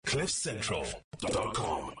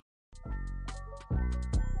CliffCentral.com.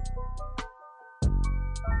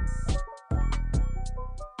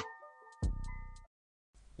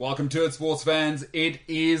 Welcome to it, sports fans. It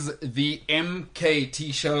is the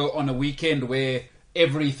MKT show on a weekend where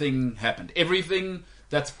everything happened. Everything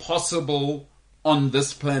that's possible on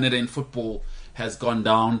this planet in football has gone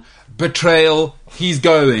down. Betrayal, he's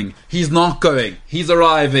going. He's not going. He's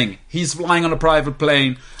arriving. He's flying on a private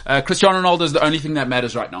plane. Cristiano Ronaldo is the only thing that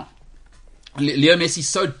matters right now. Leo Messi's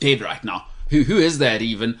so dead right now. Who is that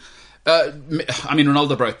even?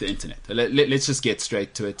 Ronaldo broke the internet. Let's just get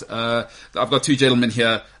straight to it. I've got two gentlemen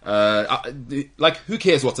here. Who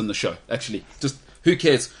cares what's in the show? Actually, just who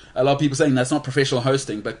cares? A lot of people saying that's not professional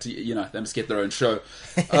hosting, but they must get their own show.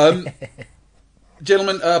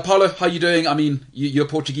 Gentlemen, Paulo, how you doing? I mean, you're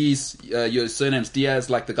Portuguese. Your surname's Diaz,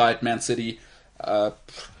 like the guy at Man City. What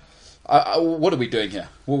are we doing here?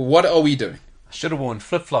 What are we doing? I should have worn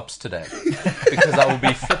flip-flops today because I will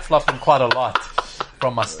be flip-flopping quite a lot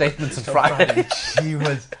from my statements on Friday.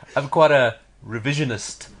 I'm quite a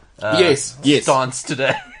revisionist stance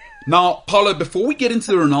today. Now, Paulo, before we get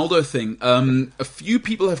into the Ronaldo thing, a few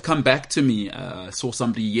people have come back to me. I saw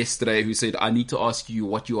somebody yesterday who said, I need to ask you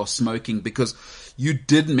what you are smoking, because you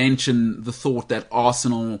did mention the thought that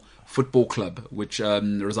Arsenal Football Club, which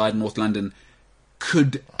reside in North London,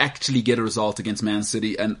 could actually get a result against Man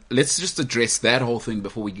City. And let's just address that whole thing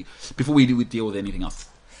before we deal with anything else.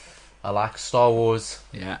 I like Star Wars.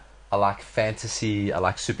 Yeah. I like fantasy. I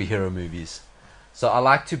like superhero movies. So I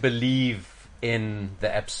like to believe in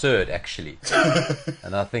the absurd, actually.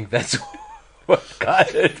 And I think that's what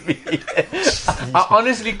guided me. I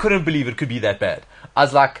honestly couldn't believe it could be that bad. I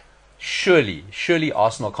was like, surely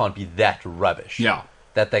Arsenal can't be that rubbish. Yeah.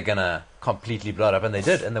 That they're going to completely blow it up. And they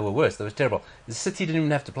did, and they were worse. They were terrible. The City didn't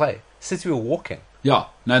even have to play. City were walking. Yeah.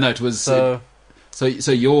 No, it was... So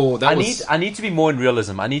I need to be more in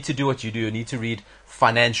realism. I need to do what you do. I need to read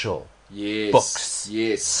financial books,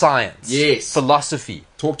 science, philosophy.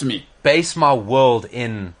 Talk to me. Base my world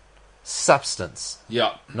in substance,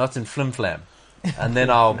 not in flim-flam, and then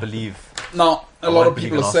I'll believe. Now, a lot of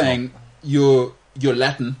people are saying you're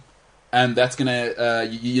Latin, and that's gonna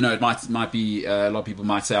it might be a lot of people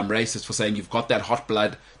might say I'm racist for saying you've got that hot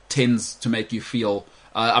blood tends to make you feel.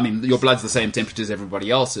 Your blood's the same temperature as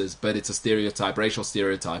everybody else's, but it's a stereotype, racial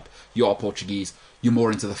stereotype. You are Portuguese. You're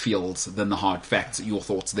more into the feels than the hard facts. Your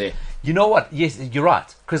thoughts there? You know what? Yes, you're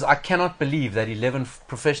right. Because I cannot believe that 11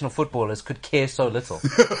 professional footballers could care so little.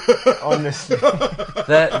 Honestly.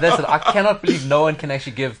 That's it. I cannot believe no one can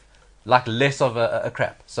actually give less of a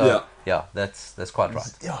crap. So, yeah that's quite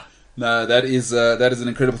right. Yeah. No, that is an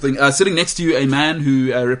incredible thing. Sitting next to you, a man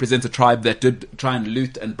who represents a tribe that did try and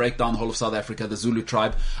loot and break down the whole of South Africa, the Zulu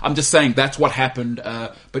tribe. I'm just saying that's what happened.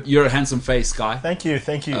 But you're a handsome face guy. Thank you.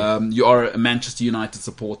 You are a Manchester United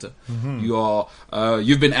supporter. Mm-hmm.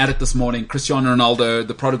 You've been at it this morning. Cristiano Ronaldo,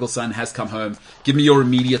 the prodigal son, has come home. Give me your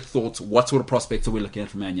immediate thoughts. What sort of prospects are we looking at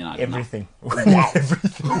for Man United? Everything. Wow.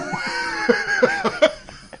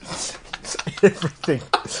 Everything.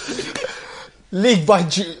 League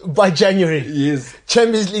by January. Yes.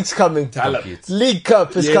 Champions League's coming. League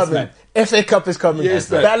Cup is coming. Man. FA Cup is coming. Yes,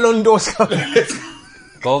 man. Ballon d'Or's coming.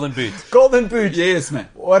 Golden Boot. Yes, man.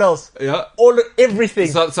 What else? Yeah. Everything.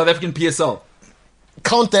 South African PSL.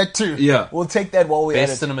 Count that too. Yeah. We'll take that while we're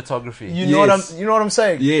Best at it. cinematography. You know what I'm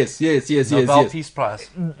saying? Yes. Nobel Peace Prize.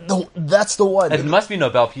 No, that's the one. It must be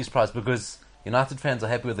Nobel Peace Prize because United fans are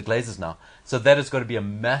happy with the Glazers now. So that has got to be a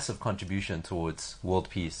massive contribution towards world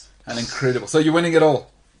peace. And incredible. So you're winning it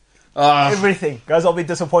all. Everything. Guys, I'll be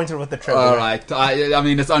disappointed with the trip. All right.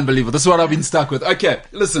 It's unbelievable. This is what I've been stuck with. Okay,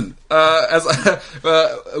 listen. We're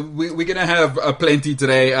going to have plenty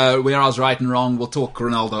today. Where I was right and wrong. We'll talk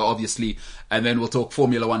Ronaldo, obviously. And then we'll talk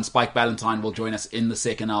Formula One. Spike Ballantyne will join us in the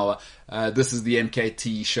second hour. This is the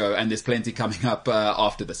MKT show. And there's plenty coming up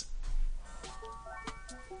after this.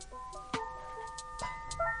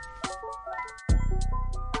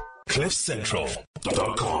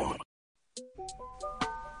 CliffCentral.com.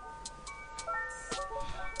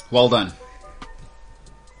 Well done.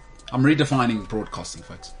 I'm redefining broadcasting,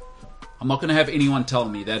 folks. I'm not going to have anyone tell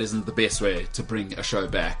me that isn't the best way to bring a show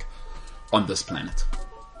back on this planet.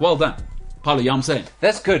 Well done. Paulo, you know what I'm saying?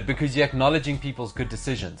 That's good because you're acknowledging people's good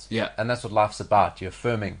decisions. Yeah. And that's what life's about. You're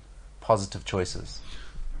affirming positive choices.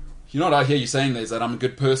 You know what I hear you saying there is that I'm a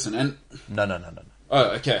good person and... No.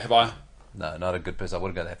 Oh, okay. Have I... No, not a good person. I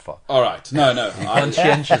wouldn't go that far. All right. No.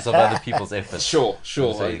 Conscientious of other people's efforts. Sure.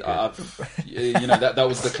 That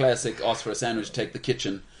was the classic ask for a sandwich, take the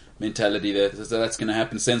kitchen mentality there. So that's going to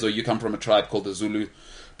happen. Senzo, you come from a tribe called the Zulu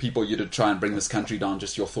people. You did try and bring this country down.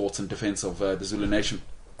 Just your thoughts in defense of the Zulu nation.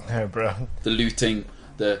 Yeah, bro. The looting,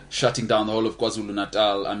 the shutting down the whole of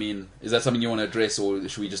KwaZulu-Natal. I mean, is that something you want to address, or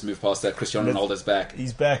should we just move past that? Cristiano Ronaldo's back.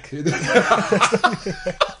 He's back.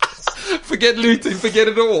 Forget looting, forget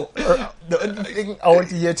it all. The only thing I want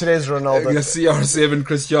to hear today is Ronaldo. CR7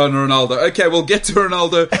 Cristiano Ronaldo. Okay, we'll get to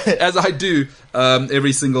Ronaldo as I do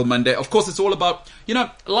every single Monday. Of course, it's all about,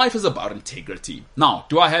 life is about integrity. Now,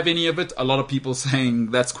 do I have any of it? A lot of people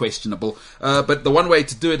saying that's questionable. But the one way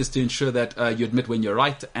to do it is to ensure that you admit when you're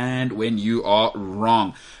right and when you are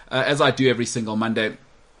wrong. As I do every single Monday.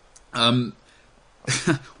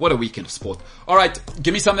 What a weekend of sport. Alright,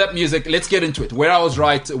 give me some of that music. Let's get into it. Where I was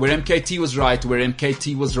right, where MKT was right, where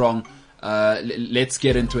MKT was wrong. Let's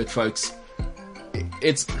get into it, folks.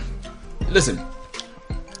 Listen.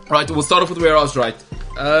 Right, we'll start off with where I was right.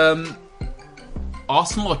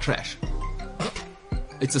 Arsenal are trash.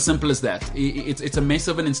 It's as simple as that. It's a mess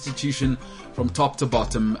of an institution from top to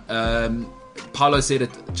bottom. Paulo said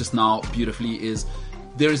it just now beautifully,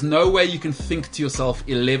 there is no way you can think to yourself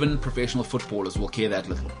 11 professional footballers will care that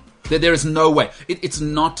little. There is no way. It's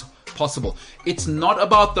not possible. It's not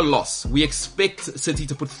about the loss. We expect City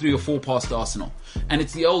to put 3 or 4 past Arsenal. And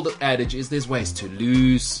it's the old adage is there's ways to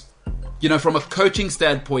lose. From a coaching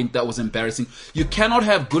standpoint, that was embarrassing. You cannot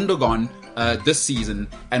have Gundogan this season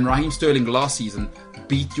and Raheem Sterling last season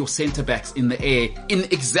beat your centre-backs in the air in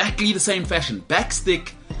exactly the same fashion.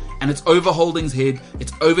 Backstick. And it's over Holding's head.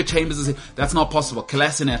 It's over Chambers' head. That's not possible.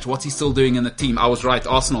 Kolasinac, what's he still doing in the team? I was right.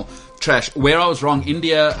 Arsenal, trash. Where I was wrong,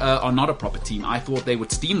 India are not a proper team. I thought they would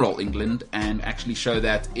steamroll England and actually show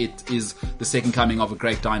that it is the second coming of a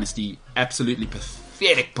great dynasty. Absolutely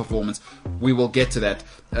pathetic performance. We will get to that.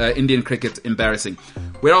 Indian cricket, embarrassing.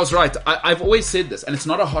 Where I was right, I've always said this, and it's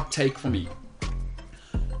not a hot take for me.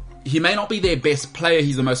 He may not be their best player.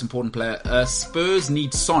 He's the most important player. Spurs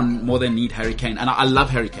need Son more than need Harry Kane. And I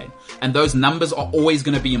love Harry Kane. And those numbers are always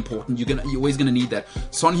going to be important. You're always going to need that.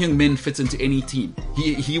 Son Heung-min fits into any team.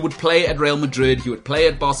 He would play at Real Madrid. He would play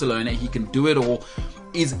at Barcelona. He can do it all.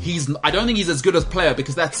 I don't think he's as good as player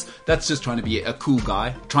because that's just trying to be a cool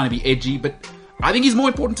guy, trying to be edgy. But I think he's more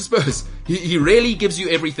important to Spurs. He really gives you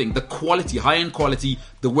everything. The quality, high-end quality,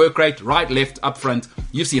 the work rate, right, left, up front.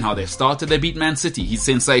 You've seen how they've started. They beat Man City. He's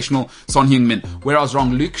sensational. Son Heung-min. Where I was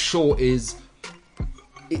wrong, Luke Shaw is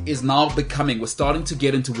now we're starting to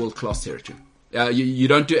get into world-class territory. You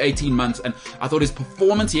don't do 18 months. And I thought his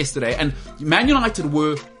performance yesterday, and Man United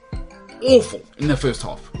were awful in the first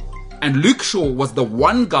half. And Luke Shaw was the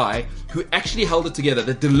one guy who actually held it together.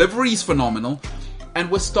 The delivery is phenomenal. And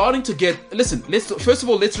we're starting to get... Listen, first of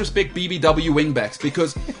all, let's respect BBW wingbacks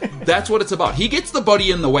because that's what it's about. He gets the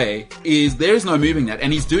body in the way. There is no moving that.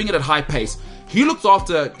 And he's doing it at high pace. He looked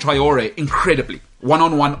after Traore incredibly.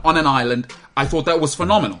 One-on-one on an island. I thought that was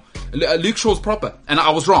phenomenal. Luke Shaw's proper. And I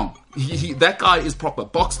was wrong. That guy is proper.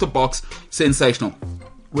 Box to box. Sensational.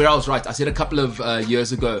 Where I was right, I said a couple of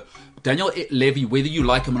years ago, Daniel Levy, whether you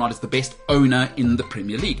like him or not, is the best owner in the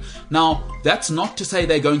Premier League. Now, that's not to say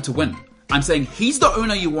they're going to win. I'm saying he's the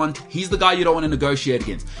owner you want. He's the guy you don't want to negotiate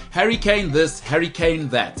against. Harry Kane this, Harry Kane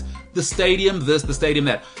that. The stadium this, the stadium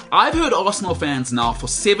that. I've heard Arsenal fans now for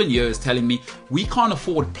 7 years telling me we can't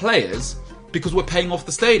afford players because we're paying off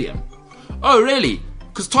the stadium. Oh, really?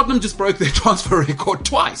 Because Tottenham just broke their transfer record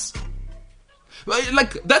twice.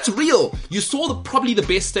 Like, that's real. You saw probably the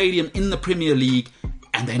best stadium in the Premier League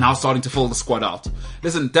and they're now starting to fill the squad out.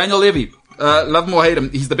 Listen, Daniel Levy, love him or hate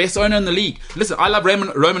him, he's the best owner in the league. Listen, I love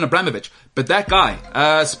Roman Abramovich, but that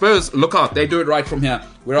guy, Spurs, look out, they do it right from here.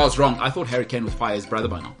 Where I was wrong, I thought Harry Kane would fire his brother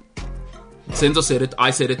by now. Senzo said it,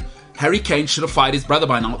 I said it. Harry Kane should have fired his brother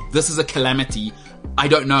by now. This is a calamity. I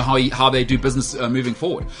don't know how they do business moving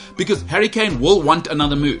forward. Because Harry Kane will want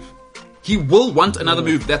another move. He will want another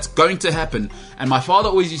move. That's going to happen. And my father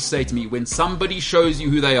always used to say to me, when somebody shows you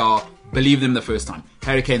who they are, believe them the first time.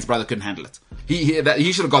 Harry Kane's brother couldn't handle it.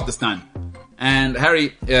 He should have got this done. And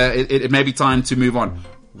Harry, it may be time to move on.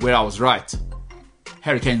 Where I was right.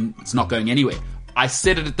 Harry Kane's not going anywhere. I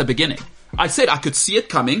said it at the beginning. I said I could see it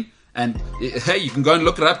coming. And hey, you can go and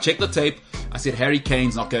look it up, check the tape. I said Harry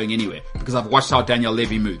Kane's not going anywhere. Because I've watched how Daniel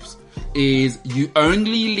Levy moves. You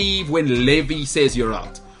only leave when Levy says you're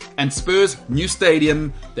out. And Spurs, new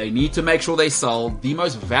stadium, they need to make sure they sell the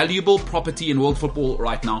most valuable property in world football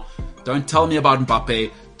right now. Don't tell me about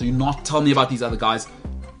Mbappe. Do not tell me about these other guys.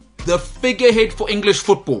 The figurehead for English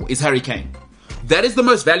football is Harry Kane. That is the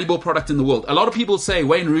most valuable product in the world. A lot of people say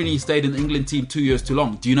Wayne Rooney stayed in the England team 2 years too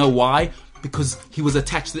long. Do you know why? Because he was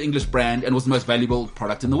attached to the English brand and was the most valuable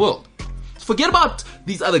product in the world. Forget about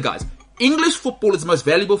these other guys. English football is the most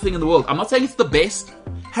valuable thing in the world. I'm not saying it's the best.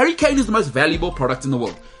 Harry Kane is the most valuable product in the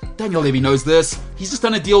world. Daniel Levy knows this. He's just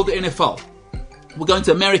done a deal with the NFL. we're going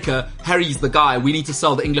to America. Harry's the guy. We need to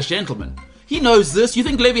sell the English gentleman. He knows this. You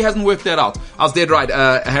think Levy hasn't worked that out? I was dead right.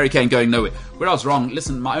 Harry Kane going nowhere. Where I was wrong,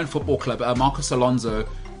 listen, my own football club, Marcos Alonso,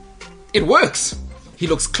 it works. He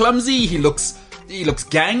looks clumsy. He looks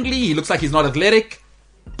gangly. He looks like he's not athletic.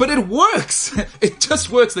 But it works. It just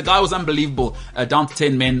works. The guy was unbelievable. Down to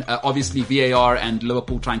 10 men. Obviously, VAR and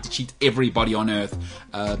Liverpool trying to cheat everybody on earth.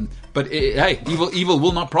 Hey, evil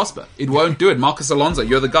will not prosper. It won't do it. Marcos Alonso,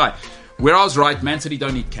 you're the guy. Where I was right, Man City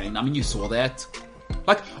don't need Kane. I mean, you saw that.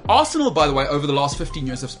 Like, Arsenal, by the way, over the last 15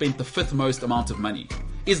 years have spent the 5th most amount of money.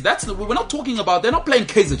 We're not talking about, they're not playing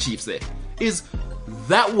Kaiser Chiefs there.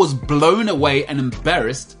 That was blown away and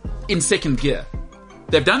embarrassed in second gear.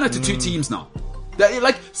 They've done that to 2 teams now.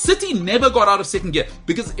 City never got out of second gear,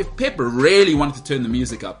 because if Pep really wanted to turn the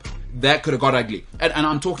music up, that could have got ugly. And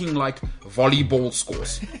I'm talking like volleyball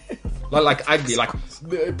scores. like ugly. Like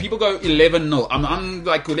people go 11-0. I'm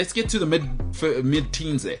like, let's get to the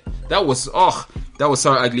mid-teens there. That was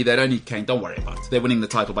so ugly. They don't need Kane. Don't worry about it. They're winning the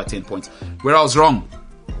title by 10 points. Where I was wrong.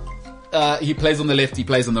 He plays on the left, he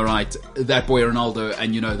plays on the right. That boy Ronaldo,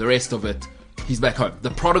 and the rest of it, he's back home.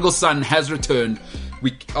 The prodigal son has returned.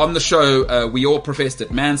 On the show, we all professed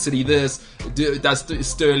it. Man City this, does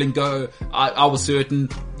Sterling go? I was certain.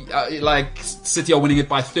 City are winning it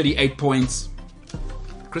by 38 points.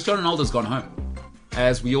 Cristiano Ronaldo's gone home.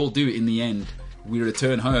 As we all do in the end. We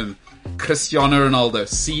return home. Cristiano Ronaldo,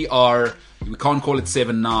 CR. We can't call it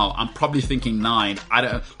 7 now. I'm probably thinking 9. I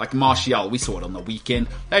don't like Martial. We saw it on the weekend.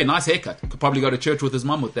 Hey, nice haircut. Could probably go to church with his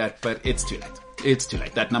mum with that, but it's too late. It's too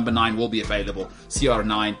late. That number 9 will be available.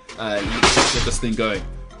 CR9. Let's get this thing going.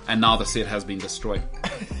 And now the set has been destroyed.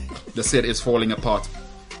 The set is falling apart.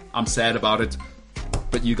 I'm sad about it,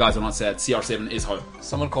 but you guys are not sad. CR7 is home.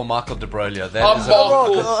 Someone call Michael De Broglie.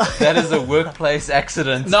 That is a workplace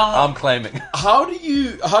accident. Now, I'm claiming. How do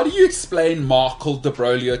you explain Michael De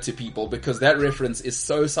Broglie to people? Because that reference is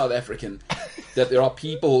so South African that there are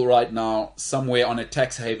people right now somewhere on a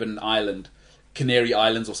tax haven island, Canary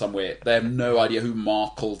Islands or somewhere. They have no idea who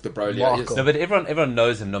Michael De Broglie is. No, but everyone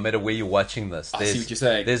knows him. No matter where you're watching this, I see what you're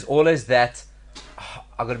saying. There's always that.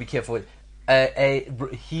 I've got to be careful.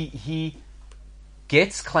 He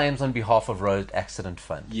gets claims on behalf of Road Accident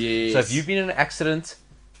Fund. Yes. So if you've been in an accident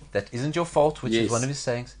that isn't your fault, which is one of his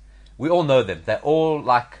sayings, we all know them. They all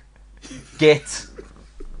get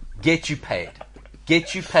you paid.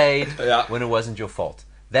 Get you paid when it wasn't your fault.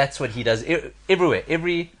 That's what he does everywhere.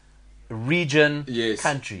 Every region,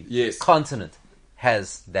 country, continent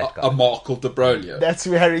has that guy. A Michael De Broglie. That's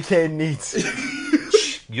who Harry Kane needs.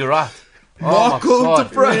 You're right. Michael De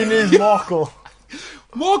Broglie. He needs Michael.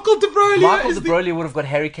 Michael De Broglie. Michael De Broglie would have got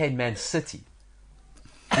Harry Kane Man City.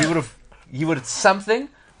 He would have something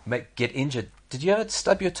get injured. Did you ever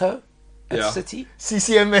stub your toe at City?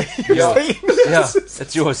 CCMA. Yeah,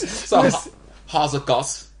 it's yours. So, how's it,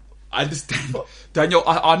 Gus? I understand, Daniel.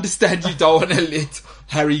 I understand you don't want to let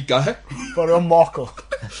Harry go, but I'm Michael.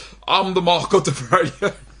 I'm the Michael De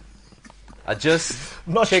Broglie. I just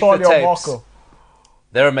not checked Charlie the or tapes. Michael.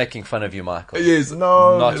 They were making fun of you, Michael. Yes.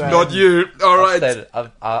 No, not you. All right. I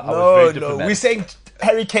was very diplomatic. We're saying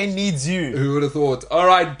Harry Kane needs you. Who would have thought? All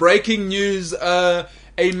right, breaking news. A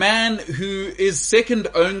man who is second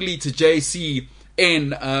only to JC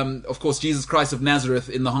in, of course, Jesus Christ of Nazareth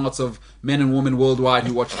in the hearts of men and women worldwide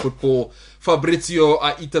who watch football. Fabrizio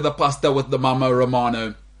Aita the Pasta with the Mama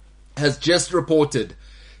Romano has just reported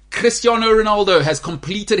Cristiano Ronaldo has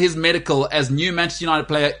completed his medical as new Manchester United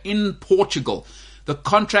player in Portugal. The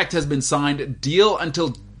contract has been signed. Deal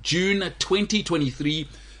until June 2023.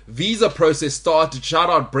 Visa process started. Shout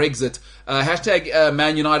out Brexit. Hashtag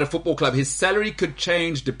Man United Football Club. His salary could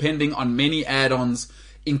change depending on many add-ons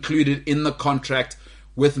included in the contract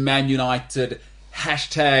with Man United.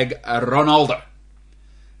 Hashtag Ronaldo.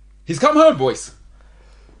 He's come home, boys.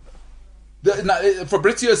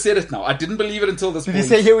 Fabrizio said it now. I didn't believe it until this point. Did he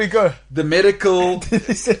say, here we go? The medical... Did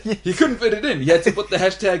he say, yes? He couldn't fit it in. He had to put the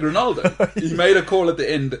hashtag Ronaldo. He made a call at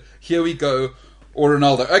the end. Here we go. Or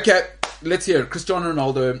Ronaldo. Okay, let's hear it. Cristiano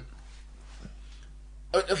Ronaldo.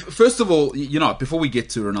 First of all, before we get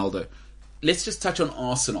to Ronaldo, let's just touch on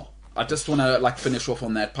Arsenal. I just want to finish off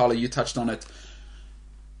on that. Paolo, you touched on it.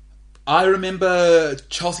 I remember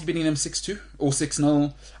Chelsea beating them 6-2 or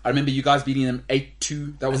 6-0. I remember you guys beating them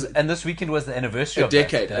 8-2. That was and this weekend was the anniversary of a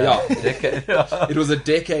decade. That. A decade. It was a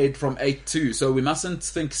decade from 8-2. So we mustn't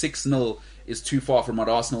think 6-0 is too far from what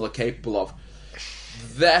Arsenal are capable of.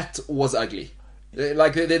 That was ugly.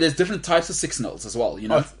 There's different types of 6-0s as well,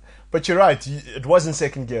 But you're right. It was in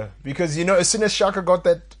second gear. Because, as soon as Shaka got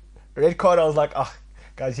that red card, I was like,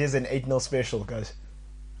 guys, here's an 8-0 special, guys.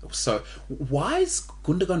 So why is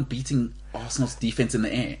Gundogan beating Arsenal's defense in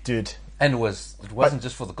the air? Dude. And it wasn't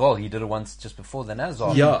just for the goal. He did it once just before then as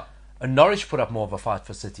well. Yeah. And Norwich put up more of a fight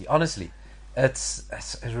for City. Honestly, it's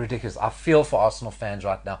ridiculous. I feel for Arsenal fans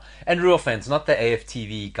right now, and real fans, not the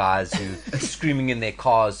AFTV guys who are screaming in their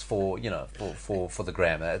cars for the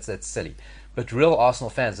gram. That's silly. But real Arsenal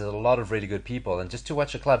fans, there's a lot of really good people, and just to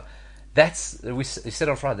watch a club, we said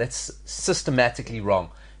on Friday, that's systematically wrong.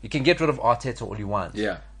 You can get rid of Arteta all you want.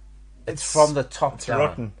 Yeah. It's from the top down.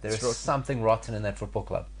 rotten. There's It's rotten. something rotten in that football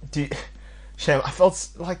club. Shame. I felt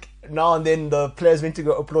like now and then the players went to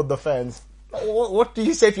go applaud the fans. What do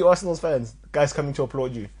you say to your Arsenal's fans? Guys coming to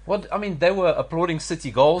applaud you. What I mean, they were applauding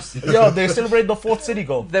City goals. Yeah, they celebrated the fourth City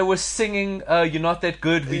goal. They were singing, "You're not that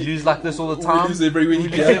good. We lose like this all the time. We lose every week." We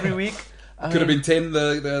lose Yeah. every week." Could have been 10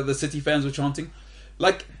 the City fans were chanting.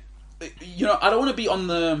 Like, I don't want to be on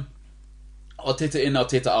the Arteta in,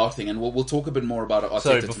 Arteta out thing, and we'll talk a bit more about Arteta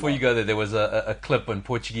Sorry, before tomorrow. you go there was a clip on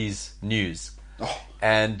Portuguese news, Oh.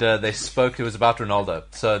 and they spoke. It was about Ronaldo.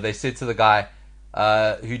 So they said to the guy,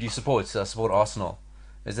 "Who do you support?" So I support Arsenal.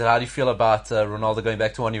 They said, "How do you feel about Ronaldo going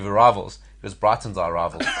back to one of your rivals?" It was Brighton's our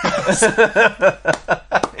rival.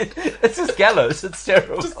 It's just gallows. It's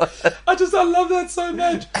terrible. I love that so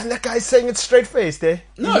much. And that guy's saying it straight faced, eh?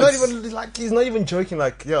 No, he's not even joking,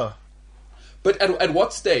 like, yeah. But at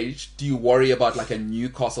what stage do you worry about like a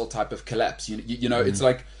Newcastle type of collapse? It's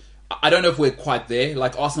like, I don't know if we're quite there.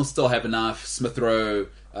 Like Arsenal still have enough. Smith Rowe,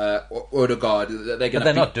 Odegaard. But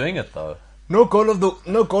they're not doing it though. No goal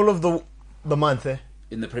of the month, eh?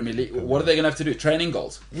 in the Premier League. What are they going to have to do? Training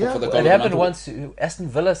goals for the goal. It happened once. Aston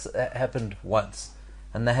Villa happened once,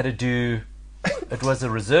 and they had to do. It was a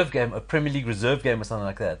reserve game, a Premier League reserve game or something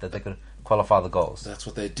like that they could qualify the goals. That's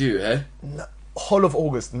what they do, eh? No, whole of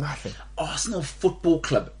August, nothing. Arsenal Football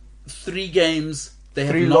Club, 3 games. They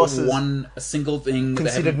have 3 not losses. won a single thing.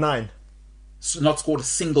 Conceded 9, not scored a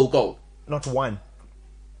single goal. not 1.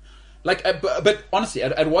 Like, but honestly,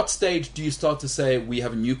 at what stage do you start to say we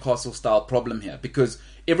have a Newcastle-style problem here? Because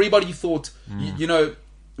everybody thought,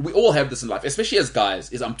 we all have this in life, especially as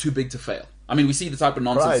guys, is I'm too big to fail. I mean, we see the type of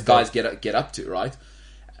nonsense Right, guys get up to, right?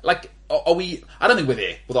 Like, are we... I don't think we're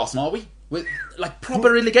there with Arsenal, are we? We're, like,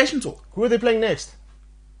 proper relegation talk. Who are they playing next?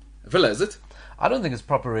 Villa, is it? I don't think it's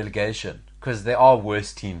proper relegation because there are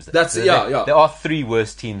worse teams. Yeah. There are 3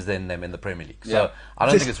 worse teams than them in the Premier League. So Yeah. I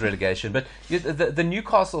don't think it's relegation. But the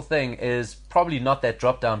Newcastle thing is probably not that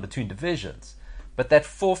drop down between divisions, but that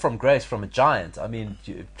fall from grace from a giant. I mean,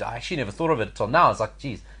 I actually never thought of it until now. It's like,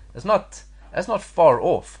 geez, that's not far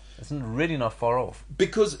off. It's really not far off.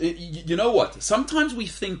 Because, you know what? Sometimes we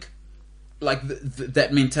think like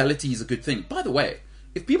that mentality is a good thing. By the way,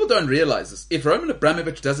 if people don't realize this, if Roman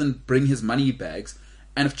Abramovich doesn't bring his money bags,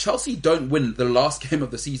 and if Chelsea don't win the last game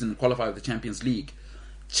of the season and qualify for the Champions League,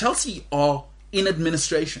 Chelsea are in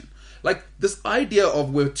administration. Like, this idea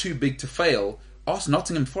of we're too big to fail, ask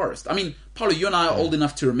Nottingham Forest. I mean, Paulo, you and I are old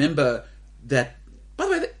enough to remember that. By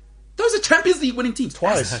the way, those are Champions League winning teams.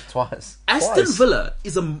 Twice. Aston Villa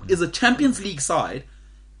is a Champions League side.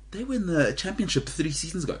 They were in the Championship 3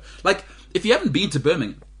 seasons ago. Like, if you haven't been to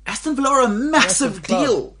Birmingham, Aston Villa are a massive club.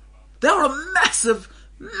 deal. They are a massive,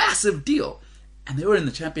 massive deal. And they were in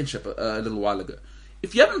the Championship a little while ago.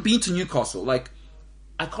 If you haven't been to Newcastle, like,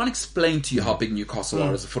 I can't explain to you how big Newcastle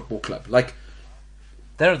are as a football club. Like,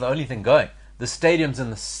 They're the only thing going. The stadium's in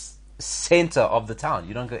the center of the town.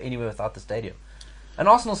 You don't go anywhere without the stadium. And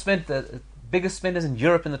Arsenal spent the biggest spenders in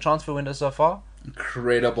Europe in the transfer window so far.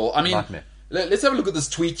 incredible. I mean, Nightmare. let's have a look at this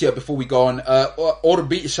tweet here before we go on.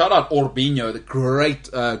 Shout out Orbinho, the great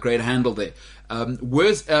handle there.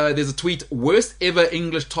 There's a tweet, worst ever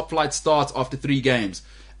English top flight starts after 3 games.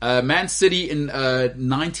 Man City in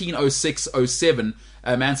 1906-07,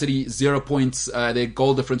 Man City 0 points, their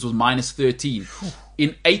goal difference was minus 13.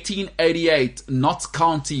 In 1888, Notts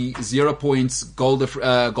County 0 points, goal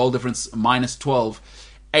difference minus 12.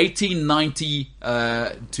 1890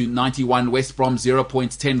 to 91, West Brom 0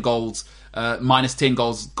 points, 10 goals, minus 10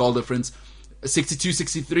 goals, goal difference.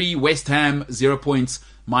 62-63, West Ham 0 points,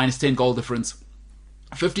 minus 10 goal difference.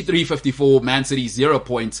 53-54, Man City 0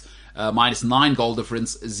 points, minus 9 goal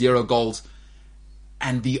difference, 0 goals.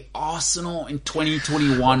 And the Arsenal in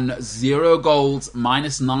 2021, 0 goals,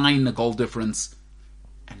 minus 9 goal difference,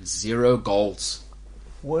 and 0 goals.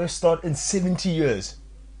 Worst start in 70 years.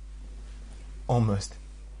 Almost.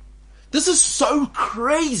 This is so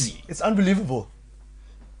crazy. It's unbelievable.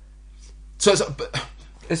 But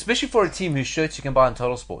Especially for a team whose shirts you can buy in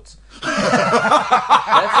Total Sports. That's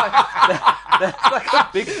like a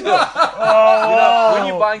big deal. When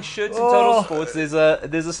you're buying shirts in Total Sports, there's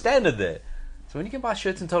a standard there. So when you can buy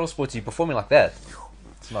shirts in Total Sports, you're performing like that.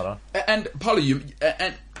 It's not on. And Paulo,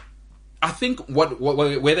 and I think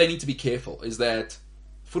where they need to be careful is that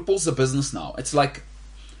football's a business now. It's like,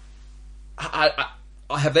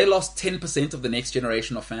 have they lost 10% of the next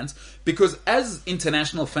generation of fans? Because as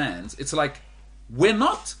international fans, it's like, we're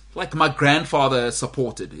not like my grandfather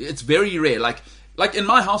supported. It's very rare. Like in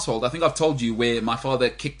my household, I think I've told you where my father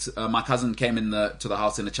kicked, my cousin came to the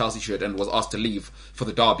house in a Chelsea shirt and was asked to leave for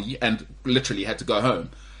the derby and literally had to go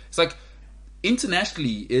home. It's like,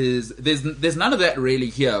 internationally there's none of that really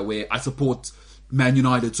here where I support Man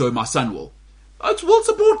United so my son will. We'll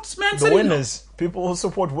support Man City. The winners. People will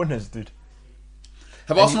support winners, dude.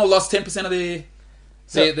 Have Arsenal lost 10% of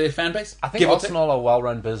their fan base? I think Arsenal are a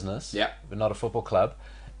well-run business. Yeah. But not a football club.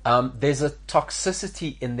 There's a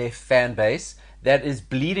toxicity in their fan base that is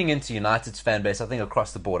bleeding into United's fan base, I think,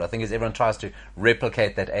 across the board. I think as everyone tries to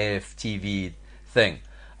replicate that AFTV thing.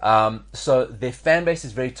 So their fan base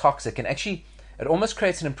is very toxic, and actually it almost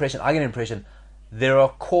creates an impression, I get an impression, there are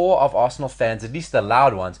a core of Arsenal fans, at least the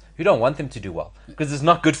loud ones, who don't want them to do well. Because it's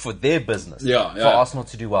not good for their business for Arsenal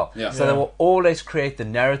to do well. Yeah. So they will always create the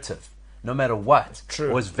narrative, no matter what.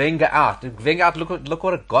 True. Was Wenger out? Wenger out, look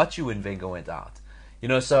what it got you when Wenger went out.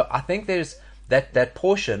 So I think there's that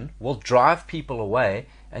portion will drive people away,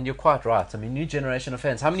 and you're quite right. I mean, new generation of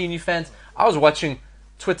fans. How many new fans? I was watching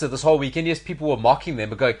Twitter this whole weekend. Yes, people were mocking them,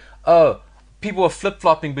 but going, oh, people were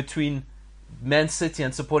flip-flopping between Man City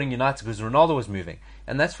and supporting United because Ronaldo was moving.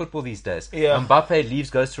 And that's football these days. Yeah. Mbappe leaves,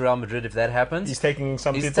 goes to Real Madrid. If that happens, He's taking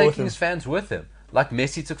his fans with him. Like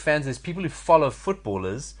Messi took fans. There's people who follow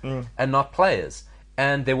footballers and not players.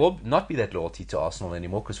 And there will not be that loyalty to Arsenal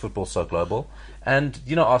anymore because football's so global. And,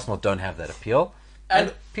 Arsenal don't have that appeal.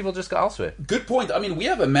 And people just go elsewhere. Good point. I mean, we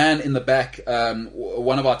have a man in the back,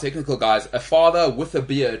 one of our technical guys, a father with a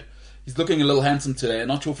beard. He's looking a little handsome today. I'm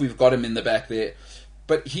not sure if we've got him in the back there.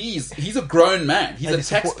 But he's a grown man. He's a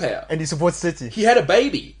taxpayer. And he supports City. He had a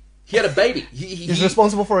baby. He's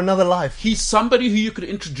responsible for another life. He's somebody who you could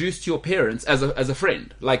introduce to your parents as a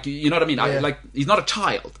friend. Like, you know what I mean? Yeah. He's not a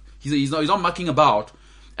child. He's not mucking about.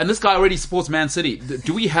 And this guy already supports Man City.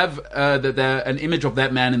 Do we have an image of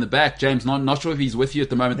that man in the back, James? Not sure if he's with you at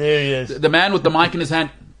the moment. There he is. The man with the mic in his hand.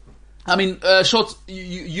 I mean, Shorts,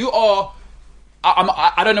 you are...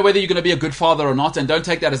 I don't know whether you're going to be a good father or not, and don't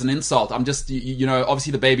take that as an insult. I'm just,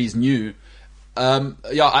 obviously the baby's new.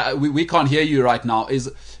 We can't hear you right now.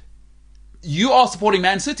 You are supporting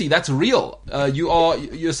Man City? That's real.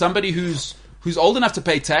 You're somebody who's old enough to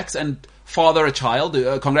pay tax and father a child.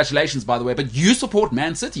 Congratulations, by the way. But you support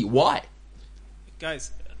Man City. Why? Guys,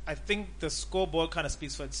 I think the scoreboard kind of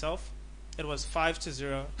speaks for itself. It was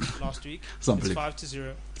 5-0 last week. It's unbelievable. It's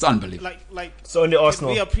 5-0. It's unbelievable. Like. So only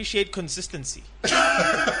Arsenal. Can we appreciate consistency?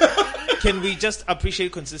 Can we just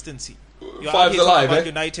appreciate consistency? You're Five's alive, eh?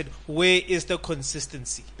 United. Where is the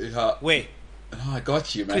consistency? Yeah. Where? Oh, I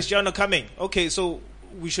got you, man. Cristiano coming. Okay, so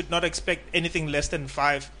we should not expect anything less than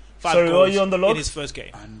five Sorry, goals are you on the log? in his first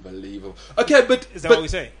game. Unbelievable. Okay, but Is that what we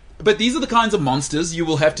say? But these are the kinds of monsters you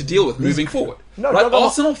will have to deal with moving forward. No, right? no.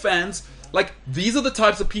 Arsenal fans, like, these are the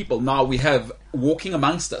types of people now we have walking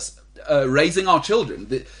amongst us, raising our children.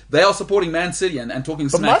 They are supporting Man City and talking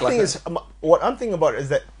But smack my like thing that. is, what I'm thinking about is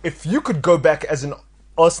that if you could go back as an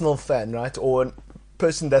Arsenal fan, right, or a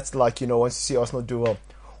person that's like, wants to see Arsenal do well,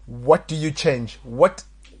 what do you change? What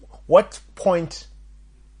point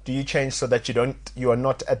do you change so that you are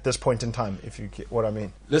not at this point in time, if you get what I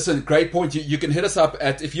mean? Listen, great point. You can hit us up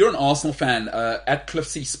at, if you're an Arsenal fan, at Cliff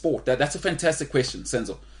C Sport. That's a fantastic question,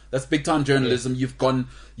 Senzo. That's big time journalism. You've gone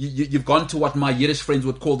to what my Yiddish friends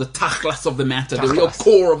would call the tachlas of the matter, the real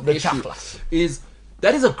core of the issue.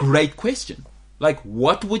 That is a great question. Like,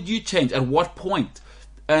 what would you change? At what point?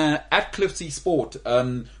 At Cliff C Sport.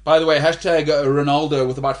 By the way, hashtag Ronaldo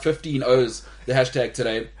with about 15 O's, the hashtag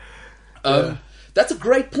today. That's a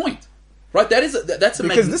great point, right? That's a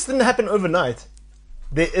because this didn't happen overnight.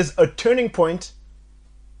 There is a turning point.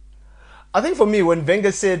 I think for me, when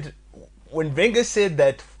Wenger said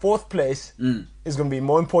that fourth place is going to be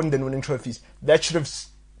more important than winning trophies, that should have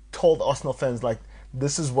told Arsenal fans, like,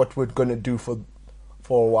 this is what we're going to do for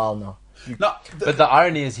a while now. But the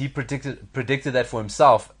irony is he predicted that for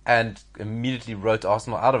himself and immediately wrote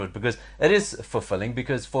Arsenal out of it, because it is fulfilling,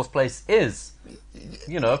 because fourth place is,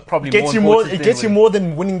 probably it gets you more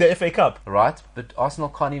than winning the FA Cup, right? But Arsenal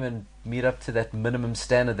can't even meet up to that minimum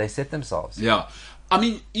standard they set themselves. Yeah, I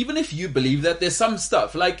mean, even if you believe that, there's some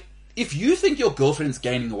stuff like, if you think your girlfriend's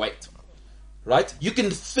gaining weight, right? You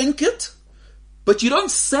can think it, but you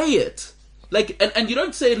don't say it, like, and you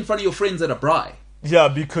don't say it in front of your friends at a braai. Yeah,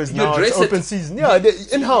 because now it's open season. Yeah,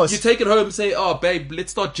 in-house. You take it home and say, oh, babe,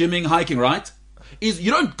 let's start gymming, hiking, right? is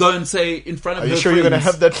you don't go and say in front of Are her you sure you're going to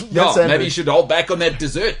friends, have that? yeah, sandwich? maybe you should hold back on that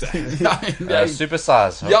dessert.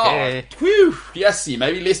 Supersize. Yeah, Okay. whew, yes, see,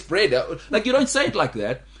 maybe less bread. Like, you don't say it like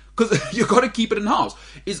that because you got to keep it in house.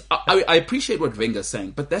 I appreciate what Wenger's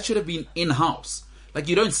saying, but that should have been in house. Like,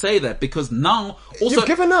 you don't say that because now also You've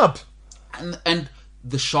given up. and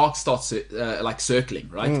the shark starts like circling,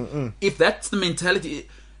 right? If that's the mentality,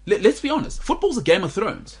 let's be honest, football's a Game of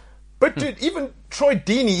Thrones. But dude, even Troy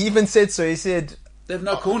Deeney even said so. He said, They have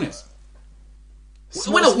no corners.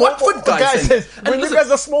 small- When a small Watford boy- guy says, and when listen, you guys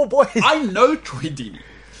are small boys. I know Troy Deeney.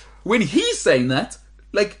 When he's saying that,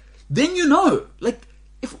 like, then you know, like,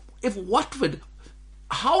 if Watford,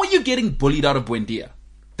 how are you getting bullied out of Buendia?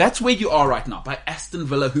 That's where you are right now, by Aston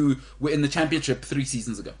Villa, who were in the Championship 3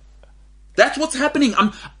 seasons ago. That's what's happening.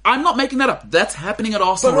 I'm not making that up. That's happening at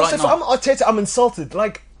Arsenal But also, right if now. I'm Arteta, I'm insulted.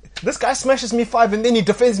 Like, this guy smashes me 5 and then he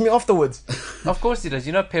defends me afterwards. Of course he does.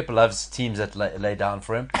 You know Pep loves teams that lay down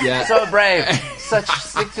for him. Yeah. So brave. Such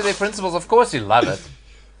stick to their principles. Of course you love it.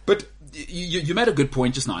 But you made a good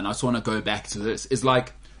point just now, and I just want to go back to this. Is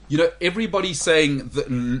like, you know, everybody's saying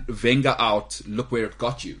that Wenger out, look where it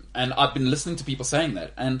got you. And I've been listening to people saying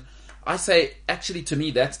that. And I say, actually, to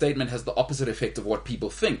me, that statement has the opposite effect of what people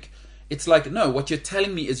think. It's like, no, what you're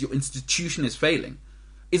telling me is your institution is failing.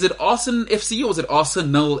 Is it Arsenal FC or is it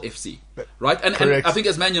Arsenal FC? Right? And I think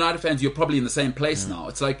as Man United fans, you're probably in the same place now.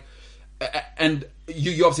 It's like, and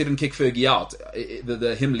you obviously didn't kick Fergie out.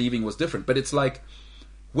 Him leaving was different. But it's like,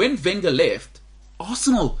 when Wenger left,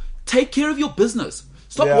 Arsenal, take care of your business.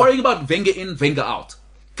 Stop worrying about Wenger in, Wenger out.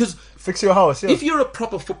 Because Fix your house, yeah. if you're a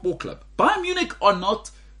proper football club, Bayern Munich are not...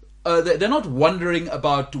 they're not wondering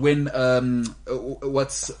about when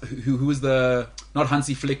who is the not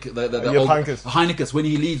Hansi Flick the old Heineken's when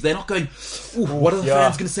he leaves. They're not going, what are the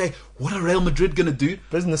fans going to say? What are Real Madrid going to do?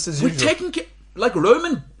 Business as We're usual. taking care, like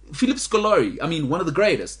Roman Philip Scolari. I mean, one of the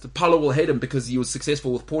greatest. Paulo will hate him because he was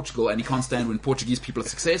successful with Portugal and he can't stand when Portuguese people are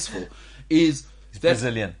successful. He's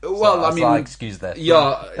Brazilian. Well, So I mean, I excuse that.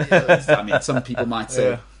 Yeah, I mean, some people might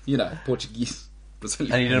say, you know, Portuguese.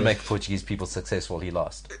 Brazilian. And he didn't make Portuguese people successful. He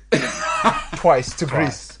lost. Twice to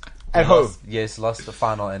Greece. At He home. lost- yes, lost the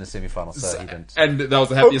final and the semi-final. So he didn't. And that was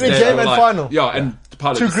the happiest Opening day game of and my life. final. Yeah, and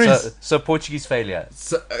Paulo To just- Greece. So Portuguese failure.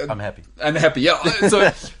 So, I'm happy. and happy, yeah.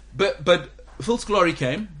 So, but Phil Scolari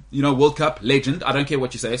came, you know, World Cup legend. I don't care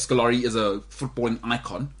what you say. Scolari is a footballing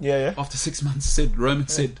icon. Yeah. After 6 months, Roman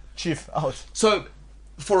said. Chief, out. So,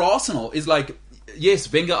 for Arsenal, is like,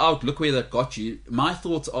 yes, Wenger out. Look where that got you. My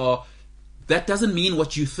thoughts are, that doesn't mean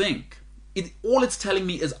what you think. All it's telling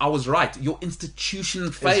me is I was right. Your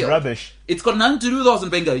institution failed. It's rubbish. It's got nothing to do with Arsene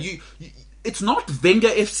Wenger. It's not Wenger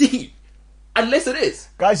FC. Unless it is.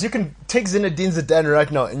 Guys, you can take Zinedine Zidane right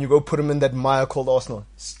now and you go put him in that mire called Arsenal.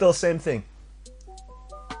 Still same thing.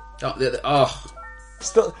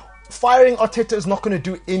 Still, firing Arteta is not going to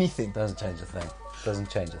do anything. Doesn't change a thing. Doesn't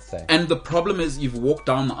change a thing. And the problem is you've walked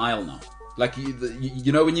down the aisle now. Like,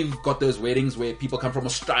 you know when you've got those weddings where people come from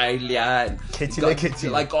Australia and Kitty.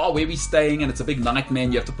 like, oh, where we staying, and it's a big nightmare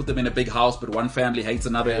and you have to put them in a big house, but one family hates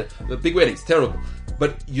another. The big weddings, terrible.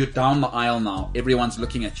 But you're down the aisle now. Everyone's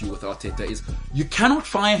looking at you with Arteta. You cannot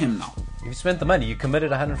fire him now. You've spent the money. You committed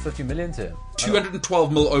 150 million to him.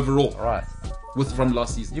 212 mil overall. All right. From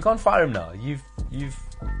last season. You can't fire him now. You've.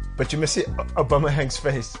 But you must see Aubameyang's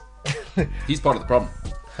face. He's part of the problem.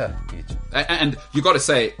 Huge. And you got to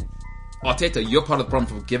say, Arteta, you're part of the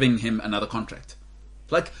problem for giving him another contract.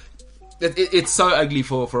 Like, it's so ugly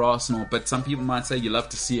for Arsenal, but some people might say you love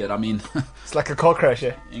to see it. I mean, It's like a car crash,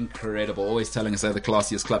 yeah? incredible. Always telling us they're the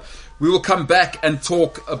classiest club. We will come back and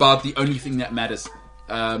talk about the only thing that matters.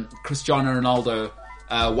 Cristiano Ronaldo.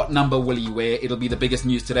 What number will he wear? It'll be the biggest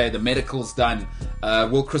news today. The medical's done.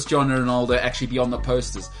 Will Cristiano Ronaldo actually be on the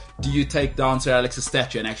posters? Do you take down Sir Alex's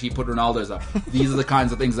statue and actually put Ronaldo's up? These are the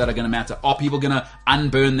kinds of things that are going to matter. Are people going to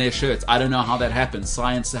unburn their shirts? I don't know how that happens.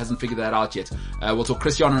 Science hasn't figured that out yet. We'll talk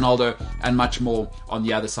Cristiano Ronaldo and much more on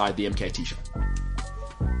the other side, the MKT show.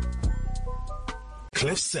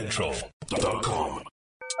 CliffCentral.com.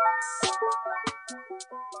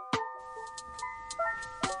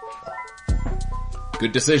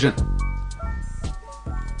 Good decision.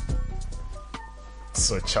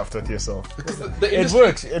 So chuffed with yourself. The It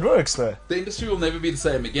industry, works though. the industry will never be the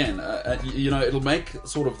same again. You know, it'll make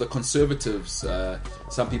sort of the conservatives,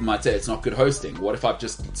 some people might say it's not good hosting. What if I've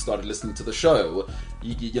just started listening to the show?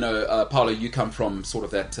 You know, Paolo, you come from sort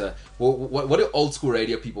of that, what do old school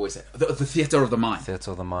radio people always say? The theatre of the mind. Theatre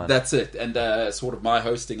of the mind. That's it. And sort of my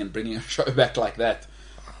hosting and bringing a show back like that,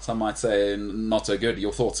 some might say not so good.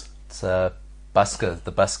 Your thoughts? It's the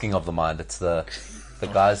busking of the mind. It's the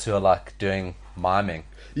guys who are like doing miming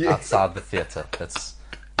outside the theatre. That's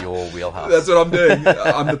your wheelhouse. That's what I'm doing.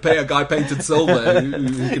 I'm the guy painted silver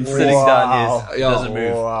who can Sitting down is doesn't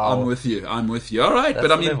move. I'm with you. All right, That's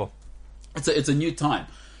but I the mean, level. it's a new time.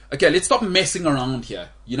 Okay, let's stop messing around here.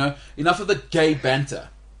 Enough of the gay banter,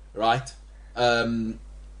 right?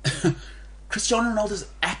 Cristiano Ronaldo's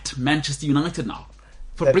at Manchester United now.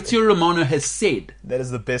 Fabrizio Romano has said That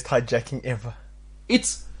is the best hijacking ever.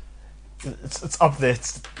 it's up there.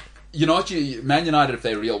 you know what, Man United, if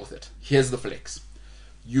they're real with it, here's the flex.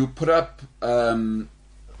 You put up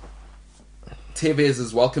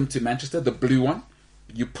Tevez's welcome to Manchester, the blue one.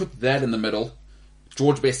 You put that in the middle.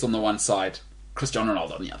 George Best on the one side, Cristiano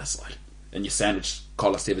Ronaldo on the other side. And you sandwich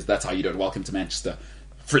Carlos Tevez. That's how you do it. Welcome to Manchester.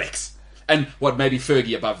 Flex. And maybe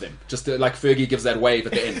Fergie above them. Just like Fergie gives that wave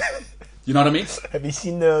at the end. You know what I mean? Have you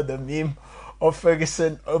seen the meme of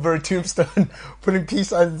Ferguson over a tombstone putting peace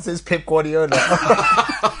signs and says Pep Guardiola?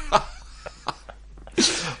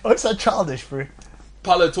 Oh, it's so childish, bro.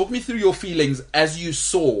 Paulo, talk me through your feelings as you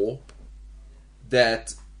saw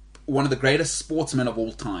that one of the greatest sportsmen of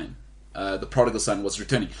all time, the prodigal son, was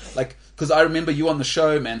returning. Like, because I remember you on the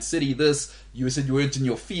show, Man City, you said you weren't in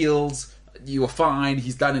your fields, you were fine,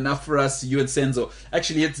 he's done enough for us, you and Senzo.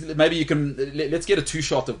 Actually, let's get a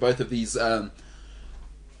two-shot of both of these.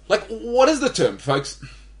 Like, what is the term, folks?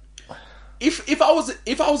 If I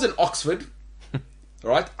was in Oxford,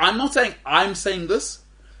 right, I'm saying this,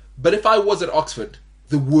 but if I was at Oxford,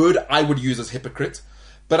 the word I would use is hypocrite.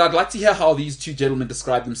 But I'd like to hear how these two gentlemen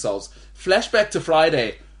describe themselves. Flashback to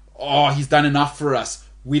Friday. Oh, he's done enough for us.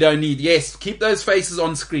 We don't need... Yes, keep those faces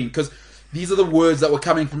on screen, because these are the words that were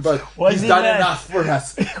coming from both. He's done enough for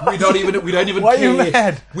us. We don't even Why care. are you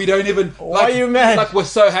mad? We don't even... Why are you mad? Like, we're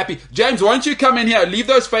so happy. James, why don't you come in here? Leave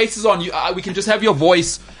those faces on. We can just have your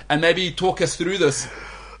voice and maybe talk us through this.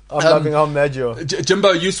 I'm loving how mad you are.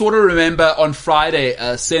 Jimbo, you sort of remember on Friday,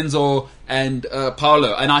 Senzo and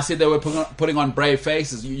Paolo, and I said they were putting on brave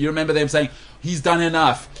faces. You remember them saying, he's done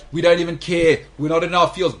enough. We don't even care. We're not in our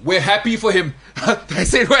fields. We're happy for him. They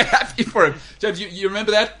said we're happy for him. James, you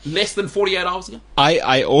remember that? Less than 48 hours ago?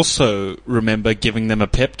 I also remember giving them a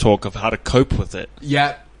pep talk of how to cope with it.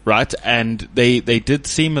 Yeah. Right? And they did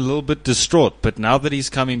seem a little bit distraught, but now that he's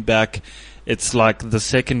coming back, it's like the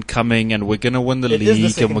second coming, and we're going to win the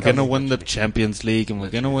league, and we're going to win the Champions League, and we're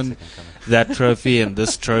going to win that trophy and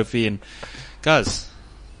this trophy. And guys,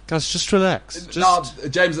 just relax. Now,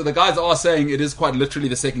 James, the guys are saying it is quite literally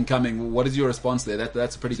the second coming. What is your response there?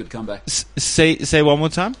 That's a pretty good comeback. Say one more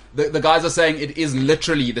time. The guys are saying it is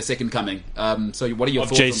literally the second coming. So what are your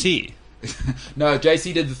thoughts? JC? No,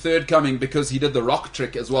 JC did the third coming because he did the rock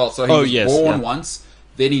trick as well. So he was born once,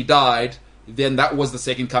 then he died. Then that was the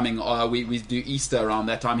second coming. We do Easter around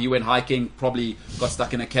that time. He went hiking, probably got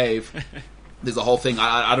stuck in a cave. There's a whole thing.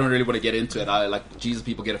 I don't really want to get into it. Like Jesus,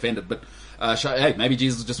 people get offended, but hey, maybe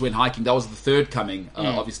Jesus just went hiking. That was the third coming,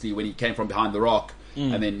 obviously, when he came from behind the rock.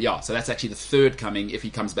 And then, so that's actually the third coming if he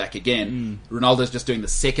comes back again. Ronaldo's just doing the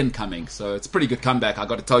second coming, so it's a pretty good comeback, I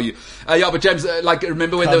got to tell you. But James,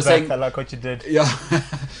 remember when they were saying... I like what you did. Yeah.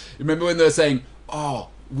 Remember when they were saying,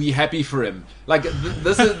 we happy for him. Like,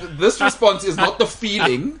 this response is not the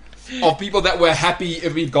feeling of people that were happy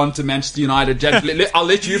if he'd gone to Manchester United. James, I'll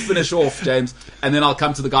let you finish off, James, and then I'll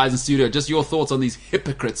come to the guys in studio. Just your thoughts on these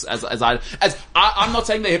hypocrites. I'm not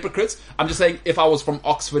saying they're hypocrites. I'm just saying if I was from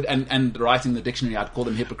Oxford and writing the dictionary, I'd call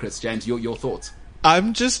them hypocrites. James, your thoughts.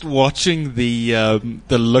 I'm just watching the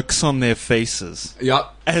looks on their faces.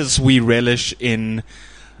 Yep. As we relish in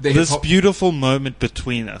this beautiful moment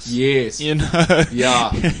between us. Yes. You know? Yeah,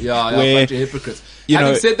 a bunch of hypocrites.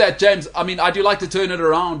 Having said that, James, I mean, I do like to turn it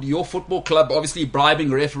around. Your football club obviously bribing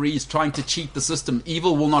referees, trying to cheat the system.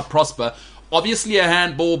 Evil will not prosper. Obviously a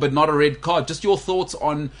handball, but not a red card. Just your thoughts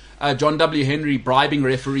on John W. Henry bribing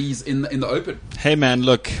referees in the open. Hey, man,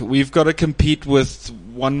 look, we've got to compete with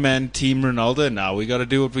one-man team Ronaldo now. We got to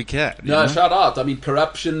do what we can. No, shout out. I mean,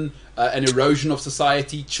 corruption, an erosion of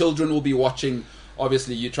society. Children will be watching.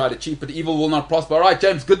 Obviously, you try to cheat, but evil will not prosper. All right,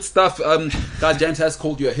 James, good stuff. Guys, James has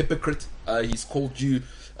called you a hypocrite. He's called you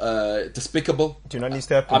despicable. Do not need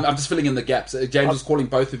to happen. I'm just filling in the gaps. James is calling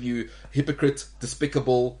both of you hypocrite,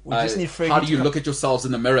 despicable. Just need how do you look at yourselves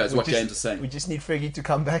in the mirror is what James is saying. We just need Fergie to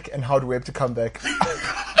come back and Howard Webb to come back.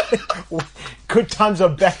 Good times are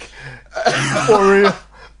back. For real.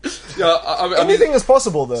 Yeah, Anything is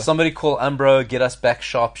possible, though. Somebody call Umbro, get us back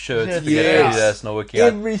sharp shirts. Yes. That's not working out.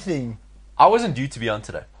 Everything. I wasn't due to be on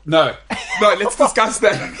today. No, let's discuss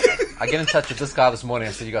that. I get in touch with this guy this morning.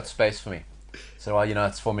 I said, you got space for me? So, well,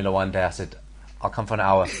 it's Formula One day. I said, I'll come for an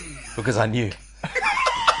hour because I knew.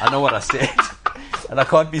 I know what I said. and I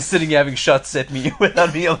can't be sitting here having shots at me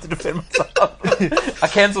without being able to defend myself. I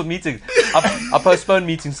cancelled meetings. I postponed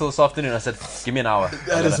meetings till this afternoon. I said, give me an hour.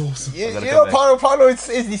 That is awesome. You know, Paulo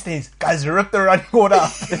says these things. Guys, rip the running order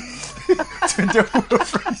up. To do a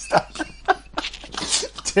freestyle.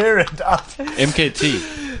 Tear it up.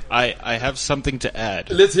 MKT, I have something to add.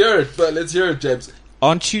 Let's hear it. Let's hear it, James.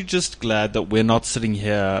 Aren't you just glad that we're not sitting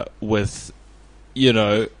here with,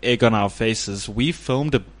 egg on our faces? We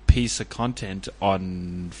filmed a piece of content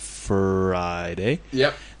on Friday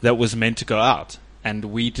Yep. that was meant to go out, and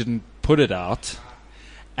we didn't put it out,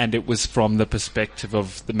 and it was from the perspective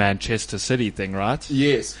of the Manchester City thing, right?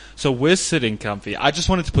 Yes. So we're sitting comfy. I just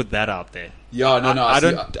wanted to put that out there. Yeah, no.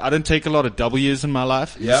 I don't take a lot of W's in my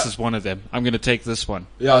life. Yeah. This is one of them. I'm going to take this one.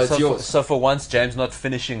 Yeah, it's so yours. so for once, James not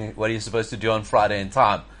finishing what he's supposed to do on Friday in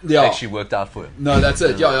time Yeah. actually worked out for him. No, that's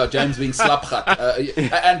it. Yeah, James being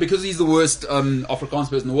slapgat. And because he's the worst Afrikaans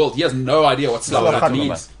person in the world, he has no idea what slapgat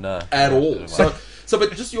means No. at all. So,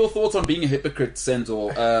 but just your thoughts on being a hypocrite,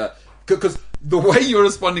 Senzo. Because the way you're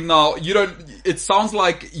responding now, it sounds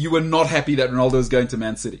like you were not happy that Ronaldo is going to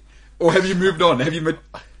Man City. Or have you moved on? Have you...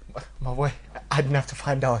 My boy, I didn't have to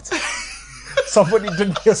find out. Somebody did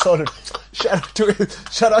me a solid. Shout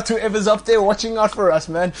out to whoever's up there watching out for us,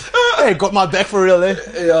 man. Hey, got my back for real, eh?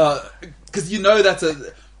 Yeah, because that's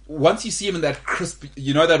once you see him in that crisp,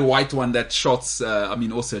 that white one that shots,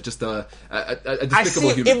 also just a despicable I see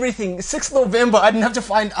human. everything. 6th November, I didn't have to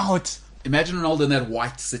find out. Imagine Ronaldo in that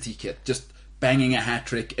white City kit, just banging a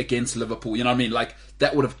hat-trick against Liverpool. You know what I mean? Like,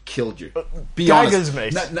 that would have killed you. Be Tigers,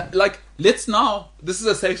 honest. mate. Let's now... This is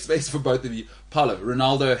a safe space for both of you. Paulo,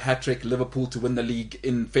 Ronaldo hat-trick, Liverpool to win the league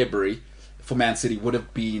in February for Man City would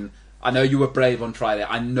have been... I know you were brave on Friday.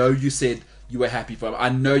 I know you said you were happy for him. I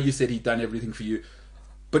know you said he'd done everything for you.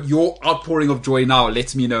 But your outpouring of joy now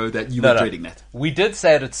lets me know that you were dreading that. We did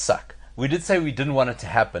say it'd suck. We did say we didn't want it to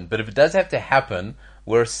happen. But if it does have to happen,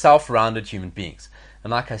 we're self-rounded human beings.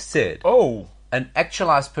 And like I said... An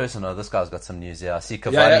actualized person. Oh, this guy's got some news here. I see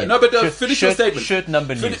Cavani. Yeah. No, but finish your statement. Shirt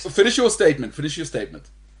number news. Finish your statement.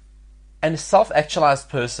 And a self-actualized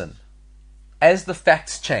person, as the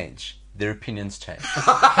facts change, their opinions change.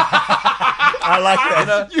 I like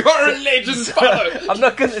that. You are a legend, Paulo. I'm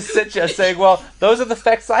not going to sit here saying, well, those are the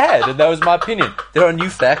facts I had, and that was my opinion. There are new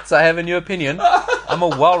facts. I have a new opinion. I'm a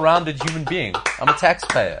well-rounded human being. I'm a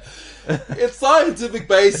taxpayer. It's scientific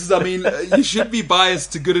basis. I mean, you should be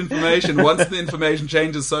biased to good information. Once the information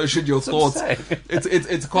changes, so should your thoughts.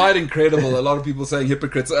 It's quite incredible. A lot of people saying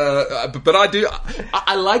hypocrites, but I do.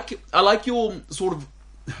 I like your sort of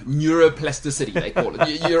neuroplasticity. They call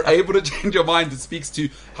it. You're able to change your mind. It speaks to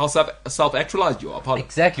how self-actualized you are. Paulo.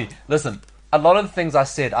 Exactly. Listen, a lot of the things I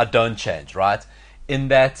said I don't change. Right, in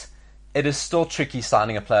that it is still tricky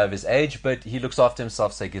signing a player of his age, but he looks after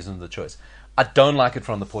himself, so he gives him the choice. I don't like it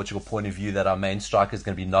from the Portugal point of view that our main striker is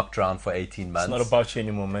going to be knocked around for 18 months. It's not about you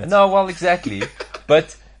anymore, mate. No, well, exactly.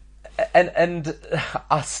 But, and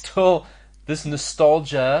I still, this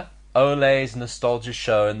nostalgia, Ole's nostalgia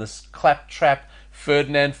show, and this claptrap,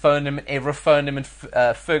 Ferdinand phoned him, Evra phoned him, and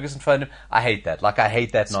Ferguson phoned him. I hate that. I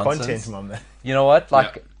hate that nonsense. Content, my man. You know what?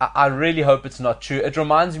 I really hope it's not true. It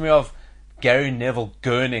reminds me of Gary Neville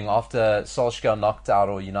gurning after Solskjaer knocked out,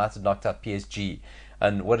 or United knocked out PSG.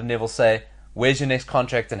 And what did Neville say? Where's your next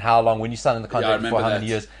contract and how long? When you sign the contract for how many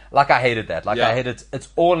years? I hated that. I hate it. It's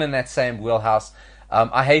all in that same wheelhouse.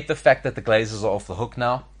 I hate the fact that the Glazers are off the hook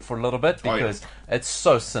now for a little bit because it's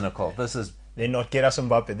so cynical. They not get us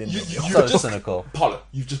Mbappe. Then so cynical. Paulo,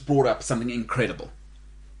 you've just brought up something incredible.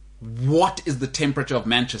 What is the temperature of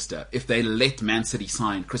Manchester if they let Man City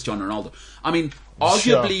sign Cristiano Ronaldo? I mean,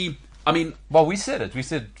 arguably... Sure. I mean... Well, we said it. We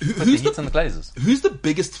said put the heat on the Glazers. Who's the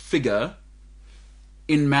biggest figure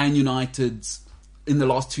in Man United's in the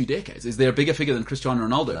last 2 decades? Is there a bigger figure than Cristiano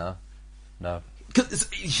Ronaldo? No. Because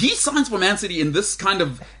he signs for Man City in this kind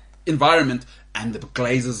of environment, and the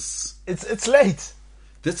Glazers... It's late.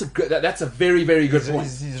 That's a very, very good point.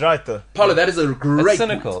 He's right, though. Paulo, that is a great It's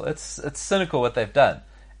cynical. point. It's cynical what they've done.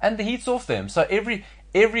 And the heat's off them. So every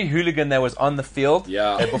hooligan that was on the field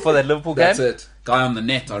before that Liverpool game... That's it. Guy on the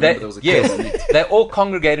net. I remember there was a guy on the net. They're all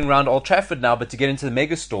congregating around Old Trafford now, but to get into the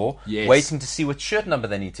mega store, Yes. waiting to see what shirt number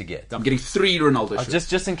they need to get. I'm getting 3 Ronaldo shirts.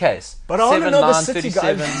 Just in case. But I want to 7, know the 9, City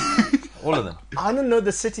 37, guys. all of them. I don't know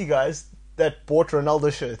the City guys that bought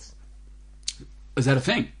Ronaldo shirts. Is that a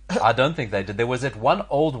thing? I don't think they did. There was that one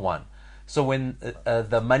old one. So when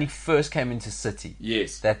the money first came into City,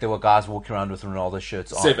 Yes. that there were guys walking around with Ronaldo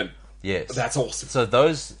shirts on. 7. Yes. That's awesome. So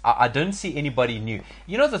those, I didn't see anybody new.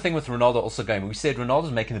 You know the thing with Ronaldo also going, we said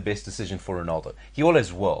Ronaldo's making the best decision for Ronaldo. He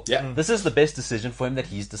always will. Yeah. This is the best decision for him that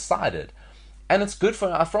he's decided. And it's good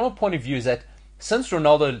from a point of view is that since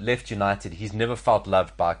Ronaldo left United, he's never felt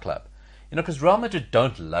loved by a club. You know, because Real Madrid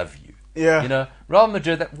don't love you. Yeah. You know, Real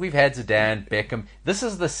Madrid, that we've had Zidane, Beckham. This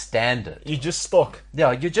is the standard. You just stock.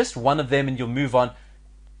 Yeah, you're just one of them and you'll move on.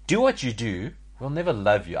 Do what you do. We'll never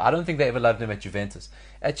love you. I don't think they ever loved him at Juventus.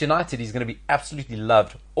 At United, he's going to be absolutely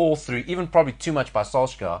loved all through, even probably too much by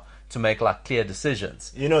Solskjaer to make like clear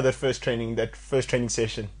decisions. You know that first training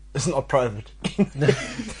session is not private.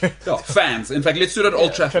 Oh, fans. In fact, let's do that at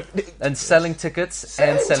Old Trafford. And selling tickets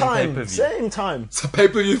and selling pay-per-view. Same time. It's a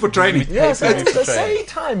pay-per-view for training. Yes, Pay-per-view it's for the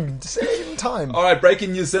training. same time. All right,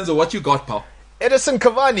 breaking news, Senzo. What you got, pal? Edison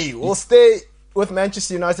Cavani will stay with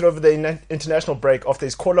Manchester United over the international break after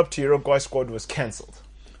his call-up to Uruguay squad was cancelled.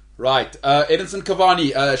 Right, Edinson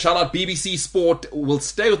Cavani, shout out BBC Sport, will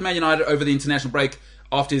stay with Man United over the international break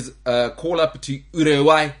after his call-up to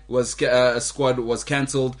Uruguay squad was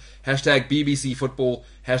cancelled. Hashtag BBC Football,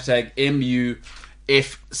 hashtag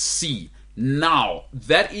MUFC. Now,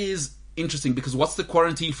 that is interesting because what's the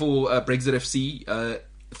quarantine for Brexit FC?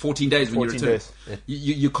 14 days when you 14 return. days.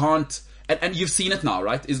 You can't... And you've seen it now,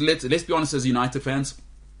 right? Let's be honest, as United fans,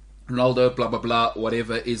 Ronaldo, blah, blah, blah,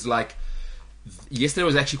 whatever, is like... Yesterday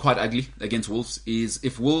was actually quite ugly against Wolves.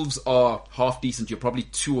 If Wolves are half decent, you're probably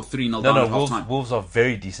 2 or 3-0 down at half time. Wolves are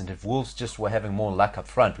very decent. If Wolves just were having more luck up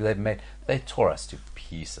front, they tore us to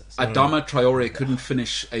pieces. Adama Traore couldn't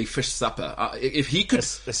finish a fish supper. If he could... A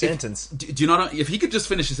sentence. Do you not know? If he could just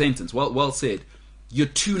finish a sentence, well said, you're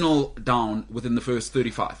 2-0 down within the first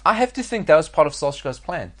 35. I have to think that was part of Solskjaer's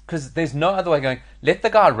plan because there's no other way going. Let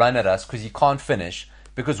the guy run at us because he can't finish.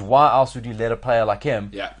 Because why else would you let a player like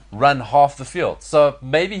him run half the field? So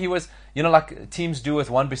maybe he was, you know, like teams do with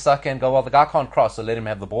Wan-Bissaka and go, well, the guy can't cross, so let him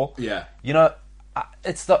have the ball. Yeah. You know,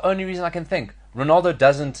 it's the only reason I can think. Ronaldo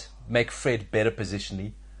doesn't make Fred better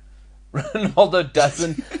positionally. Ronaldo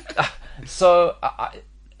doesn't. So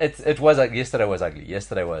it was like yesterday was ugly.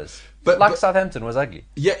 Yesterday was but Southampton was ugly.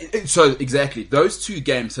 Yeah. So exactly, those two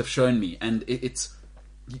games have shown me, and it's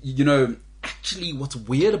you know. Actually, what's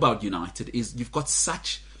weird about United is you've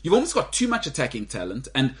almost got too much attacking talent,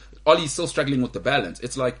 and Ollie's still struggling with the balance.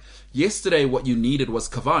 It's like yesterday, what you needed was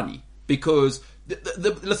Cavani because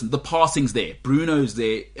listen, the passing's there, Bruno's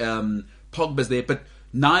there, Pogba's there, but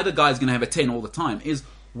neither guy's going to have a 10 all the time. Is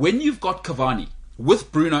when you've got Cavani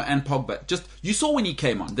with Bruno and Pogba. Just you saw when he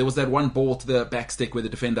came on, there was that one ball to the back stick where the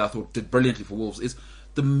defender I thought did brilliantly for Wolves. Is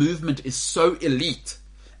the movement is so elite,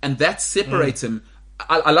 and that separates him.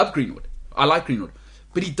 I love Greenwood. I like Greenwood.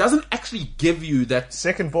 But he doesn't actually give you that...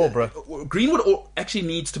 Second ball, bro. Greenwood actually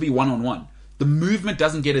needs to be one-on-one. The movement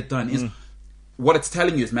doesn't get it done. Is what it's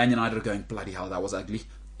telling you is Man United are going, bloody hell, that was ugly.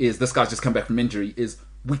 Is this guy's just come back from injury. Is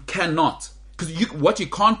we cannot... Because what you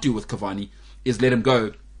can't do with Cavani is let him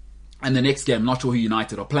go. And the next game, not sure who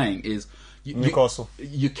United are playing, is... Newcastle.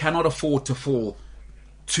 You cannot afford to fall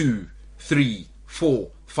 2, 3, 4,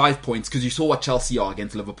 5 points because you saw what Chelsea are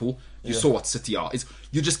against Liverpool. You saw what City are.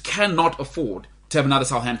 You just cannot afford to have another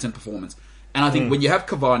Southampton performance. And I think when you have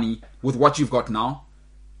Cavani with what you've got now,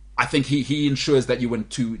 I think he ensures that you win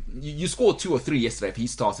 2. You scored 2 or 3 yesterday if he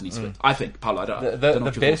starts and he's fit. I think, Paulo, I don't know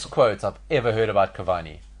the best quote I've ever heard about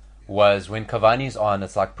Cavani was when Cavani's on,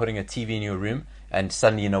 it's like putting a TV in your room and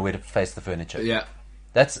suddenly you know where to face the furniture. Yeah.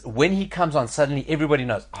 That's when he comes on, suddenly everybody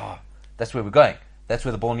knows, that's where we're going. That's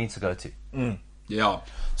where the ball needs to go to. Yeah.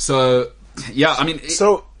 So, yeah, I mean...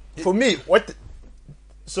 For me,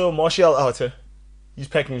 so Martial out here. He's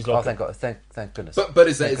packing his locker. Oh, thank God! Thank goodness. But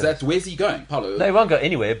is that where's he going, Paulo? No, he won't go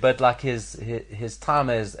anywhere. But like his time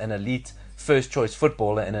as an elite first choice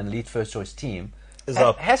footballer in an elite first choice team is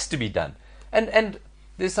up. Has to be done. And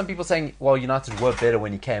there's some people saying, well, United were better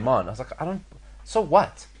when he came on. I was like, so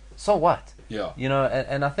what? Yeah. You know,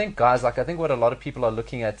 and I think guys, I think what a lot of people are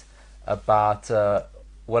looking at about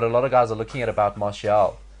what a lot of guys are looking at about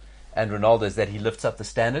Martial and Ronaldo is that he lifts up the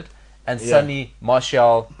standard, and suddenly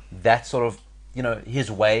Martial, that sort of, you know, his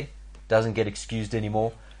way doesn't get excused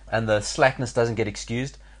anymore, and the slackness doesn't get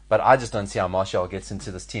excused. But I just don't see how Martial gets into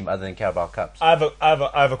this team other than Carabao Cups. I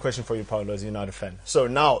have a question for you, Paulo, as a United fan. So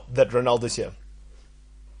now that Ronaldo's here,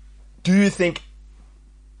 do you think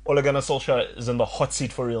Ole Gunnar Solskjaer is in the hot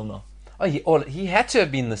seat for real now? He had to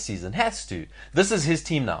have been this season. Has to. This is his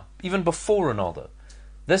team now, even before Ronaldo.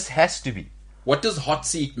 This has to be. What does hot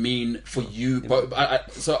seat mean for you?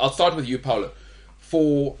 So I'll start with you, Paulo.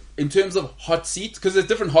 In terms of hot seat, because there's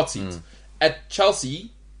different hot seats. At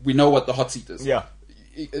Chelsea, we know what the hot seat is. Yeah.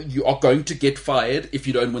 You are going to get fired if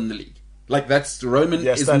you don't win the league. Like, that's... Roman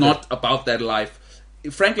is not about that life.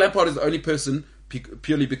 Frank Lampard is the only person,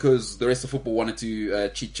 purely because the rest of football wanted to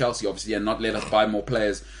cheat Chelsea, obviously, and not let us buy more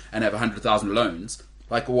players and have 100,000 loans.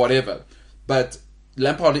 Like, whatever. But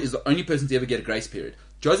Lampard is the only person to ever get a grace period.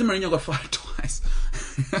 Jose Mourinho got fired twice.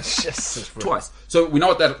 Jesus, bro. Twice. So we know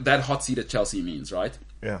what that hot seat at Chelsea means, right?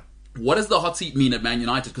 Yeah. What does the hot seat mean at Man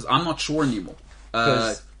United? Because I'm not sure anymore.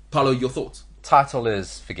 Paulo, your thoughts? Title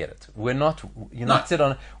is, forget it. We're not United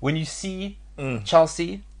on. When you see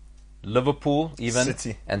Chelsea, Liverpool, even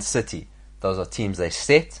City. and City, those are teams they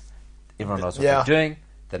set. Everyone knows what Yeah. they're doing.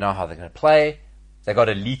 They know how they're going to play. They got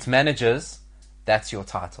elite managers. That's your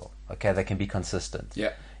title. Okay, they can be consistent.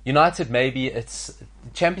 Yeah. United, maybe it's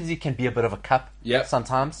Champions League can be a bit of a cup. Yeah.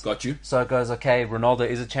 Sometimes. Got you. So it goes, okay, Ronaldo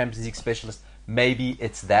is a Champions League specialist. Maybe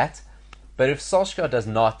it's that. But if Solskjaer does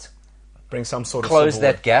not Bring some sort of close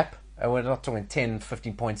silverware. that gap, and we're not talking 10,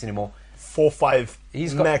 15 points anymore, 4-5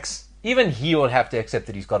 he's got, max. even he will have to accept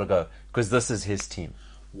that he's got to go because this is his team.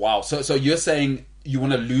 Wow. So you're saying you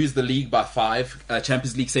want to lose the league by 5,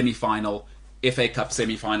 Champions League semi-final, FA Cup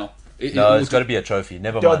semi-final? No, it's got to be a trophy.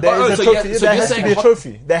 Never Yo, mind. there is so a trophy. yeah, so there you're has to saying be a hot-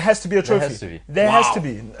 trophy. There has to be a trophy. has to be. There Wow. has to be.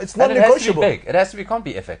 It's not And it has to be negotiable. big. It has to be. Can't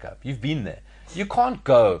be FA Cup. You've been there. You can't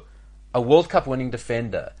go a World Cup winning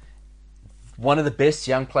defender, one of the best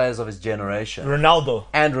young players of his generation, Ronaldo.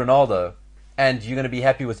 and Ronaldo, and you're going to be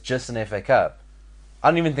happy with just an FA Cup. I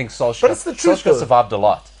don't even think Solskjaer. But it's the truth, Solskjaer though. survived a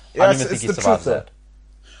lot. Yeah, I don't it's- even it's think he the survived truth,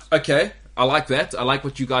 that. Okay. I like that. I like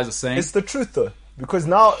what you guys are saying. It's the truth, though. Because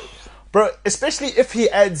now, bro, especially if he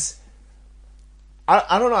adds...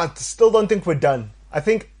 I don't know. I still don't think we're done. I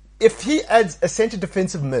think if he adds a centre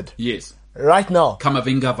defensive mid Yes. right now,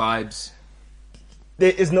 Kamavinga vibes.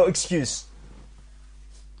 there is no excuse.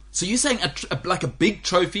 So you're saying like a big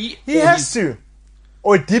trophy? He or has he's- to.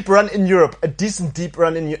 Or a deep run in Europe. A decent deep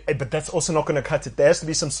run in Europe. But that's also not going to cut it. There has to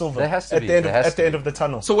be some silver There has to at be. the end, There has at to the end be. of the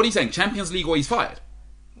tunnel. So what are you saying? Champions League or he's fired?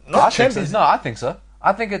 Not I think so. Champions. No, I think so.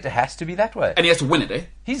 I think it has to be that way. And he has to win it, eh?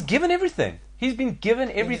 He's given everything. He's been given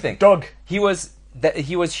everything. Dog. He was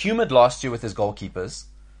humoured last year with his goalkeepers.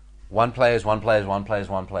 One players. I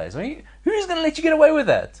mean, who's going to let you get away with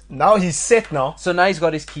that? Now he's set now. So now he's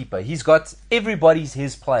got his keeper. He's got everybody's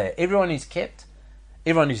his player. Everyone he's kept,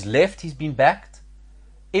 everyone who's left, he's been backed.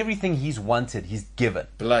 Everything he's wanted, he's given.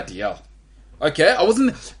 Bloody hell. Okay, I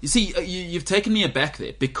wasn't... You see, you've taken me aback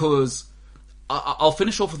there because I'll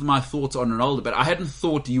finish off with my thoughts on Ronaldo, but I hadn't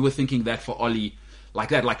thought you were thinking that for Oli like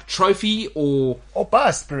that, like trophy or... Or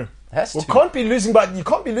bust, bro. Has We to. can't be losing you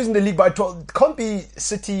can't be losing the league by 12. Can't be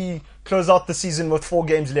City close out the season with 4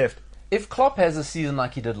 games left. If Klopp has a season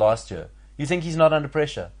like he did last year, you think he's not under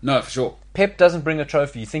pressure? No, for sure. Pep doesn't bring a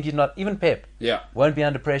trophy. You think he's not... Even Pep Yeah. won't be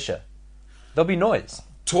under pressure. There'll be noise.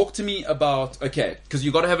 Talk to me about... Okay, because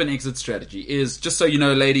you've got to have an exit strategy. Is, just so you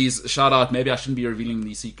know, ladies, shout out, maybe I shouldn't be revealing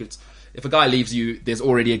these secrets. If a guy leaves you, there's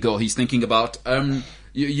already a girl he's thinking about.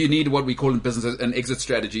 You need what we call in business an exit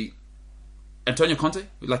strategy. Antonio Conte?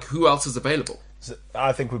 Like, who else is available?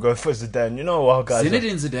 I think we go for Zidane. You know how guys are.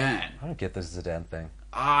 Zinedine Zidane. I don't get this Zidane thing.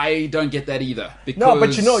 I don't get that either. Because No,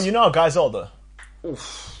 but you know how guys are though.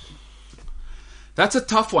 That's a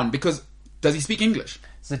tough one because does he speak English?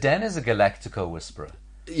 Zidane is a Galactico whisperer.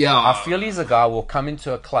 Yeah. I feel he's a guy who will come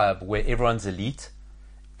into a club where everyone's elite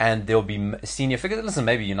and there'll be senior figures. Listen,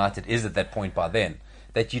 maybe United is at that point by then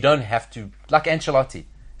that you don't have to... Like Ancelotti.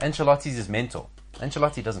 Ancelotti's his mentor.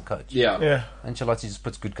 Ancelotti doesn't coach. Yeah. Ancelotti just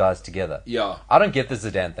puts good guys together. Yeah. I don't get the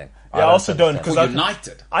Zidane thing. I also don't, understand. 'cause For I-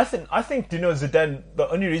 United. I think you know Zidane. The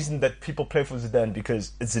only reason that people play for Zidane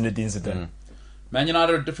because it's Zinedine Zidane. Man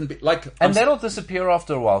United are a different... Like, And that'll disappear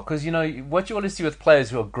after a while because, you know, what you want to see with players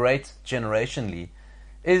who are great generationally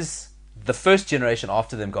is the first generation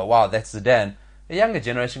after them go, wow, that's Zidane. A younger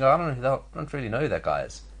generation go, I don't really know who that guy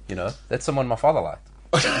is. You know, that's someone my father liked.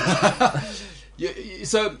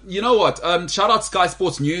 So, you know what? Shout out Sky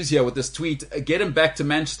Sports News here with this tweet. Get him back to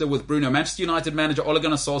Manchester with Bruno. Manchester United manager Ole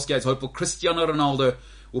Gunnar Solskjaer is hopeful Cristiano Ronaldo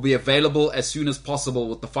will be available as soon as possible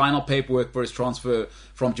with the final paperwork for his transfer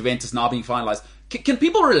from Juventus now being finalized. Can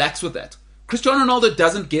people relax with that? Cristiano Ronaldo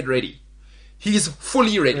doesn't get ready. He's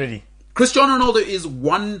fully ready. Cristiano Ronaldo is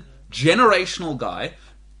one generational guy.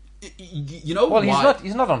 You know Well, why?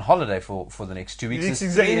 he's not on holiday for the next 2 weeks. It's It's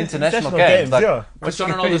exactly- international international games. games, yeah.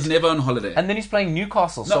 Cristiano Ronaldo is never on holiday. And then he's playing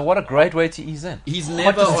Newcastle. So No. what a great way to ease in. He's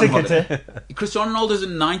never on ticket, holiday. Cristiano Ronaldo is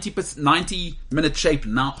in 90-minute shape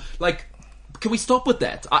now. Like, can we stop with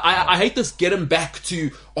that? I hate this. Get him back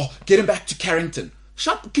to Carrington.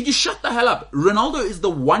 Could you shut the hell up? Ronaldo is the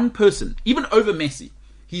one person, even over Messi.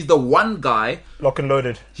 He's the one guy. Lock and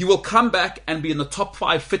loaded. He will come back and be in the top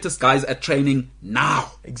 5 fittest guys at training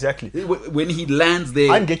now. Exactly. When he lands there.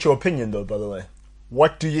 I can get your opinion though. By the way,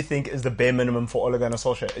 what do you think is the bare minimum for Ole Gunnar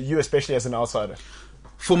Solskjaer? You, especially as an outsider.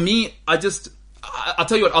 For me, I'll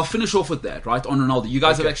tell you what, I'll finish off with that, right, on Ronaldo. You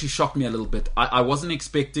guys have actually shocked me a little bit. I wasn't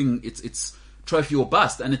expecting it's trophy or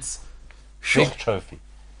bust, and it's Big trophy.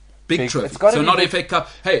 Big trophy. It's gotta so be not big. FA Cup.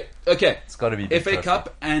 Hey, okay. It's got to be big FA trophy.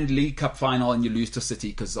 Cup and League Cup final, and you lose to City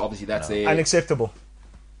because obviously that's their. Unacceptable.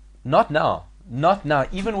 Not now. Not now.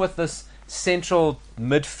 Even with this central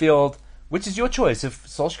midfield, which is your choice. If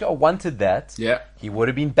Solskjaer wanted that, he would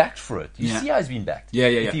have been backed for it. You see how he's been backed.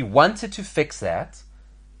 If he wanted to fix that,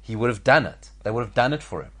 he would have done it. They would have done it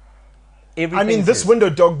for him. I mean, this window,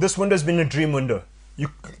 dog, this window's been a dream window. You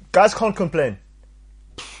guys can't complain.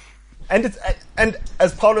 And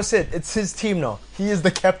as Paulo said, it's his team now. He is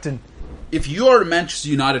the captain. If you are a Manchester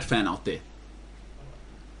United fan out there,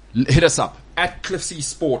 hit us up at Cliffsy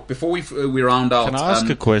Sport before we round out. Can I ask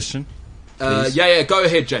a question? Go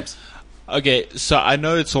ahead, James. Okay, so I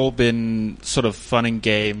know it's all been sort of fun and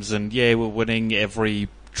games, and we're winning every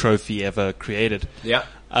trophy ever created. Yeah.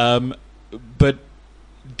 But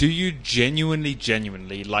do you genuinely,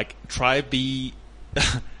 like, try be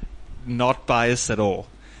not biased at all?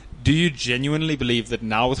 Do you genuinely believe that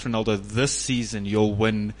now with Ronaldo this season you'll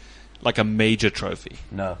win like a major trophy?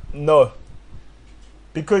 No.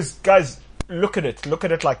 Because, guys, look at it. Look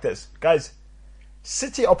at it like this. Guys,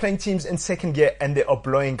 City are playing teams in second gear and they are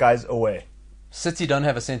blowing guys away. City don't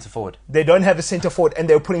have a centre forward. They don't have a centre forward and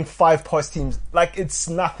they're putting 5 past teams. Like, it's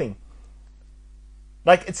nothing.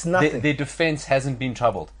 Their defence hasn't been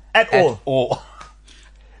troubled. At all.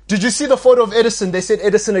 Did you see the photo of Edison? They said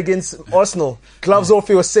Edison against Arsenal. Gloves off,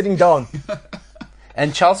 he was sitting down.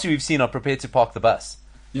 And Chelsea, we've seen, are prepared to park the bus.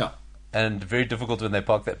 Yeah. And very difficult when they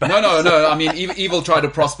park that bus. No. I mean, Evil tried to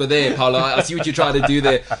prosper there, Paolo. I see what you tried to do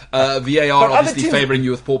there. VAR obviously favouring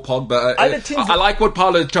you with Paul Pogba. I like what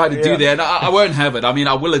Paolo tried to do there, and I won't have it. I mean,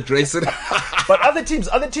 I will address it. But other teams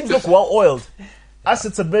look well oiled. Us,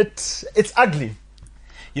 it's ugly.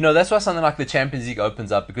 You know, that's why something like the Champions League opens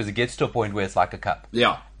up, because it gets to a point where it's like a cup.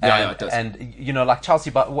 Yeah, it does. And, you know, like Chelsea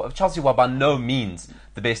were by no means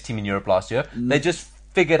the best team in Europe last year. They just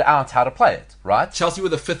figured out how to play it, right? Chelsea were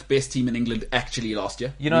the 5th best team in England actually last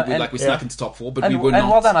year. You know, we snuck into top 4, but we were not. And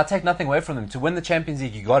well done, I take nothing away from them. To win the Champions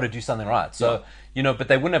League, you got to do something right. So, you know, but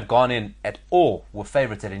they wouldn't have gone in at all were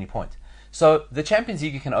favourites at any point. So the Champions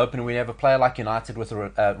League can open when you have a player like United with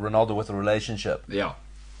Ronaldo with a relationship. Yeah.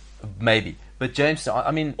 Maybe. But James,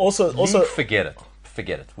 I mean, also forget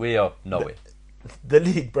it. We are nowhere. The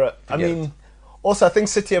league, bro. I think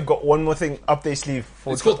City have got one more thing up their sleeve.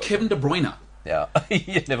 It's called Kevin De Bruyne. Yeah,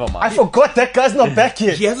 never mind. I forgot that guy's not back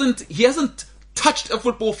yet. He hasn't touched a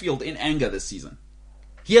football field in anger this season.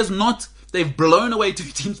 He has not. They've blown away 2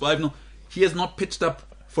 teams 5-0. He has not pitched up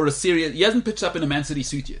for a serious. He hasn't pitched up in a Man City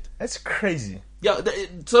suit yet. That's crazy. Yeah.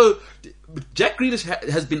 So Jack Grealish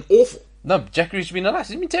has been awful. No, Jack Grealish has been nice.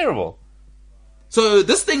 He's been terrible. So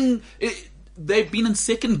this thing, they've been in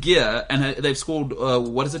second gear and they've scored,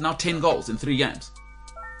 10 goals in 3 games.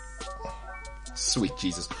 Sweet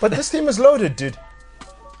Jesus. But this team is loaded, dude.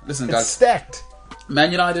 Listen, it's guys. Stacked.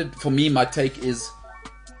 Man United, for me, my take is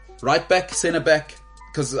right back, centre back,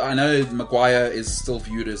 because I know Maguire is still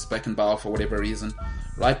viewed as Beckenbauer for whatever reason.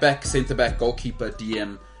 Right back, centre back, goalkeeper,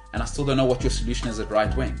 DM, and I still don't know what your solution is at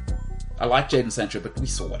right wing. I like Jadon Sancho, but we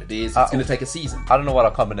saw what it is. It's going to take a season. I don't know what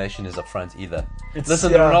our combination is up front either.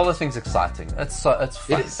 Listen, the Ronaldo thing's exciting. It's fun.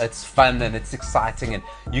 It's fun and it's exciting, and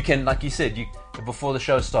you can, like you said, before the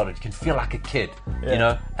show started, you can feel like a kid, you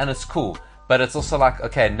know, and it's cool. But it's also like,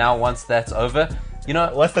 okay, now once that's over, you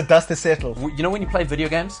know, once the dust is settled, you know, when you play video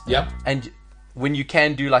games, and when you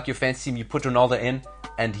can do like your fantasy team, you put Ronaldo in,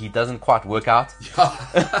 and he doesn't quite work out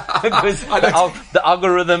because the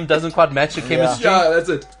algorithm doesn't quite match the chemistry. Yeah, that's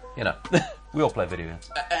it. You know, we all play video games.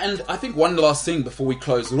 And I think one last thing before we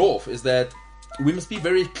close it off is that we must be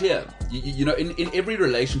very clear. You know, in every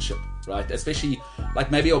relationship, right? Especially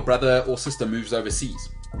like maybe your brother or sister moves overseas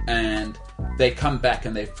and they come back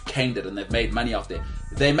and they've caned it and they've made money out there.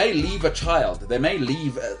 They may leave a child. They may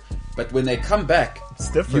leave, but when they come back,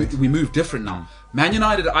 it's different. We move different now. Man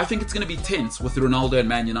United, I think it's going to be tense with Ronaldo and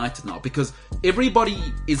Man United now because everybody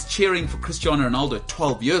is cheering for Cristiano Ronaldo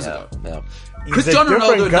 12 years ago. Yeah. Cristiano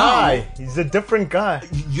Ronaldo guy. now. He's a different guy.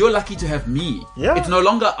 You're lucky to have me. Yeah. It's no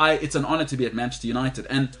longer it's an honor to be at Manchester United.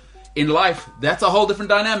 And in life, that's a whole different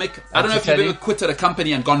dynamic. I don't know if you've ever quit at a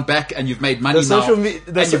company and gone back and you've made money now and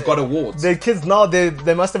you've got awards. The kids now,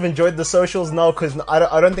 they must have enjoyed the socials now because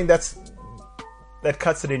I don't think that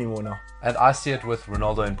cuts it anymore now. And I see it with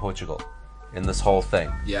Ronaldo in Portugal in this whole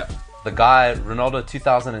thing. Yeah. The guy, Ronaldo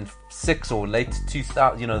 2006 or late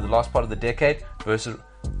 2000, you know, the last part of the decade versus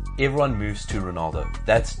everyone moves to Ronaldo.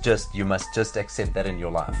 That's just, you must just accept that in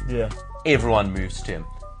your life. Yeah. Everyone moves to him.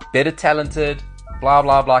 Better talented, blah,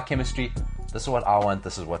 blah, blah, chemistry. This is what I want.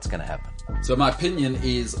 This is what's going to happen. So my opinion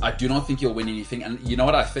is I do not think you'll win anything. And you know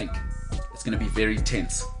what I think? it's going to be very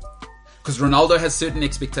tense. Because Ronaldo has certain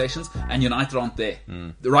expectations, and United aren't there.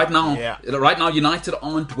 Right now, United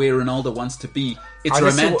aren't where Ronaldo wants to be. It's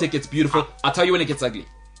romantic, it's beautiful. I'll tell you when it gets ugly.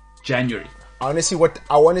 January. I want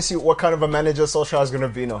to see what kind of a manager Solskjaer is going to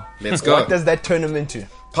be now. Let's go. What does that turn him into?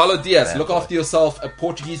 Paulo Diaz, look after yourself. A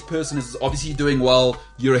Portuguese person is obviously doing well.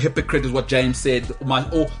 You're a hypocrite, is what James said.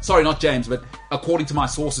 Sorry, not James, but according to my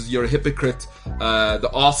sources, you're a hypocrite. The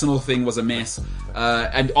Arsenal thing was a mess.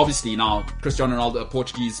 And obviously now, Cristiano Ronaldo, a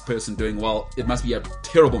Portuguese person doing well. It must be a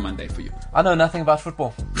terrible Monday for you. I know nothing about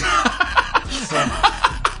football. So,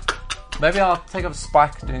 maybe I'll take up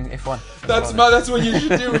Spike doing F1. That's what you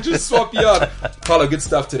should do. We'll just swap you out. Paulo, good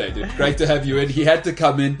stuff today, dude. Great to have you in. He had to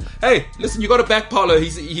come in. Hey, listen, you got to back Paulo.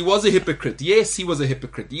 He was a hypocrite. Yes, he was a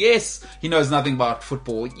hypocrite. Yes, he knows nothing about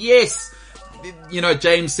football. Yes,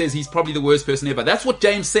 James says he's probably the worst person ever. That's what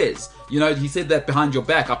James says. He said that behind your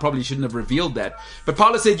back. I probably shouldn't have revealed that. But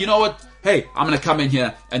Paulo said, you know what? Hey, I'm going to come in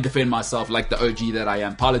here and defend myself like the OG that I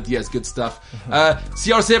am. Paulo Diaz, good stuff.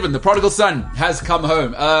 CR7, the prodigal son, has come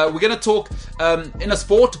home. We're going to talk in a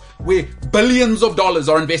sport where billions of dollars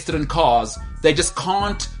are invested in cars. They just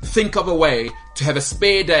can't think of a way to have a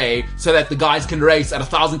spare day so that the guys can race at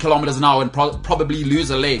 1,000 kilometers an hour and probably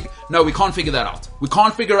lose a leg. No, we can't figure that out. We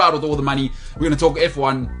can't figure out with all the money. We're going to talk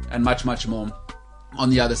F1 and much, much more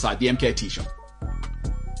on the other side. The MKT show.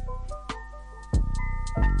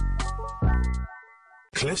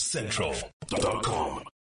 CliffCentral.com.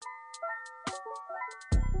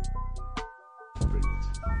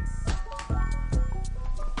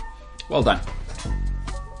 Well done.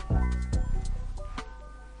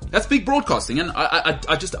 That's big broadcasting, and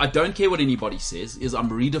I don't care what anybody says. I'm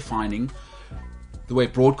redefining the way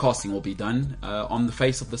broadcasting will be done on the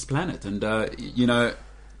face of this planet, and we're going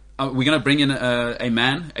to bring in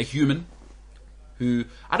a human who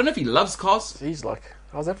I don't know if he loves cars. He's like,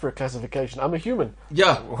 how's that for a classification? I'm a human.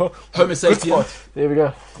 Yeah, Homo sapien. There we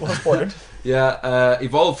go. Well spotted. Yeah,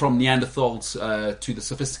 evolved from Neanderthals to the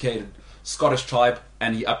sophisticated Scottish tribe,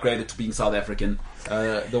 and he upgraded to being South African.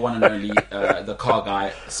 The one and only, the car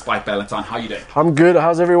guy, Spike Ballantyne. How you doing? I'm good.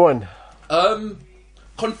 How's everyone?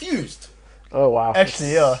 Confused. Oh, wow.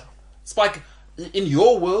 Actually, yeah. Spike, in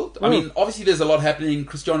your world, I mean, obviously there's a lot happening.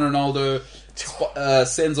 Cristiano Ronaldo,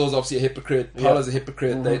 Senzo's obviously a hypocrite. Paulo's a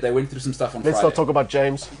hypocrite. Mm-hmm. They went through some stuff on Friday. Let's not talk about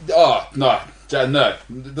James. Oh, no.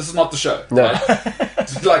 This is not the show. No.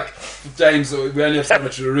 Right? Like, James, we only have so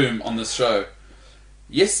much room on this show.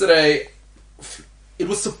 Yesterday, it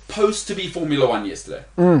was supposed to be Formula One yesterday.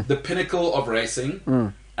 The pinnacle of racing.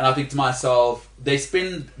 And I think to myself, they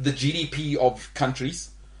spend the GDP of countries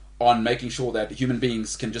on making sure that human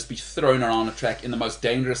beings can just be thrown around a track in the most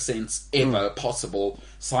dangerous sense ever possible.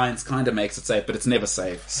 Science kind of makes it safe, but it's never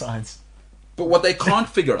safe. Science. But what they can't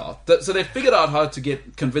figure out, so they figured out how to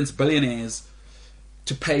convince billionaires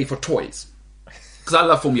to pay for toys. Because I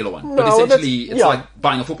love Formula One, but essentially it's like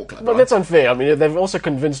buying a football club. But that's unfair. I mean, they've also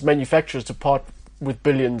convinced manufacturers to part with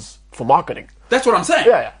billions for marketing. That's what I'm saying.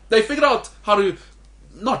 Yeah. They figured out how to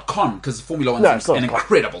not con, because Formula One is an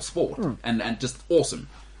incredible sport and just awesome.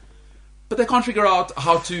 But they can't figure out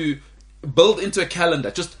how to build into a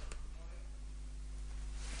calendar. Just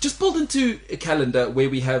build into a calendar where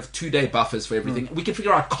we have 2-day buffers for everything. We can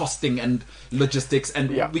figure out costing and logistics,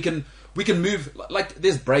 and we can move. Like,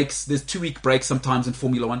 there's breaks. There's 2-week breaks sometimes in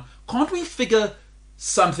Formula One. Can't we figure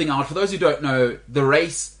something out? For those who don't know, the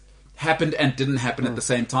race happened and didn't happen at the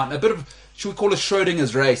same time. A bit of, should we call it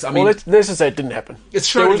Schrodinger's race? I mean, let's just say it didn't happen. It's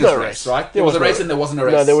Schrodinger's race, right? There was a race and there wasn't a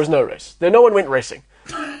race. No, there was no race. No one went racing.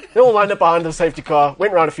 They all lined up behind the safety car,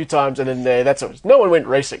 went around a few times, and then that's it. No one went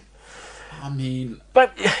racing. I mean...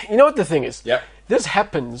 But you know what the thing is? Yeah. This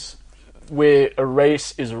happens where a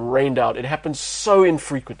race is rained out. It happens so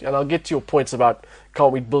infrequently. And I'll get to your points about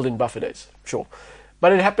can't we build in buffer days? Sure.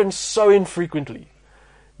 But it happens so infrequently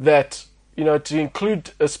that, to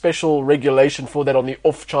include a special regulation for that on the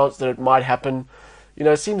off chance that it might happen,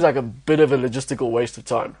 it seems like a bit of a logistical waste of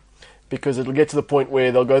time. Because it'll get to the point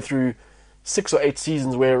where they'll go through 6 or 8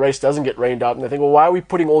 seasons where a race doesn't get rained out, and they think, well, why are we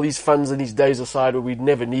putting all these funds and these days aside where we'd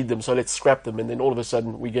never need them, so let's scrap them, and then all of a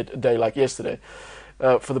sudden we get a day like yesterday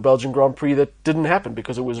for the Belgian Grand Prix that didn't happen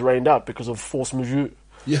because it was rained out because of force majeure.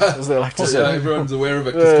 Yeah, as they like to say. Everyone's aware of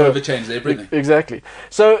it because COVID changed everything. Exactly.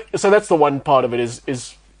 So that's the one part of it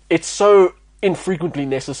is it's so infrequently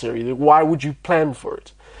necessary that why would you plan for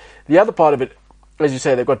it? The other part of it, as you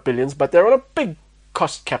say, they've got billions, but they're on a big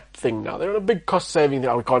cost cap thing now. They're on a big cost saving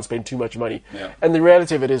thing. We can't spend too much money. Yeah. And the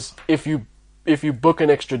reality of it is, if you book an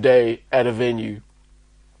extra day at a venue,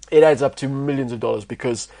 it adds up to millions of dollars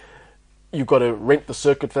because you've got to rent the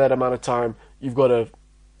circuit for that amount of time. You've got to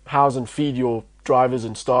house and feed your drivers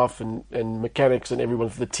and staff and mechanics and everyone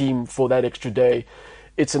for the team for that extra day.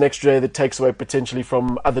 It's an extra day that takes away potentially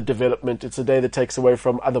from other development. It's a day that takes away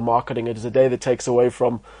from other marketing. It is a day that takes away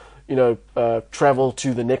from, travel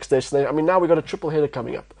to the next destination. I mean, now we've got a triple header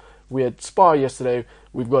coming up. We had Spa yesterday.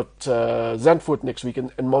 We've got Zandvoort next week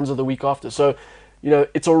and Monza the week after. So,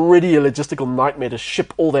 it's already a logistical nightmare to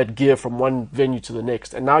ship all that gear from one venue to the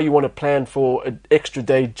next. And now you want to plan for an extra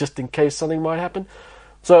day just in case something might happen.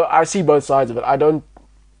 So I see both sides of it. I don't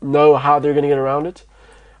know how they're going to get around it.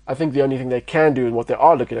 I think the only thing they can do and what they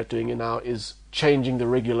are looking at doing now is changing the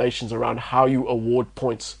regulations around how you award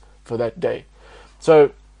points for that day.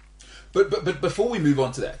 So, but before we move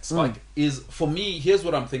on to that, Spike, is for me, here's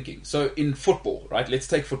what I'm thinking. So in football, right? Let's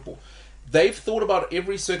take football. They've thought about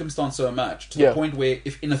every circumstance so much to the point where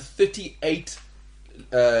if in a 38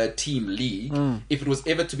 team league, if it was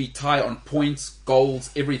ever to be tied on points, goals,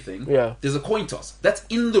 everything, there's a coin toss. That's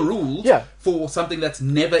in the rules for something that's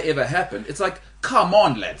never ever happened. It's like, come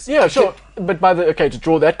on, lads. Yeah, sure. But to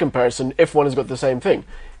draw that comparison, F1 has got the same thing.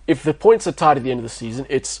 If the points are tied at the end of the season,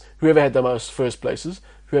 it's whoever had the most first places,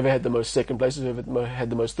 whoever had the most second places, whoever had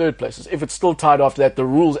the most third places. If it's still tied after that, the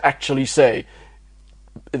rules actually say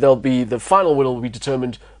the final winner will be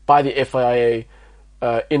determined by the FIA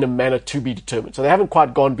in a manner to be determined. So they haven't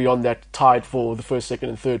quite gone beyond that tied for the first, second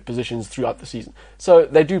and third positions throughout the season. So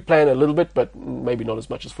they do plan a little bit, but maybe not as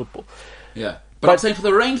much as football. Yeah. But I'm saying for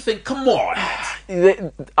the rain thing, come on.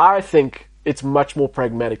 I think it's much more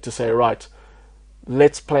pragmatic to say, right,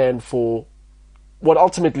 let's plan for what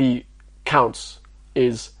ultimately counts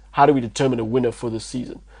is how do we determine a winner for this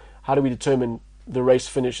season? How do we determine the race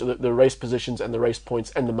finish, the race positions and the race points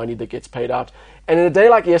and the money that gets paid out? And in a day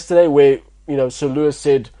like yesterday where, Sir Lewis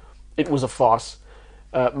said it was a farce,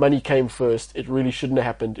 money came first, it really shouldn't have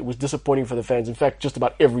happened, it was disappointing for the fans. In fact, just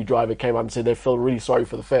about every driver came out and said they felt really sorry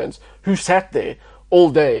for the fans who sat there all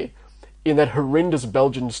day in that horrendous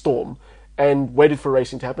Belgian storm and waited for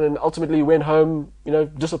racing to happen and ultimately went home,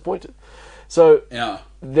 disappointed. So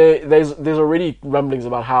there's already rumblings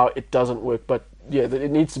about how it doesn't work, but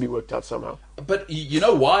it needs to be worked out somehow. But you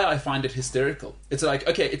know why I find it hysterical? It's like,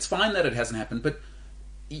 okay, it's fine that it hasn't happened, but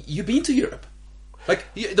you've been to Europe. Like,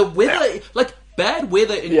 the weather, like, bad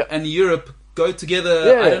weather in Europe go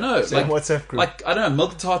together, I don't know. Same WhatsApp group. Like, I don't know,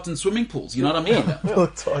 milk tarts and swimming pools, you know what I mean?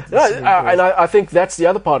 Milk tarts and swimming pools. And I think that's the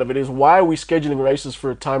other part of it, is why are we scheduling races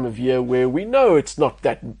for a time of year where we know it's not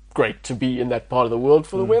that great to be in that part of the world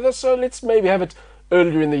for the weather, so let's maybe have it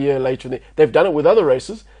earlier in the year, later in the... They've done it with other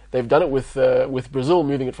races. They've done it with Brazil,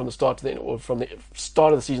 moving it from the start to the end, or from the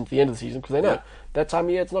start of the season to the end of the season, because they know that time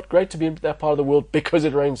of year it's not great to be in that part of the world because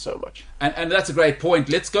it rains so much. And that's a great point.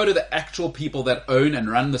 Let's go to the actual people that own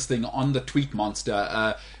and run this thing on the tweet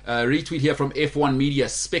monster. Retweet here from F1 Media.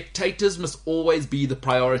 Spectators must always be the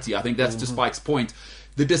priority. I think that's to Spike's point.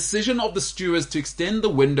 The decision of the stewards to extend the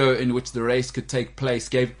window in which the race could take place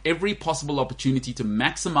gave every possible opportunity to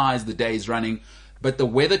maximize the day's running, but the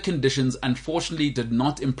weather conditions unfortunately did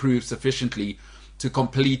not improve sufficiently to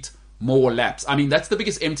complete more laps. I mean, that's the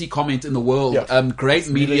biggest empty comment in the world. Yeah. Great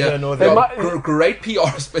media, great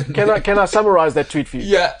PR spin. Can I summarize that tweet for you?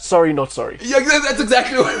 Yeah. Sorry, not sorry. Yeah, that's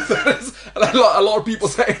exactly what that is. A lot of people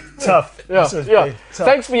say. Tough. Yeah. Tough.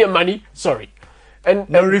 Thanks for your money. Sorry. And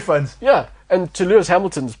no refunds. Yeah. And to Lewis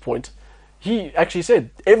Hamilton's point, he actually said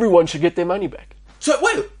everyone should get their money back. So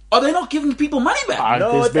wait, are they not giving people money back?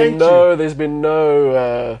 There's been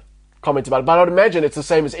no comments about it. But I would imagine it's the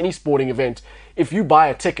same as any sporting event. If you buy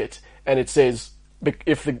a ticket and it says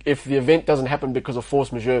if the event doesn't happen because of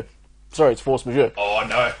force majeure, sorry, it's force majeure. Oh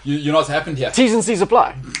no, you know what's happened here? T's and C's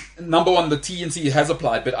apply. Number one, the T and C has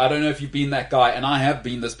applied, but I don't know if you've been that guy, and I have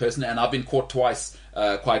been this person, and I've been caught twice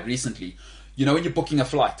quite recently. You know when you're booking a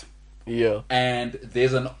flight, and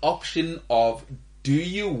there's an option of, do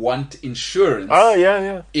you want insurance? Oh,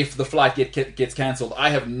 yeah. If the flight gets cancelled. I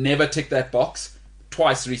have never ticked that box.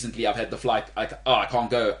 Twice recently I've had the flight, I can't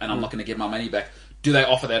go, and I'm not going to get my money back. Do they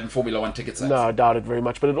offer that in Formula 1 tickets? No, I doubt it very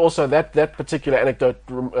much. But it also, that particular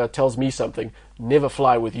anecdote tells me something. Never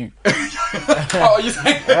fly with you. Oh, you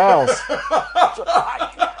think? Else.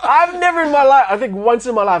 I've never in my life, I think once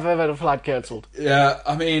in my life I've had a flight cancelled. Yeah,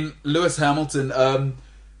 I mean, Lewis Hamilton...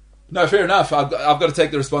 no, fair enough. I've got to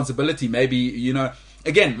take the responsibility. Maybe,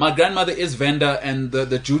 again, my grandmother is Venda, and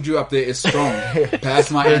the juju up there is strong.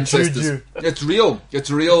 Past my ancestors. Juju. It's real. It's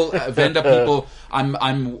real. Venda people. I'm.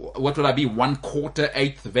 What would I be?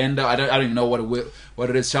 1/4 Venda. I don't even know what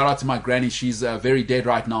it is. Shout out to my granny. She's very dead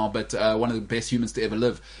right now, but one of the best humans to ever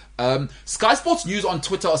live. Sky Sports News on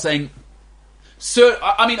Twitter are saying, "Sir,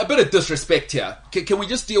 I mean, a bit of disrespect here. Can we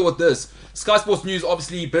just deal with this?" Sky Sports News,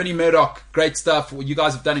 obviously, Bernie Murdoch, great stuff. You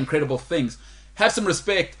guys have done incredible things. have some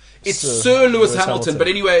respect. It's Sir Lewis Hamilton. But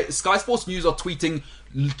anyway, Sky Sports News are tweeting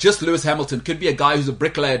just Lewis Hamilton. Could be a guy who's a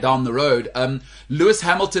bricklayer down the road. Lewis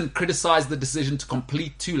Hamilton criticised the decision to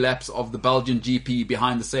complete 2 laps of the Belgian GP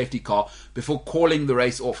behind the safety car before calling the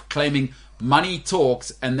race off, claiming money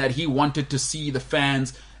talks and that he wanted to see the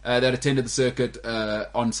fans that attended the circuit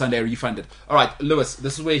on Sunday refunded. All right, Lewis,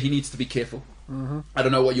 this is where he needs to be careful. Mm-hmm. I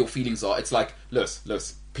don't know what your feelings are. It's like, Lewis,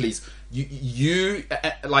 please. You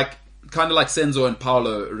like... kind of like Senzo and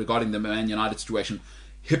Paolo regarding the Man United situation,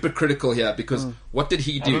 hypocritical here because what did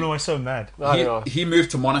he do? I don't know why so mad. He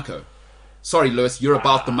moved to Monaco. Sorry, Lewis, you're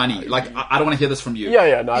about the money. Like, I don't want to hear this from you.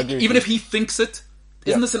 Yeah, no, I agree. Even if he thinks it,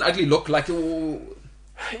 isn't this an ugly look? Like,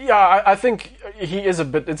 yeah, I think he is a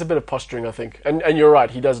bit. It's a bit of posturing, I think. And you're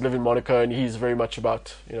right. He does live in Monaco, and he's very much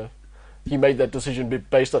about he made that decision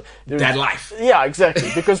based on that life. Yeah,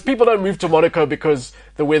 exactly. Because people don't move to Monaco because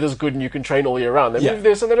the weather's good and you can train all year round. They move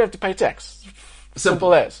there so they don't have to pay tax.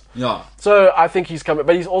 Simple as. Yeah. So I think he's come,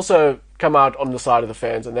 but he's also come out on the side of the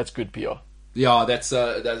fans, and that's good PR. Yeah, that's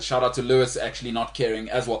shout out to Lewis actually not caring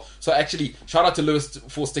as well. So actually, shout out to Lewis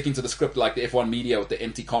for sticking to the script like the F1 media with the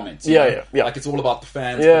empty comments. Yeah. Like it's all about the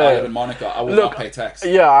fans. Yeah, but I live in Monaco. I will not pay tax.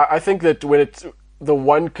 Yeah, I think that when it's the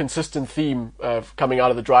one consistent theme coming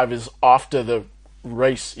out of the drivers after the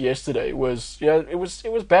race yesterday was, it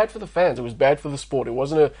was bad for the fans. It was bad for the sport. It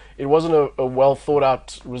wasn't a well thought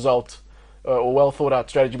out result or well thought out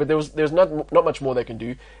strategy. But there's not much more they can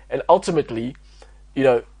do. And ultimately,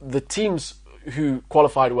 the teams who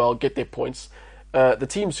qualified well get their points. The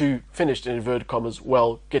teams who finished in inverted commas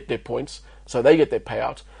well get their points, so they get their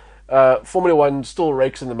payout. Formula One still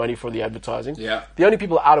rakes in the money for the advertising. Yeah. The only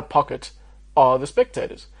people out of pocket are the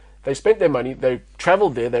spectators. They spent their money, they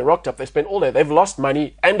travelled there, they rocked up, they spent all day. They've lost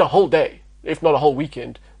money and a whole day, if not a whole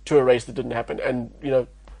weekend, to a race that didn't happen. And,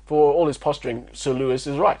 for all his posturing, Sir Lewis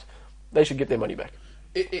is right. They should get their money back.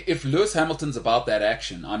 If Lewis Hamilton's about that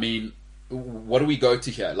action, I mean, what do we go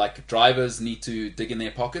to here? Like, drivers need to dig in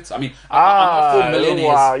their pockets? I mean, I'm not for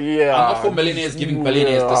millionaires. I'm not for millionaires giving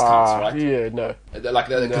billionaires discounts, right? Yeah, no.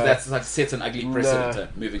 Because that's like sets an ugly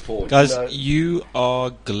precedent moving forward. Guys, you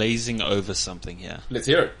are glazing over something here. Let's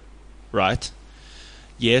hear it. Right.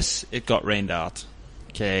 Yes, it got rained out.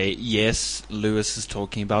 Okay. Yes, Lewis is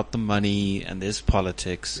talking about the money and there's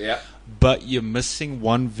politics. Yeah. But you're missing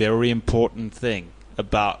one very important thing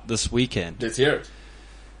about this weekend. Let's hear it.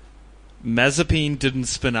 Mazepin didn't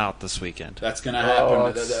spin out this weekend. That's going to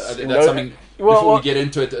happen. That's something. Before we get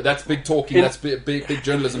into it, that's big talking. That's big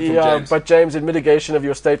journalism from James. But James, in mitigation of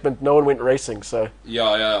your statement, no one went racing. So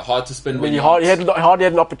hard to spin. He hardly had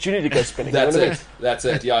an opportunity to go spinning. That's it. That's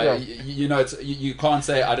it. Yeah, you can't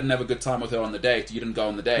say I didn't have a good time with her on the date. You didn't go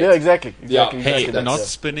on the date. Yeah, exactly. Hey,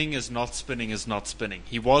 spinning is not spinning is not spinning.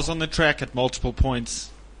 He was on the track at multiple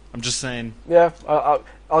points. I'm just saying. Yeah,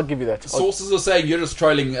 I'll give you that. Sources are saying you're just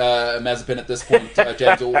trolling Mazepin at this point,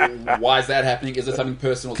 James. Why is that happening? Is it something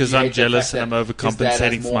personal? Because I'm jealous and I'm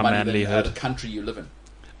overcompensating for my manlyhood. The country you live in.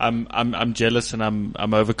 I'm jealous and I'm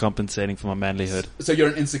overcompensating for my manlyhood. So you're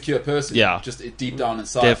an insecure person, just deep down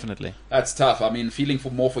inside. Definitely, that's tough. I mean, feeling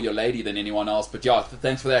more for your lady than anyone else. But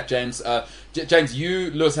thanks for that, James. James,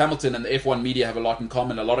 you, Lewis Hamilton, and the F1 media have a lot in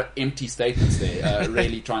common. A lot of empty statements there,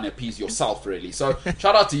 really trying to appease yourself, really. So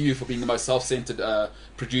shout out to you for being the most self-centered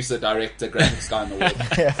producer, director, graphics guy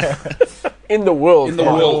in the world. In the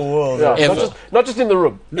world. In the world. Yeah. Not just in the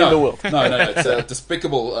room. No. In the world. No. It's a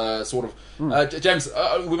despicable sort of... James,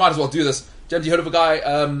 we might as well do this. James, you heard of a guy,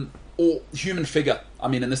 or human figure, I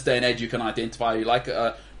mean, in this day and age, you can identify like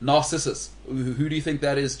Narcissus. Who do you think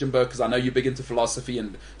that is, Jimbo? Because I know you're big into philosophy,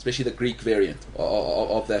 and especially the Greek variant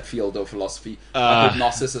of that field of philosophy.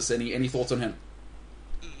 Narcissus, any thoughts on him?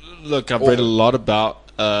 Look, I've read a lot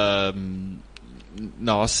about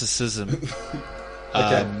narcissism.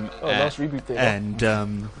 Okay. Nice reboot there. And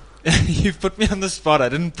you've put me on the spot. I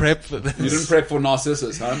didn't prep for this. You didn't prep for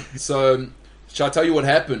Narcissus, huh? So, shall I tell you what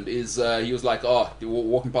happened? Is he was like,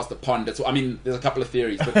 walking past the pond. There's a couple of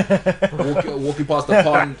theories, but walking past the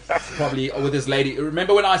pond, probably with his lady.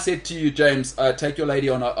 Remember when I said to you, James, take your lady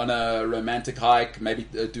on a romantic hike, maybe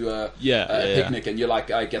do a picnic, and you're like,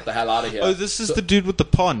 get the hell out of here. Oh, this is the dude with the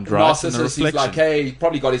pond, right? Narcissus, he's like, hey, he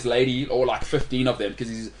probably got his lady, or like 15 of them,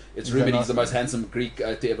 because it's rumored he's the most handsome Greek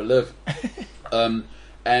to ever live.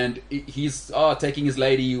 And he's taking his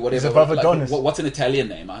lady, whatever. He's above Adonis. What's an Italian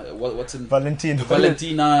name? What's in Valentina?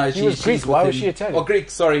 Valentina. He was Greek. Why was she Italian? Oh, Greek.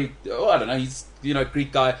 Sorry. I don't know. He's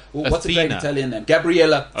Greek guy. What's a great Athena. Italian name?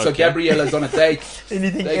 Gabriella. Okay. So Gabriella's on a date.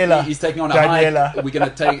 Anything Ella. He's taking on a Daniela. hike. We're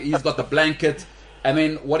gonna take. He's got the blanket. And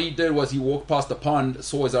then what he did was he walked past the pond,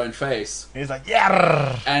 saw his own face. He's like,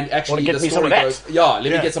 yeah. And actually, Wanna get the me some story of that? goes, let me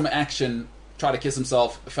Yeah. get some action. tried to kiss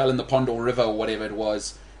himself, fell in the pond or river or whatever it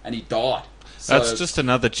was, and he died. So, That's just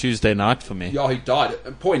another Tuesday night for me. Yeah, he died.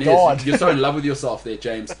 Point God. is, you're so in love with yourself there,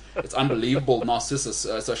 James. It's unbelievable, Narcissus.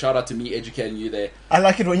 So shout out to me educating you there. I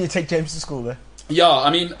like it when you take James to school there. Yeah,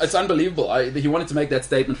 I mean, it's unbelievable. He wanted to make that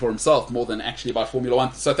statement for himself more than actually about Formula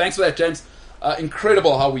One. So thanks for that, James.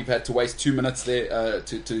 Incredible how we've had to waste 2 minutes there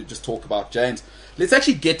to just talk about James. Let's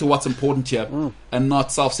actually get to what's important here and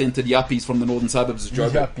not self-centered yuppies from the northern suburbs of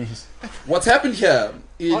Joburg. Yuppies. What's happened here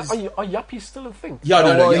is... Are yuppies still a thing? Yeah,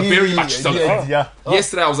 no, Oh, very much so. Yeah.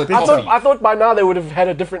 Yesterday I was at I coffee. thought by now they would have had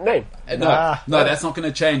a different name. No, that's not going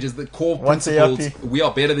to change. Is the core Once a principles. yuppie. We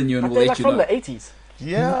are better than you and But we'll they're let like you from know. the 80s.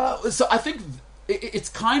 Yeah. So I think it's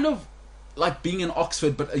kind of like being in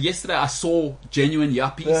Oxford, but yesterday I saw genuine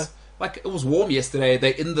yuppies. Yeah. Like, it was warm yesterday. They're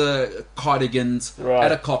in the cardigans Right.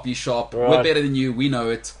 at a coffee shop. Right. We're better than you. We know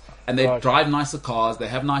it. And they Right. drive nicer cars. They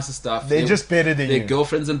have nicer stuff. They're just better than Their you.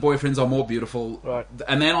 girlfriends and boyfriends are more beautiful. Right.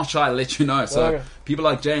 And they're not shy to let you know. So Okay. people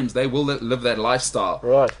like James, they will live that lifestyle.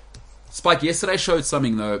 Right. Spike, yesterday showed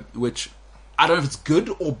something, though, which I don't know if it's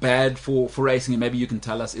good or bad for racing, and maybe you can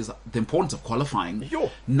tell us, is the importance of qualifying. Sure.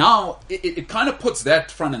 Now, it kind of puts that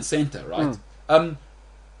front and center, right?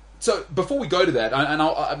 So before we go to that,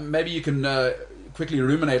 I'll maybe you can quickly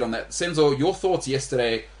ruminate on that. Senzo, your thoughts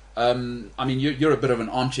yesterday. I mean, you're a bit of an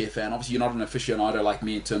armchair fan. Obviously, you're not an aficionado like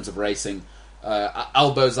me in terms of racing.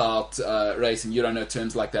 Elbows out racing, you don't know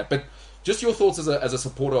terms like that. But just your thoughts as a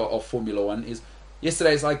supporter of Formula One is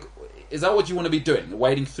yesterday's like, is that what you want to be doing?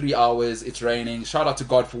 Waiting 3 hours, it's raining. Shout out to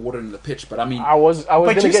God for watering the pitch, but I mean, I was But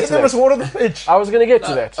going to you get said to there was that. water on the pitch. I was going to get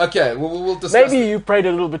to that. okay, we'll discuss. Maybe you prayed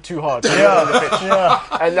a little bit too hard. Yeah.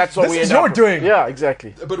 And that's what This we is end up your with. doing. Yeah,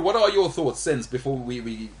 exactly. But what are your thoughts, Sens, before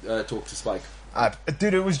we talk to Spike?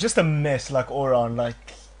 Dude, it was just a mess, like, all around. Like,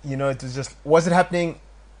 you know, it was just, was it happening?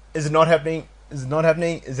 Is it not happening? Is it not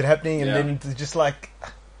happening? Is it happening? And Yeah. then it was just like,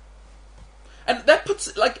 And that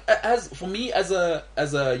puts, like, as for me, as a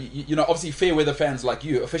you know, obviously fair weather fans like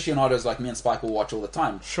you, aficionados like me and Spike will watch all the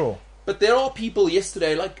time. sure. But there are people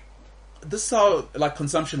yesterday, like, this is how, like,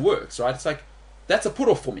 consumption works, right? It's like, that's a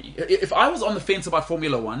put-off for me. If I was on the fence about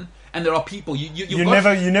Formula One, and there are people, You're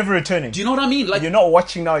never returning. do you know what I mean? Like, You're not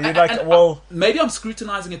watching now. You're and- like, and, well, maybe I'm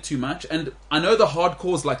scrutinizing it too much, and I know the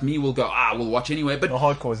hardcores like me will go, we'll watch anyway, but the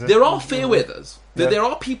hardcores. there are fair weathers. Yeah. There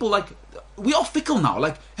are people like, we are fickle now.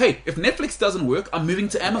 Like, hey, if Netflix doesn't work, I'm moving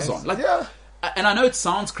to Amazon. Like, yeah. and I know it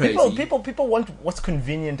sounds crazy. People want what's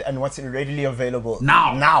convenient and what's readily available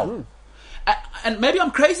Now. And maybe I'm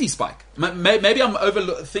crazy, Spike. Maybe I'm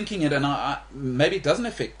overthinking it, and maybe it doesn't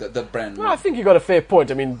affect the brand. Well, I think you got a fair point.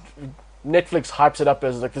 I mean, Netflix hypes it up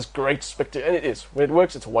as like this great spectacle, and it is. When it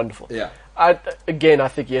works, it's wonderful. Yeah. I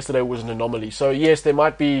think yesterday was an anomaly. So yes, there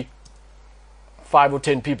might be 5 or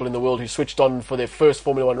 10 people in the world who switched on for their first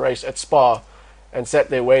Formula One race at Spa and sat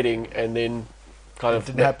there waiting, and then kind of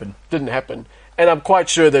didn't happen. And I'm quite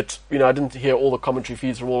sure that, you know, I didn't hear all the commentary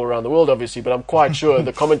feeds from all around the world, obviously, but I'm quite sure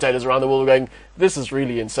the commentators around the world are going, this is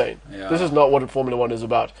really insane. Yeah. This is not what Formula One is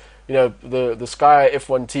about. You know, the Sky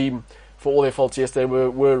F1 team, for all their faults yesterday,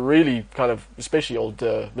 were really kind of, especially old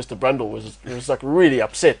Mr. Brundle was like really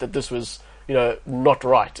upset that this was, you know, not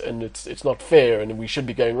right, and it's not fair, and we should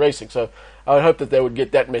be going racing. So I would hope that they would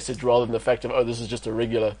get that message rather than the fact of, this is just a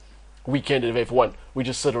regular weekend of F1. We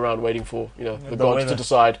just sit around waiting for, you know, the gods weather. to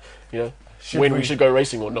decide, you know, when we should go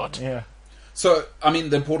racing or not. Yeah. So, I mean,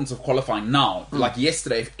 the importance of qualifying now, like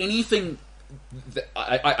yesterday, if anything,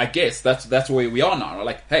 I guess that's where we are now.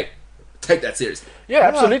 Like, hey, take that seriously. Yeah,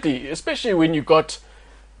 absolutely. Especially when you got,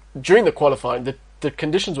 during the qualifying, the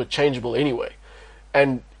conditions were changeable anyway.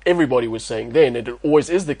 And everybody was saying then, and it always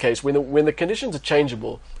is the case, when the conditions are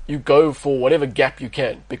changeable, you go for whatever gap you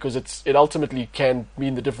can, because it ultimately can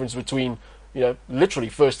mean the difference between, you know, literally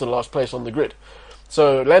first and last place on the grid.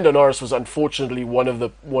 So Lando Norris was unfortunately one of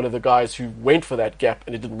the guys who went for that gap,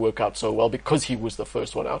 and it didn't work out so well because he was the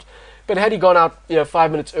first one out. But had he gone out, you know, 5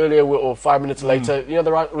 minutes earlier or 5 minutes later, you know,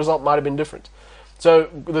 the result might have been different. So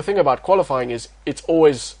the thing about qualifying is it's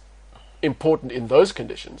always important in those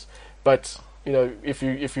conditions. But you know, if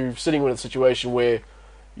you're sitting in a situation where,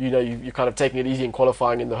 you know, you're kind of taking it easy in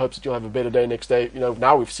qualifying in the hopes that you'll have a better day next day, you know,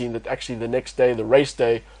 now we've seen that actually the next day, the race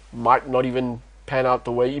day, might not even pan out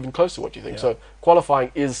the way even close to what you think. So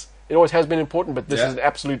qualifying it always has been important, but this is an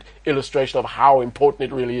absolute illustration of how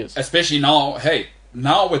important it really is. Especially now,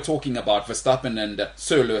 now we're talking about Verstappen and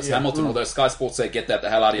Sir Lewis Hamilton, although Sky Sports say get that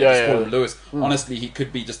the hell out of here, just call him Lewis. Honestly, he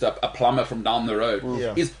could be just a plumber from down the road.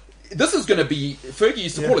 This is going to be, Fergie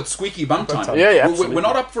used to call it squeaky bum time. Yeah, absolutely. We're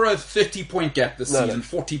not up for a 30-point gap this season,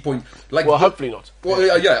 40-point. Like, well, hopefully not. Well,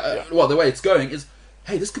 well, the way it's going is,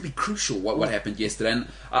 hey, this could be crucial. What happened yesterday? And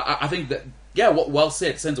I think that well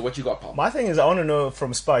said, Senzo. What you got, Paul? My thing is, I want to know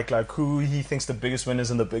from Spike like who he thinks the biggest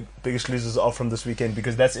winners and the biggest losers are from this weekend,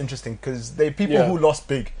 because that's interesting. Because they're people who lost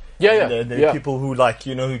big. They're people who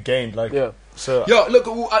who gained So look,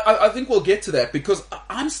 I think we'll get to that, because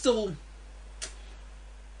I'm still.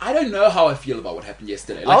 I don't know how I feel about what happened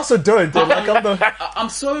yesterday. I also don't. I'm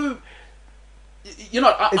so.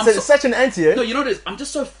 It's such an anti. No, you know what it is? I'm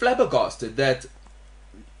just so flabbergasted that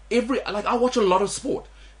I watch a lot of sport.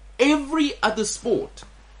 Every other sport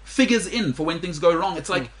figures in for when things go wrong. It's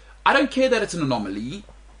like, I don't care that it's an anomaly,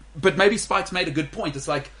 but maybe Spike's made a good point. It's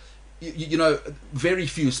like, very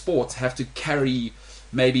few sports have to carry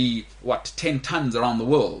maybe 10 tons around the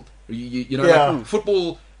world. Like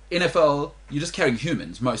football, NFL, you're just carrying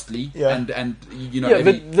humans mostly, and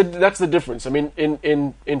that's the difference. I mean,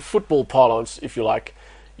 in football parlance, if you like,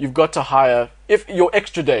 you've got to hire, if your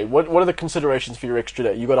extra day. What are the considerations for your extra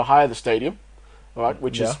day? You've got to hire the stadium, all right?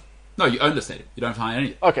 Which is no, you own the stadium. You don't have to hire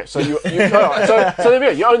anything. Okay, so you all right, so there we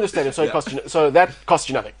go. You own the stadium, so it costs you, so that costs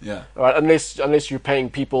you nothing. Yeah. All right, unless you're paying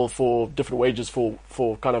people for different wages for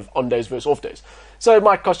kind of on days versus off days. So it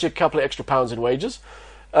might cost you a couple of extra pounds in wages.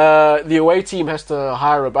 The away team has to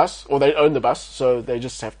hire a bus, or they own the bus, so they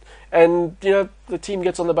just have. And the team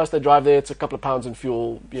gets on the bus, they drive there. It's a couple of pounds in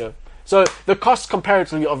fuel. So the costs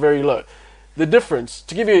comparatively are very low. The difference,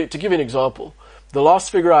 to give you an example, the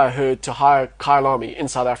last figure I heard to hire Kyalami in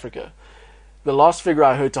South Africa, the last figure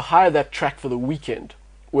I heard to hire that track for the weekend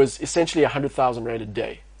was essentially 100,000 rand a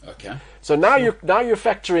day. Okay. So now you're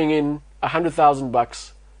factoring in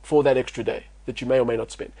 $100,000 for that extra day that you may or may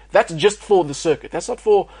not spend. That's just for the circuit. That's not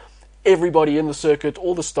for everybody in the circuit,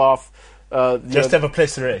 all the staff. Just to have a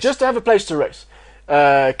place to race. Just to have a place to race.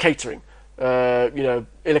 Catering.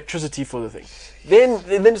 Electricity for the thing. Then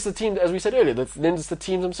it's the team, as we said earlier, then it's the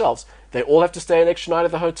teams themselves. They all have to stay an extra night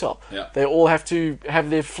at the hotel. Yeah. They all have to have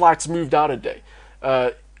their flights moved out a day.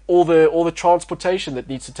 All the transportation that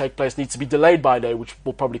needs to take place needs to be delayed by a day, which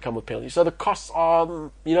will probably come with penalties. So the costs are,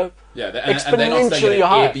 exponentially and they're not staying at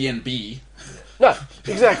higher. Airbnb. No,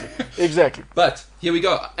 exactly. But here we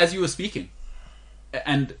go. As you were speaking,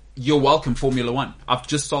 and you're welcome, Formula One. I've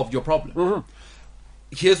just solved your problem. Mm-hmm.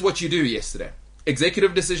 Here's what you do yesterday.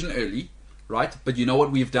 Executive decision early, right? But you know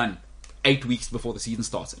what we've done 8 weeks before the season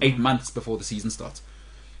starts, 8 months before the season starts.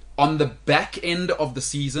 On the back end of the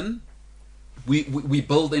season, we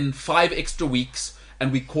build in 5 extra weeks,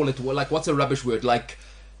 and we call it, what's a rubbish word?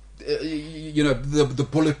 The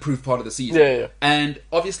bulletproof part of the season. Yeah. And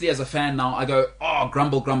obviously, as a fan now, I go,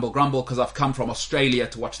 grumble, because I've come from Australia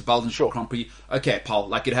to watch the Belgian Grand Prix. Okay,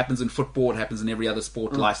 pal, it happens in football, it happens in every other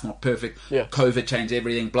sport. Life's not perfect. Yeah. COVID changed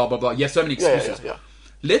everything. Blah blah blah. You have so many excuses. Yeah.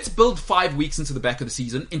 Let's build 5 weeks into the back of the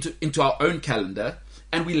season into our own calendar,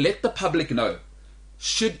 and we let the public know.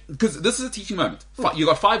 Because this is a teaching moment. You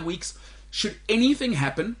got 5 weeks. Should anything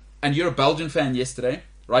happen, and you're a Belgian fan yesterday,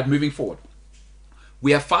 right? Moving forward.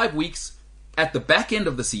 We have 5 weeks at the back end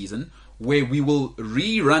of the season where we will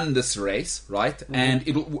rerun this race, right? Mm-hmm. And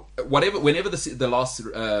it'll whenever the last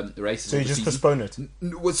race is. So you just postpone it.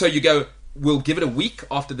 So you go. We'll give it a week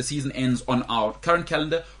after the season ends on our current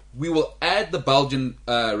calendar. We will add the Belgian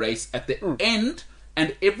race at the end,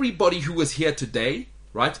 and everybody who was here today,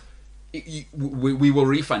 right? We will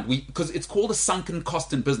refund. Because it's called a sunken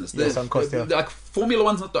cost in business. Sunk cost, yeah. Like Formula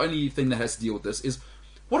One's not the only thing that has to deal with this.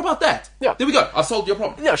 What about that? Yeah. There we go. I've solved your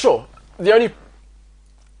problem. Yeah, sure. The only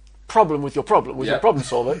problem with your problem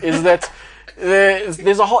solver, is that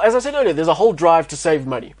there's a whole, as I said earlier, there's a whole drive to save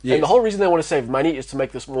money. Yes. And the whole reason they want to save money is to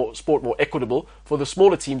make this sport more equitable for the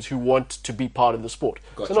smaller teams who want to be part of the sport.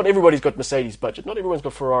 Gotcha. So not everybody's got Mercedes budget. Not everyone's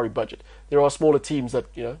got Ferrari budget. There are smaller teams that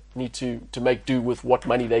need to make do with what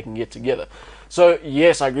money they can get together. So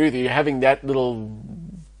yes, I agree with you. Having that little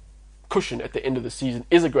cushion at the end of the season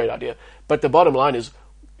is a great idea. But the bottom line is,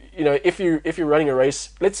 if you're running a race,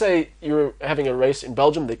 let's say you're having a race in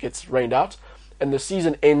Belgium that gets rained out, and the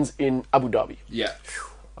season ends in Abu Dhabi. Yeah.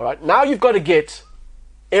 All right. Now you've got to get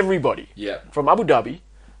everybody from Abu Dhabi,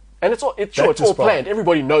 and it's all planned.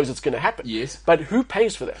 Everybody knows it's going to happen. Yes. But who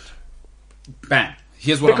pays for that? Bang.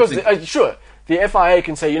 Here's what I'm thinking. The FIA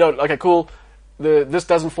can say, okay, cool. This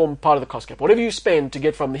doesn't form part of the cost cap. Whatever you spend to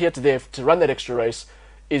get from here to there to run that extra race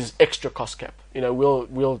is extra cost cap.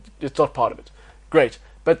 It's not part of it. Great.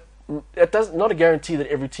 But it not a guarantee that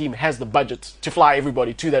every team has the budget to fly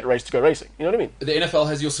everybody to that race to go racing. You know what I mean? The NFL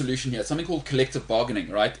has your solution here. It's something called collective bargaining,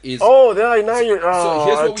 right? Now you're... So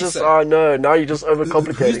here's what we say. Now you just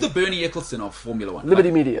overcomplicate. Who's the Bernie Ecclestone of Formula One?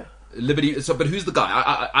 Liberty Media. Liberty. So, but who's the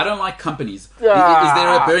guy? I don't like companies. Ah, Is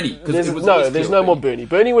there a Bernie? 'Cause there's it was no, always there's clear no more Bernie.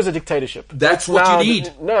 Bernie was a dictatorship. That's It's what now you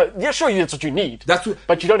need. No, yeah, sure, that's what you need. That's what-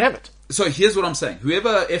 but you don't have it. So here's what I'm saying.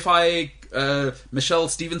 Whoever FIA Michelle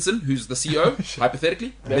Stevenson, who's the CEO,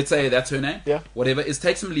 hypothetically, let's say that's her name, Yeah. whatever, is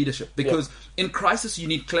take some leadership. Because in crisis you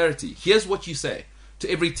need clarity. Here's what you say to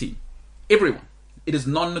every team. Everyone. It is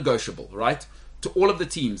non-negotiable, right? To all of the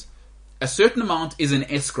teams. A certain amount is in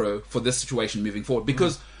escrow for this situation moving forward.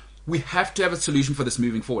 Because we have to have a solution for this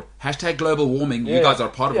moving forward. Hashtag global warming. You guys are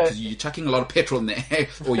a part of it because you're chucking a lot of petrol in the air,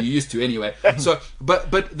 or you used to anyway. So,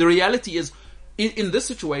 but the reality is, in this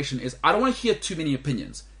situation, is I don't want to hear too many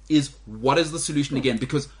opinions. Is what is the solution again?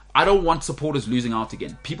 Because I don't want supporters losing out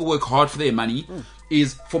again. People work hard for their money.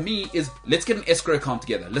 Is for me is let's get an escrow account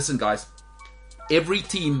together. Listen, guys, every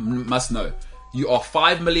team must know you are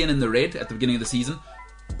 5 million in the red at the beginning of the season.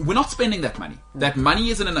 We're not spending that money. That money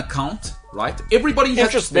is in an account, right? Everybody has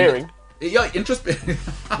Interest to spend bearing. it. Yeah, interest bearing.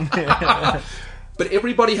 But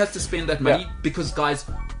everybody has to spend that money because, guys,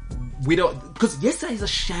 we don't. Because yesterday is a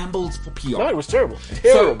shambles for PR. No, it was terrible.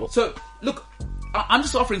 Terrible. So look, I'm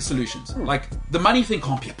just offering solutions. Like the money thing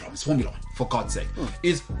can't be a problem. It's Formula One, for God's sake.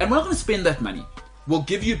 And we're not going to spend that money. We'll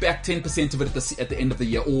give you back 10% of it at the end of the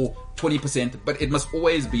year, or 20%, but it must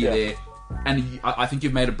always be there. And I think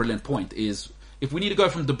you've made a brilliant point. Is if we need to go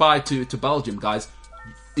from Dubai to Belgium, guys,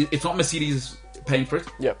 it's not Mercedes paying for it.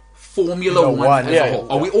 Yeah. Formula One as a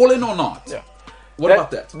whole. Are we all in or not? Yeah. What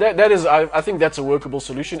about that? That is, I think that's a workable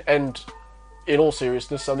solution, and in all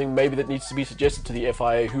seriousness, something maybe that needs to be suggested to the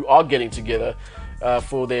FIA, who are getting together at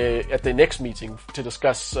their next meeting to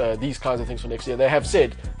discuss these kinds of things for next year. They have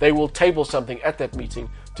said they will table something at that meeting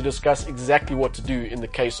to discuss exactly what to do in the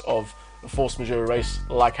case of a force majeure race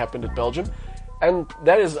like happened at Belgium. And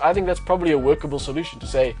that is, I think that's probably a workable solution to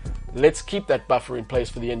say, let's keep that buffer in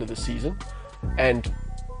place for the end of the season and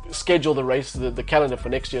schedule the race, the calendar for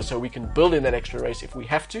next year, so we can build in that extra race if we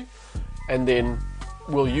have to, and then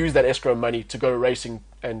we'll use that escrow money to go racing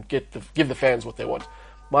and give the fans what they want.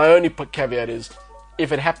 My only caveat is,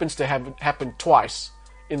 if it happens to happen twice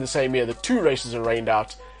in the same year, the two races are rained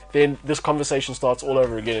out, then this conversation starts all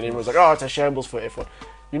over again, and everyone's like, oh, it's a shambles for F1.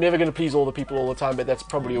 You're never going to please all the people all the time, but that's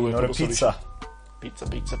probably a workable solution.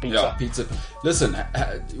 Pizza. Yeah, pizza. Listen,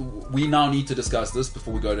 we now need to discuss this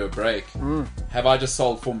before we go to a break. Have I just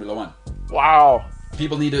sold Formula One? Wow.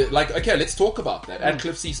 People need to, okay, let's talk about that. At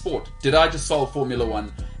Cliff C Sport, did I just solve Formula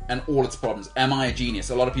One and all its problems? Am I a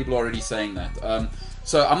genius? A lot of people are already saying that.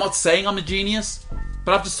 So I'm not saying I'm a genius,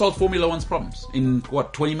 but I've just solved Formula One's problems in,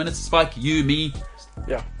 20 minutes, Spike? You, me?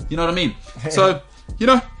 Yeah. You know what I mean? So,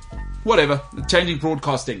 whatever. Changing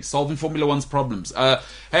broadcasting, solving Formula One's problems.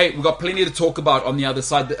 Hey, we've got plenty to talk about on the other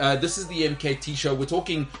side. This is the MKT show. We're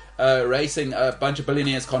talking racing. A bunch of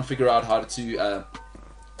billionaires can't figure out how to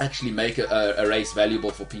actually make a race valuable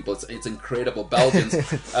for people. It's incredible. Belgians,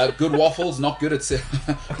 good waffles, not good at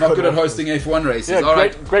hosting F1 races. Yeah, All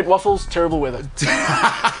right. great waffles, terrible weather.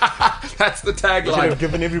 That's the You should have tagline.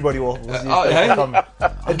 given everybody waffles. Hey?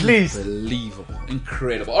 At least. Unbelievable.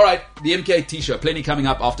 Incredible. All right, the MKT show. Plenty coming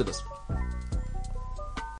up after this.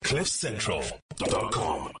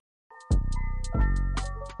 CliffCentral.com.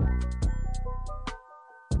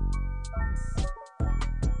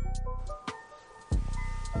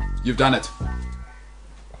 You've done it.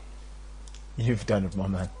 You've done it, my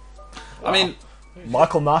man. I mean,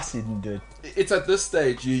 Michael Masi didn't do it. it's at this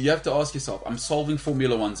stage you have to ask yourself, I'm solving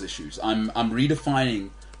Formula One's issues. I'm redefining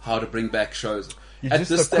how to bring back shows. You're At just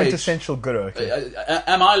this a stage, quintessential good, okay?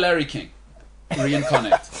 am I Larry King?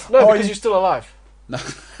 Reincarnate. No, because you're still alive. No.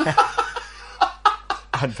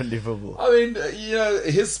 Unbelievable. I mean,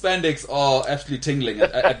 his spandex are absolutely tingling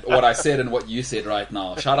at what I said and what you said right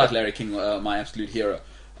now. Shout out Larry King, my absolute hero.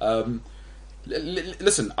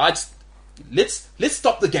 Listen, let's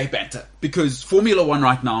stop the gay banter, because Formula One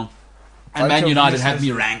right now and Man United have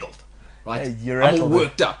me wrangled. Right, Hey, you're I'm all rattled.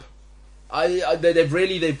 worked up.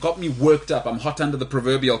 They've got me worked up. I'm hot under the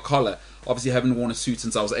proverbial collar. Obviously, I haven't worn a suit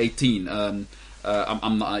since I was 18. I'm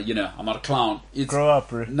not, I'm not a clown. Grow up,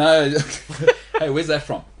 bro. No. Hey, where's that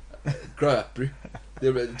from? Grow up, bro. Do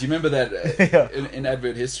you remember that in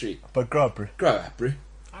advert history? But grow up, bro. Grow up, bro.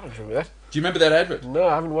 I don't remember that. Do you remember that advert? No,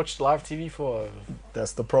 I haven't watched live TV for...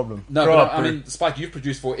 That's the problem. No, grow but up, I bro. mean, Spike, you've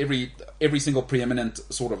produced for every single preeminent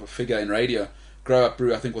sort of figure in radio. Grow Up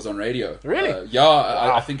Brew, I think, was on radio. Really? Yeah,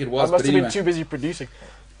 I think it was. I must But have anyway, been too busy producing.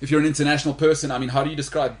 if you're an international person, I mean, how do you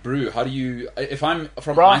describe brew? How do you... If I'm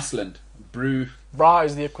from Bra. Iceland, brew, Bra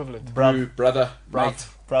is the equivalent. brew, brother, Bruv. mate,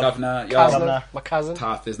 Bruv. governor, Cousin, Governor. my cousin.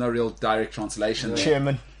 tough. There's no real direct translation there.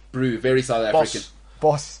 Chairman. Brew, very South African.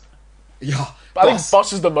 Boss. Boss. Yeah, But I think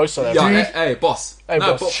Boss is the most South Yeah, African. hey, boss. Hey,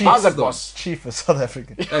 No, boss. Boss How's is that, the boss? Chief is South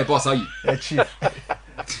African. one. Hey, boss, how you? Yeah,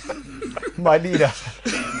 Chief. My leader.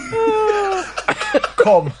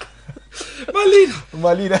 Com. My leader.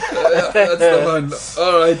 My leader. That's the one.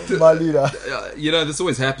 All right. My leader. This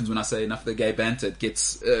always happens when I say enough of the gay banter. It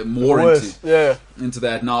gets more Worse. into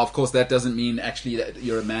that. Now, of course, that doesn't mean actually that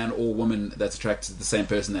you're a man or woman that's attracted to the same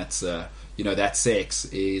person. That's that sex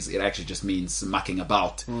is. It actually just means mucking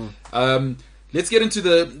about. Let's get into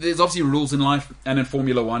there's obviously rules in life and in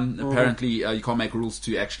Formula One. Apparently, you can't make rules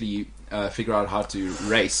to actually figure out how to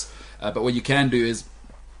race. But what you can do is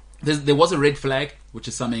there was a red flag, which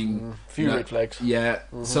is something... Few red flags. Yeah.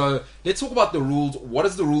 So let's talk about the rules. What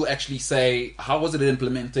does the rule actually say? How was it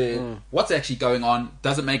implemented? What's actually going on?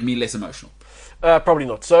 Does it make me less emotional? Probably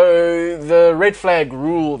not. So the red flag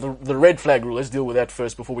rule, the red flag rule, let's deal with that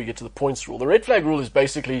first before we get to the points rule. The red flag rule is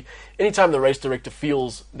basically anytime the race director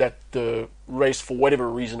feels that the race, for whatever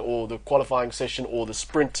reason, or the qualifying session or the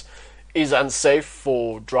sprint is unsafe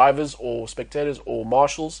for drivers or spectators or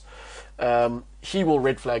marshals, he will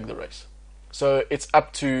red flag the race. So it's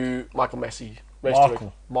up to Michael Massey, race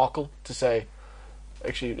director, Michael, to say...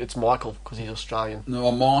 Actually, it's Michael because he's Australian.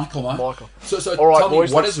 No, Michael. Michael. So All right, tell me,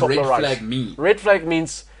 boys, what let's does red stop the flag race. mean? Red flag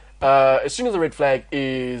means as soon as the red flag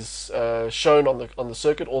is shown on the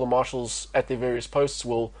circuit, all the marshals at their various posts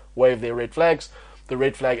will wave their red flags. The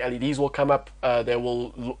red flag LEDs will come up. They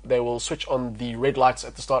will switch on the red lights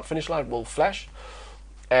at the start-finish line. Will flash,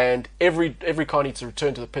 and every car needs to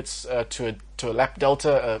return to the pits to a lap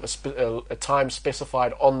delta, a time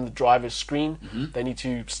specified on the driver's screen. They need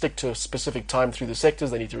to stick to a specific time through the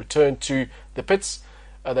sectors. They need to return to the pits.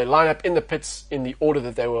 They line up in the pits in the order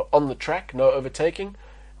that they were on the track, no overtaking,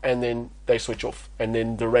 and then they switch off, and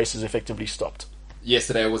then the race is effectively stopped.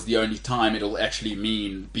 Yesterday was the only time it'll actually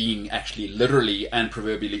mean being actually literally and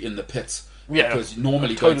proverbially in the pits. Yeah, because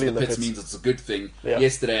normally totally going to in the the pits pits. means it's a good thing. Yeah.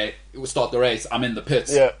 Yesterday, it was start the race, I'm in the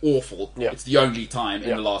pits. Yeah. Awful. Yeah. It's the only time in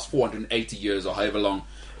Yeah. the last 480 years or however long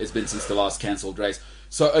it's been since the last cancelled race.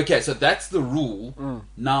 So, okay, so that's the rule.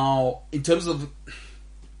 Now, in terms of...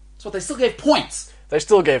 So they still gave points. They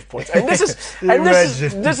still gave points, and this is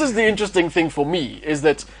this is the interesting thing for me is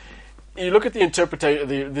that you look at the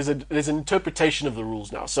interpretation. There's an interpretation of the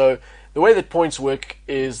rules now. So the way that points work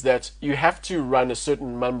is that you have to run a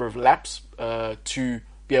certain number of laps to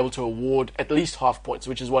be able to award at least half points,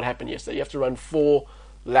 which is what happened yesterday. You have to run 4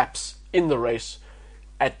 laps in the race.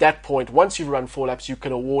 At that point, once you've run 4 laps, you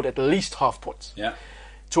can award at least half points. Yeah.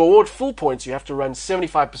 To award full points, you have to run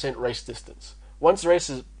 75% race distance. Once the race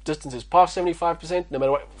distance is past 75%, no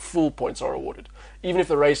matter what, full points are awarded. Even if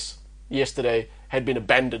the race yesterday had been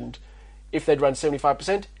abandoned, if they'd run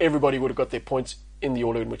 75%, everybody would have got their points in the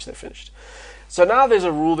order in which they finished. So now there's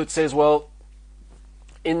a rule that says, well,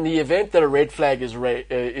 in the event that a red flag is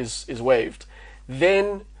waved,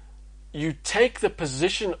 then you take the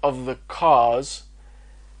position of the cars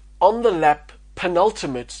on the lap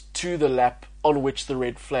penultimate to the lap on which the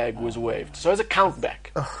red flag was waved. So as a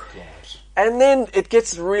countback. And then it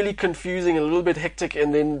gets really confusing and a little bit hectic,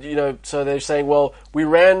 and then, so they're saying, well, we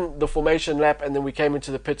ran the formation lap and then we came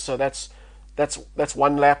into the pit, so that's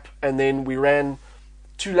 1 lap, and then we ran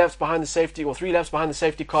 2 laps behind the safety or 3 laps behind the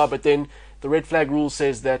safety car, but then the red flag rule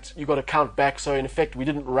says that you got to count back, so in effect we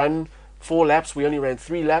didn't run 4 laps, we only ran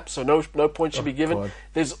 3 laps, so no points should be given. God.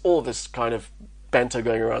 There's all this kind of banter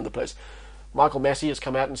going around the place. Michael Massey has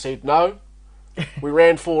come out and said, no, we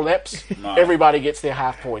ran 4 laps. No. Everybody gets their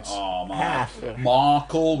half points. Oh, my.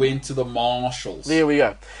 Markle went to the marshals. There we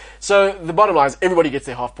go. So the bottom line is everybody gets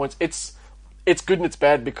their half points. It's good and it's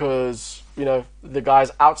bad because, the guys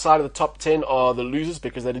outside of the top 10 are the losers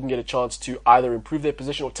because they didn't get a chance to either improve their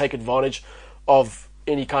position or take advantage of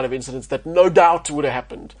any kind of incidents that no doubt would have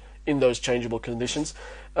happened in those changeable conditions.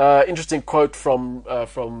 Interesting quote from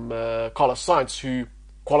Carlos Sainz, who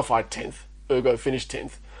qualified 10th, ergo finished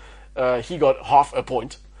 10th. He got half a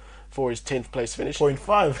point for his 10th place finish.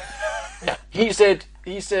 0.5. He said,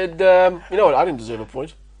 you know what? I didn't deserve a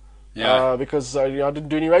point. Yeah. Because I didn't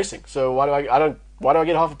do any racing. So why do I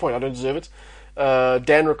get half a point? I don't deserve it.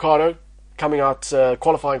 Dan Ricciardo, coming out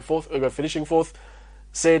qualifying 4th, ergo finishing 4th,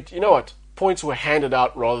 said, you know what? Points were handed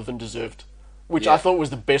out rather than deserved, which I thought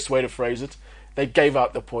was the best way to phrase it. They gave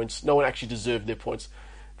out the points. No one actually deserved their points.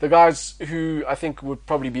 The guys who I think would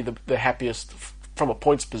probably be the happiest from a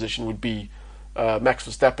points position would be Max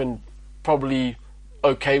Verstappen, probably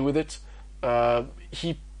okay with it.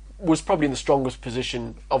 He was probably in the strongest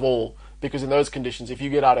position of all because in those conditions, if you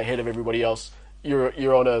get out ahead of everybody else,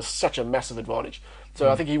 you're on such a massive advantage. So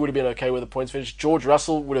I think he would have been okay with the points finish. George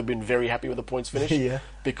Russell would have been very happy with the points finish Yeah.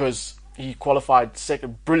 because He qualified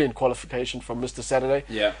second, brilliant qualification from Mr. Saturday.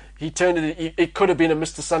 Yeah. He turned it. It could have been a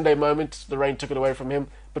Mr. Sunday moment. The rain took it away from him.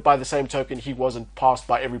 But by the same token, he wasn't passed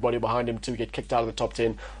by everybody behind him to get kicked out of the top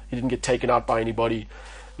 10. He didn't get taken out by anybody.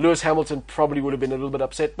 Lewis Hamilton probably would have been a little bit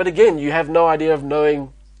upset. But again, you have no idea of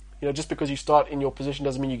knowing, just because you start in your position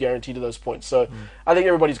doesn't mean you're guaranteed those points. So I think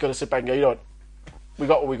everybody's got to sit back and go, you know what, we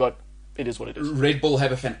got what we got. It is what it is. Red Bull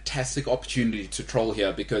have a fantastic opportunity to troll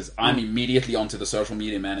here because I'm immediately onto the social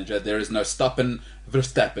media manager. There is no stopping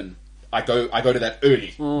Verstappen. I go to that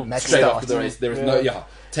early, Max straight start. after the race. There is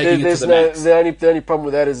taking it to the max. The only problem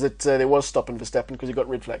with that is that there was stopping Verstappen because he got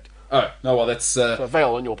red flagged. Oh no, well that's So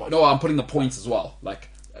fail on your part. no. I'm putting the points as well, like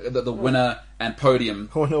the winner and podium.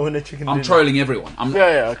 Winner chicken I'm dinner. trolling everyone.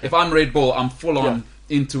 Okay. If I'm Red Bull, I'm full on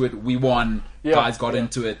into it. We won. Yeah, Guys got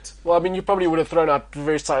into it. Well, I mean, you probably would have thrown out the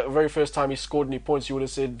very first time he scored any points, you would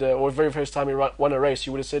have said, or very first time he won a race,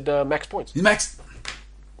 you would have said max points. Max.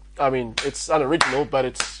 I mean, it's unoriginal, but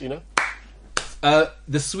it's,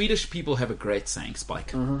 The Swedish people have a great saying,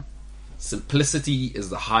 Spike. Simplicity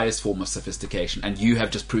is the highest form of sophistication, and you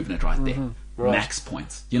have just proven it right there. Right. Max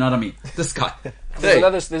points. You know what I mean? This guy.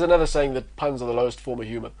 There's another saying that puns are the lowest form of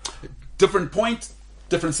humour. Different point,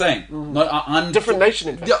 different saying. I'm Different nation,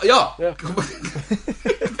 in fact. Yeah.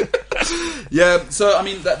 Yeah, so I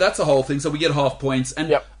mean that's the whole thing. So we get half points,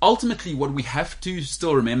 and ultimately, what we have to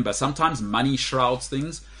still remember, sometimes money shrouds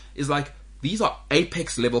things, is like these are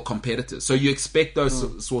apex level competitors. So you expect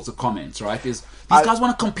those sorts of comments, right? These guys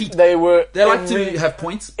want to compete. They like to have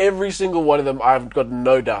points. Every single one of them, I've got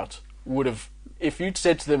no doubt, would have. If you'd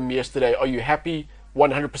said to them yesterday, "Are you happy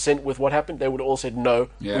 100% with what happened?" They would have all said no.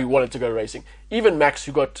 Yeah. We wanted to go racing. Even Max,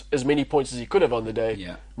 who got as many points as he could have on the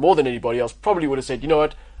day, more than anybody else, probably would have said, "You know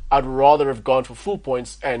what? I'd rather have gone for full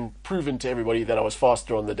points and proven to everybody that I was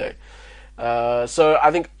faster on the day." So I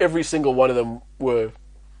think every single one of them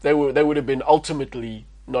they would have been ultimately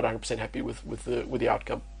not 100% happy with the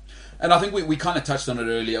outcome. And I think we kind of touched on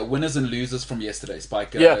it earlier. Winners and losers from yesterday,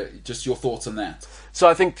 Spike. Just your thoughts on that. So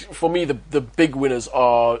I think for me the big winners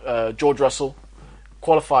are George Russell,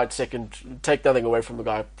 qualified second. Take nothing away from the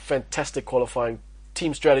guy. Fantastic qualifying.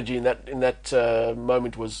 Team strategy in that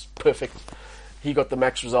moment was perfect. He got the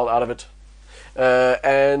max result out of it.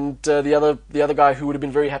 And the other guy who would have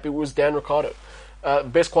been very happy was Dan Ricciardo.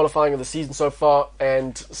 Best qualifying of the season so far,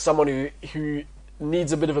 and someone who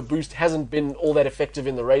needs a bit of a boost, hasn't been all that effective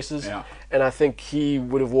in the races, and I think he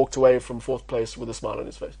would have walked away from fourth place with a smile on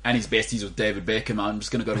his face. And his besties with David Beckham. I'm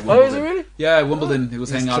just going to go to Wimbledon. Oh, is he really? Yeah, Wimbledon. He was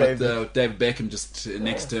hanging out with David Beckham just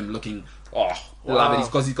next to him, looking. Oh, love it.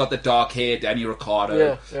 Because he's got the dark hair, Danny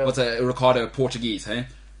Ricciardo. Yeah. What's a Ricciardo? Portuguese, hey?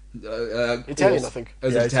 Italian, I think.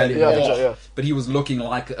 Is it Italian? Yeah, I think so, yeah. But he was looking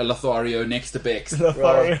like a Lothario next to Bex.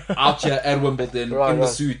 Right. Out here at Wimbledon, Right, in the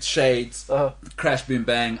right. suit, shades, crash, boom,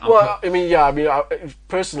 bang.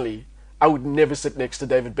 Personally, I would never sit next to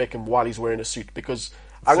David Beckham while he's wearing a suit, because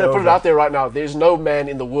I'm going to put it out there right now. There's no man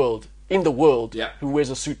in the world who wears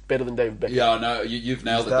a suit better than David Beckham. Yeah, no, you've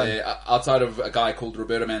nailed it there. Outside of a guy called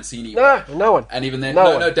Roberto Mancini. No one. And even then,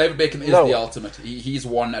 No no, one. David Beckham is No the one. ultimate. He's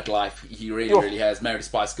won at life. He really, really has. Married a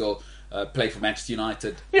Spice Girl, played for Manchester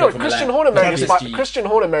United. You know, played for Christian Milan, Horner married PSG. Christian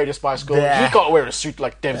Horner married a Spice Girl. Yeah. He can't wear a suit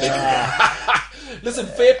like David Beckham. Listen,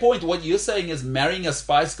 fair point. What you're saying is marrying a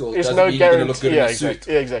Spice Girl There's doesn't no mean you're going to look guarantee. good Yeah, in a suit.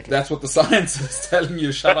 exactly. Yeah, exactly. That's what the science is telling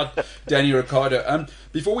you. Shout out Danny Ricciardo.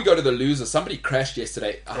 Before we go to the loser, somebody crashed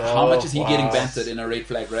yesterday. How much is he getting bantered in a red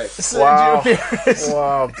flag race? Wow.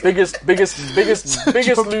 Wow. Biggest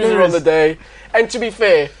loser on the day. And to be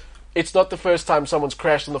fair, it's not the first time someone's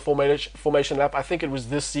crashed on the formation lap. I think it was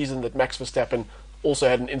this season that Max Verstappen also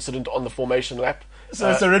had an incident on the formation lap. So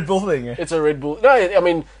it's a Red Bull thing. Eh? It's a Red Bull. No, I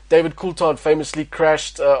mean, David Coulthard famously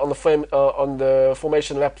crashed on the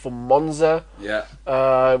formation lap for Monza. Yeah.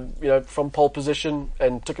 From pole position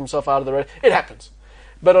and took himself out of the race. It happens.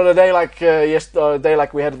 But on a day like a day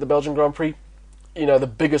like we had at the Belgian Grand Prix,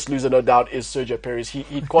 the biggest loser, no doubt, is Sergio Perez.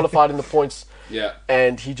 He qualified in the points. Yeah.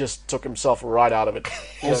 And he just took himself right out of it.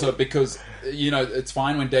 Also, because, it's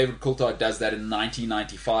fine when David Coulthard does that in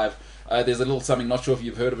 1995. There's a little something, not sure if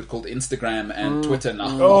you've heard of it, called Instagram and Twitter now.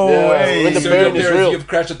 Oh, hey. When the Sergio burn is Perez, real. you've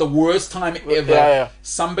crashed at the worst time ever. Yeah.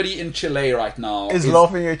 Somebody in Chile right now Is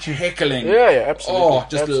laughing at you. heckling. Yeah, absolutely. Oh,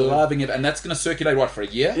 just Absolutely. loving it. And that's going to circulate, for a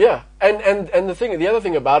year? Yeah, and the other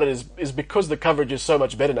thing about it is because the coverage is so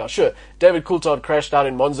much better now. Sure, David Coulthard crashed out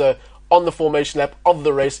in Monza on the formation lap of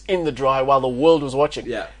the race in the dry while the world was watching.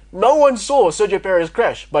 Yeah. No one saw Sergio Perez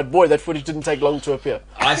crash, but boy, that footage didn't take long to appear.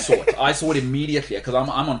 I saw it. I saw it immediately because I'm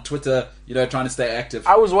on Twitter, trying to stay active.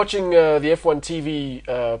 I was watching the F1 TV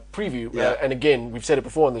preview, Yeah. and again, we've said it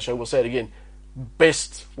before on the show, we'll say it again.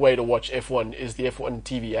 best way to watch F1 is the F1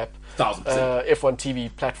 TV app. 1000%. F1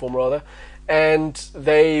 TV platform, rather. And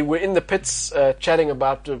they were in the pits chatting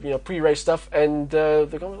about pre-race stuff, and they're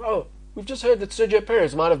going, "Oh, we've just heard that Sergio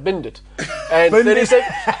Perez might have binned it." And 30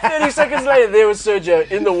 seconds later, there was Sergio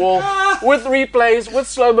in the wall with replays, with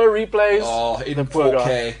slow-mo replays. Oh, in the poor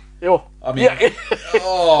 4K. guy. Yo. I mean, Yeah.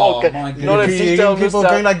 oh Okay. my Not a goodness. detail People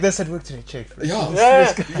mister. going like this at work today. Check. Yeah.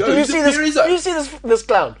 Yeah. Yo, Do you he's see a this? series Do of- you see this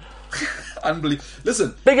clown? Unbelievable.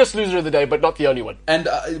 Listen, Biggest loser of the day, but not the only one. and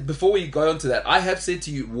before we go on to that, I have said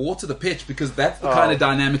to you, water the pitch, because that's the kind of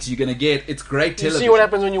dynamics you're going to get. It's great You television. see what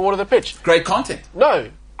happens when you water the pitch? Great content. No,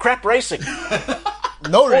 crap racing.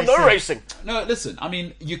 No Or racing. no racing. No, listen. I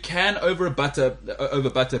mean, you can over butter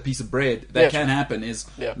a piece of bread. That Yeah. can happen. Is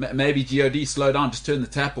Yeah. maybe God slow down, just turn the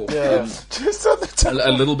tap off. Yeah. Just on the top. A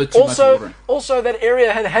little bit too much watering. Also, that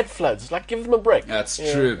area had floods. Like, give them a break. That's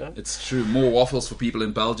Yeah. true. It's true. More waffles for people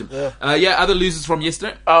in Belgium. Other losers from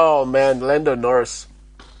yesterday. Oh man, Lando Norris.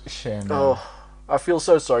 Shame. Oh, I feel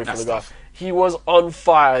so sorry for That's the guy. tough. He was on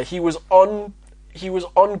fire. He was on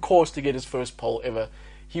course to get his first pole ever.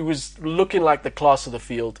 He was looking like the class of the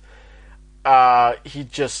field. I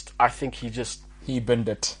think he binned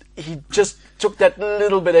it. just took that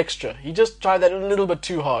little bit extra. He just tried that a little bit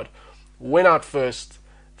too hard. Went out first,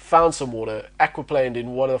 found some water, aquaplaned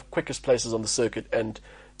in one of the quickest places on the circuit, and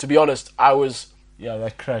to be honest, I was Yeah,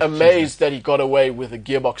 that crash. amazed that he got away with a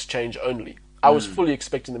gearbox change only. I was fully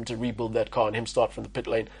expecting them to rebuild that car and him start from the pit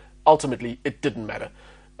lane. Ultimately, it didn't matter.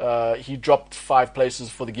 He dropped 5 places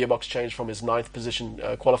for the gearbox change from his 9th position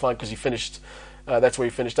qualifying, because he finished. That's where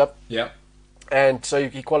he finished up. Yeah. And so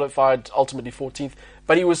he qualified ultimately 14th,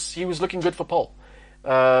 but he was looking good for pole.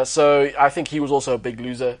 So I think he was also a big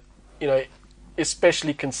loser,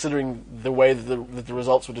 especially considering the way that the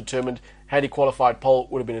results were determined. Had he qualified pole,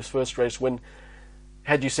 it would have been his first race win.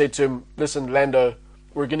 Had you said to him, "Listen, Lando,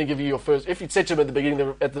 we're going to give you your first," if you'd said to him at the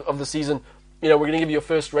beginning of the season, we're going to give you your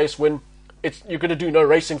first race win. You're going to do no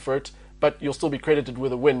racing for it, but you'll still be credited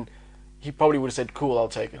with a win. He probably would have said, "Cool, I'll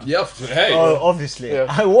take it." Yeah. Hey. Oh, obviously. Yeah.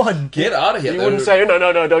 I won. Get out of here. He wouldn't say,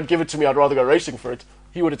 "No, don't give it to me. I'd rather go racing for it."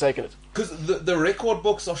 He would have taken it. Because the record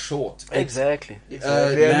books are short. Exactly.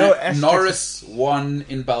 There are no asterisks. Norris won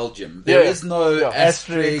in Belgium. There is no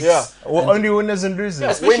asterisk. Yeah. Well, only winners and losers.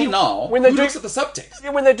 Especially now, when they who do- looks at the subtext? Yeah,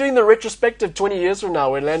 when they're doing the retrospective 20 years from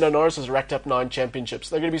now, when Lando Norris has racked up 9 championships,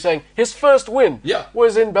 they're going to be saying his first win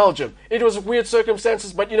was in Belgium. It was weird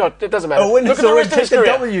circumstances, but it doesn't matter. A win Look is at the a win. rest of his Take the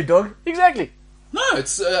career. W, dog. Exactly. No,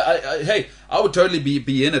 it's hey, I would totally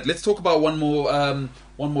be in it. Let's talk about one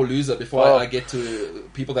more loser before I get to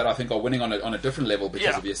people that I think are winning on a different level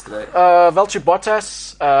because of yesterday. Valtteri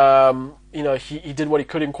Bottas, he did what he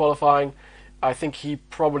could in qualifying. I think he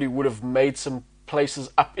probably would have made some places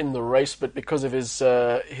up in the race, but because of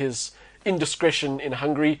his indiscretion in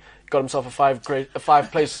Hungary, got himself a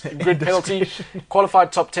 5-place grid penalty.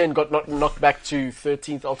 Qualified top 10, got knocked back to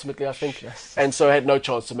 13th ultimately, I think, and so had no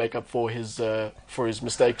chance to make up for his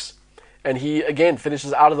mistakes. And he again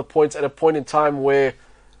finishes out of the points at a point in time where,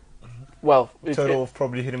 Total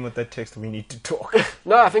probably hit him with that text. We need to talk.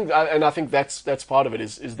 No, I think that's part of it.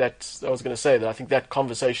 Is that I was going to say that I think that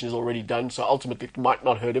conversation is already done. So ultimately, it might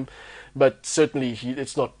not hurt him, but certainly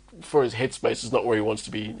it's not for his headspace. It's not where he wants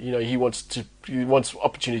to be. He wants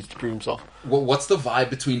opportunities to prove himself. Well, what's the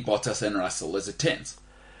vibe between Bottas and Russell? Is it tense?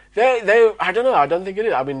 They I don't know. I don't think it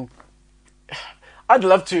is. I mean, I'd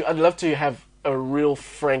love to have a real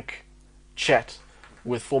frank chat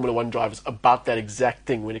with Formula One drivers about that exact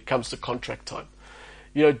thing when it comes to contract time.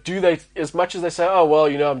 Do they, as much as they say, "Oh well,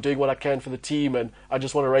 I'm doing what I can for the team and I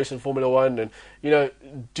just want to race in Formula One," and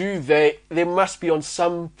there must be on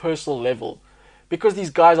some personal level, because these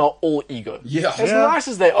guys are all ego. Yeah. As nice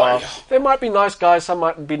as they are, they might be nice guys. Some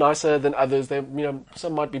might be nicer than others.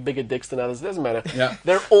 Some might be bigger dicks than others. It doesn't matter. Yeah.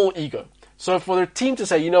 They're all ego. So for their team to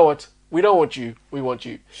say, "You know what? We don't want you. We want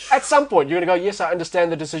you." At some point, you're going to go, "Yes, I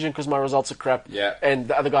understand the decision because my results are crap. Yeah. And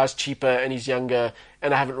the other guy's cheaper and he's younger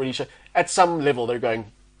and I haven't really shown." At some level, they're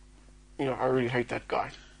going, "I really hate that guy."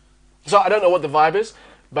 So I don't know what the vibe is,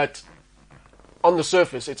 but on the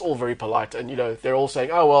surface, it's all very polite. And, they're all saying,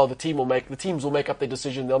 "Oh, well, the teams will make up their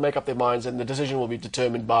decision. They'll make up their minds and the decision will be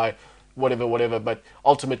determined by whatever. But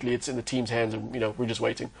ultimately, it's in the team's hands and, we're just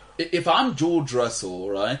waiting." If I'm George Russell,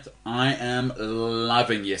 right, I am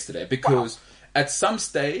loving yesterday because at some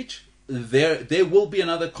stage there will be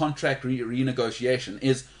another contract renegotiation.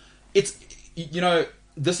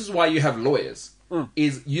 This is why you have lawyers.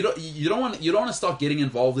 Is you don't want to start getting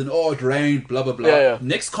involved in it rained blah blah blah. Yeah.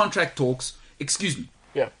 Next contract talks. Excuse me.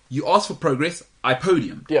 Yeah. You asked for progress. I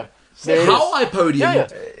podiumed. Yeah. How I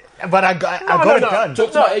podiumed. Yeah. But I got it done.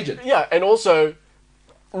 Talk to my agent. Yeah, and also,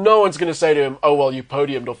 no one's going to say to him, "Oh well, you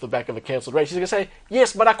podiumed off the back of a cancelled race." He's going to say,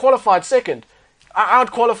 "Yes, but I qualified second. I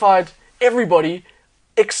out-qualified everybody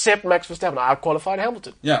except Max Verstappen. I out-qualified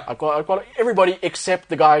Hamilton. Yeah. I qualified everybody except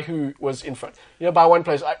the guy who was in front. By one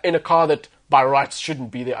place in a car that by rights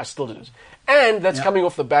shouldn't be there. I still did it, and that's coming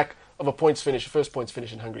off the back of a first points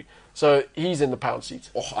finish in Hungary. So he's in the pound seat.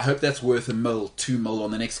 Oh, I hope that's worth $1 million, $2 million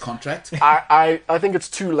on the next contract. I think it's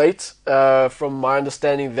too late. From my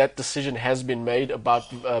understanding, that decision has been made about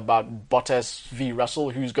Bottas v Russell,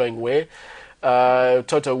 who's going where.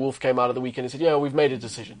 Toto Wolff came out of the weekend and said, "Yeah, we've made a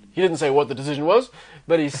decision." He didn't say what the decision was,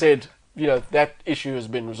 but he said, that issue has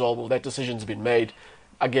been resolved, or that decision's been made.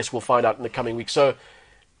 I guess we'll find out in the coming weeks. So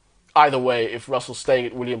either way, if Russell's staying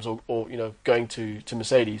at Williams or going to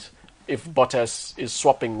Mercedes, if Bottas is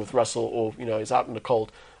swapping with Russell or is out in the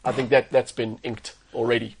cold, I think that's been inked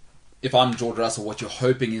already. If I'm George Russell, what you're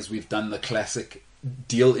hoping is we've done the classic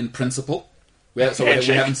deal in principle. We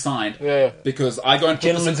haven't signed. Yeah. Because I go and put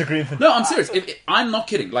Gentleman's agreement. No, I'm serious. I'm not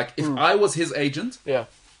kidding. Like, if I was his agent... Yeah.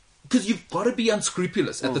 Because you've got to be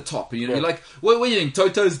unscrupulous at the top. You're like, what do you think?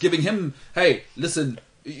 Toto's giving him, hey, listen,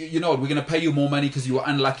 you know what, we're going to pay you more money because you were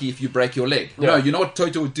unlucky if you break your leg. Yeah. No, you know what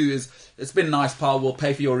Toto would do is, it's been nice, pal, we'll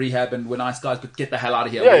pay for your rehab and we're nice guys, but get the hell out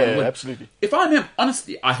of here. Yeah, absolutely. If I'm him,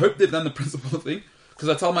 honestly, I hope they've done the principle thing, because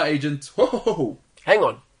I tell my agent, Hang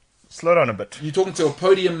on. Slow down a bit. you're talking to a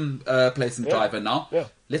podium placing driver now. Yeah.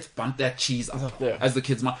 Let's bump that cheese up, Yeah. as the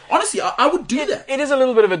kids might. Honestly, I would do that. It is a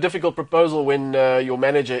little bit of a difficult proposal when your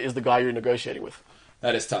manager is the guy you're negotiating with.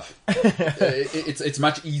 That is tough. It's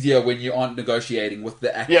much easier when you aren't negotiating with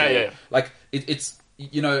the actual... Yeah. Like, it's...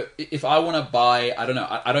 if I want to buy... I don't know.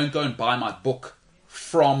 I don't go and buy my book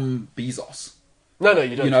from Bezos. No,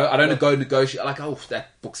 you don't. I don't go negotiate... Like, oh,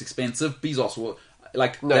 that book's expensive. Bezos will...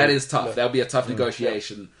 Like, that is tough. No. That would be a tough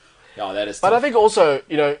negotiation. Yeah, that is tough. But I think also,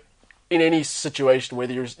 in any situation,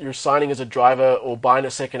 whether you're signing as a driver or buying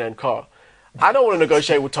a second-hand car, I don't want to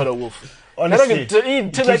negotiate with Toto Wolff. Honestly, he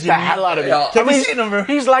intimidates the hell out of me. Yeah. Have you seen him, bro?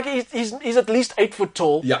 He's like he's at least 8 foot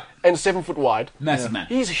tall, Yeah. and 7 foot wide. Massive man.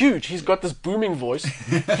 He's huge. He's got this booming voice.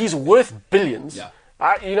 He's worth billions. Yeah.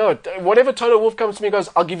 Whatever Toto Wolff comes to me and goes,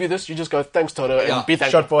 "I'll give you this," you just go, "Thanks, Toto," and Yeah. be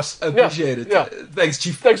thankful. Shot boss. Appreciate it. Yeah. Thanks,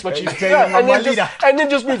 Chief. Thanks, my chief. Okay, and, my then leader. and then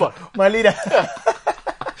just move on. My leader.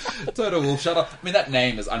 Toto Wolff, shut up. I mean, that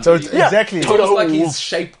name is unbelievable. Yeah. Exactly. It's Toto almost like Wolff. he's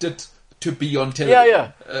shaped it to be on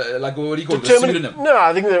television. Yeah. Like, what do you call it? A Determined- pseudonym. No,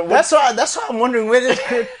 I think that That's why I'm wondering where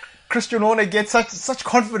did Christian Horner get such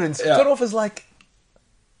confidence. Yeah. Turnoff is like,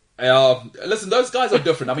 Listen, those guys are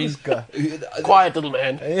different. I mean, quiet little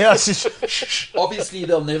man. yeah, shh. obviously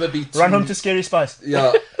they'll never be two... Run home to Scary Spice.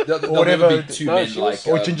 Yeah, they'll whatever. never be two No, men she like... was-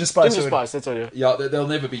 Or Ginger Spice. Ginger Spice, that's all. Yeah. Yeah, there'll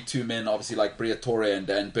never be two men, obviously, like Briatore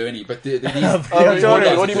and Bernie, but these...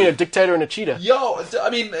 What do you mean, a dictator and a cheater? Yo,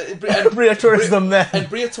 I mean... Briatore is the man. And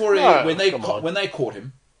Briatore, No, when they caught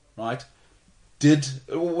him, right, did...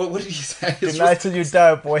 What did he say? Deny till you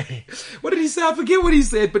die, boy. What did he say? I forget what he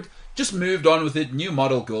said, but just moved on with it. New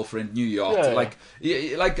model girlfriend, new yacht.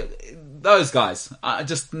 Yeah. Like those guys,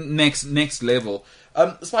 just next level.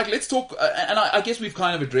 Spike, let's talk. And I guess we've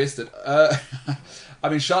kind of addressed it. I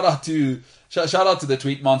mean, shout out to the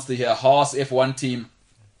tweet monster here, Haas F1 team,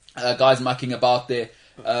 guys mucking about there.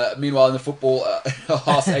 Meanwhile, in the football,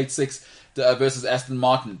 Haas 8-6 versus Aston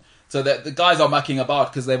Martin. So that the guys are mucking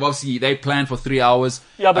about because they planned for 3 hours.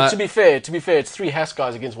 Yeah, but to be fair, it's 3 Haas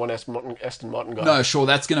guys against 1 Aston Martin guy. No, sure,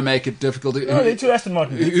 that's going to make it difficult. No, they're two Aston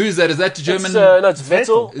Martin. Who is that? Is that the German? No, it's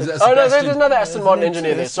Vettel. Is that Oh no, Sebastian? there's another Aston Martin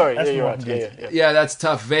engineer there. Sorry, Aston you're right. Martin, Yeah. Yeah, that's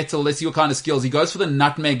tough. Vettel, let's see what kind of skills. He goes for the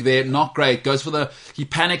nutmeg there, not great. He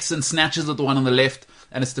panics and snatches at the one on the left,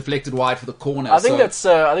 and it's deflected wide for the corner. I think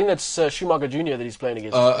that's Schumacher Jr. that he's playing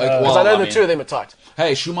against. Because well, I know the mean, two of them are tight.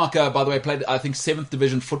 Hey, Schumacher, by the way, played, I think, 7th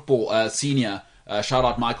Division football, senior. Shout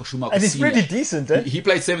out Michael Schumacher. And he's senior. pretty decent, eh? He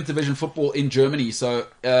played 7th Division football in Germany, so...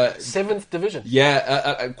 7th division.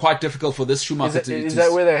 Yeah, quite difficult for this Schumacher Is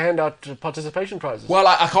that where they hand out participation prizes? Well,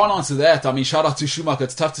 I can't answer that. I mean, shout out to Schumacher.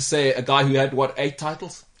 It's tough to say a guy who had, 8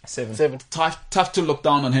 titles? 7. Tough to look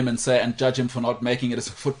down on him and judge him for not making it as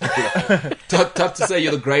a footballer. tough to say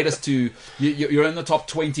you're the greatest you're in the top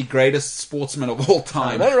 20 greatest sportsmen of all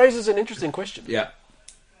time. That raises an interesting question. Yeah.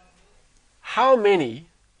 How many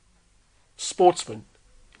sportsmen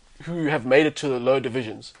who have made it to the lower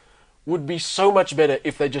divisions would be so much better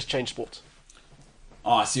if they just changed sports?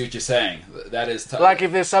 Oh, I see what you're saying. That is tough. Like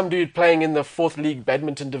if there's some dude playing in the 4th League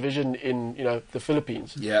badminton division in the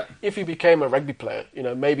Philippines. Yeah. If he became a rugby player,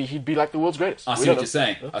 maybe he'd be like the world's greatest. I We see don't what you're know.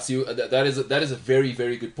 saying. I see that is a very,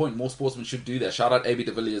 very good point. More sportsmen should do that. Shout out AB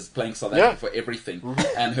de Villiers playing South Yeah. Africa for everything,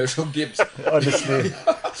 and Herschel Gibbs. Honestly.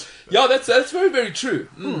 Yeah, that's very, very true.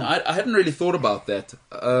 I hadn't really thought about that.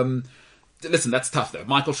 Listen, that's tough though.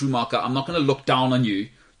 Michael Schumacher, I'm not going to look down on you.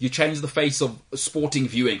 You changed the face of sporting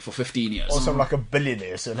viewing for 15 years. Also, I'm like a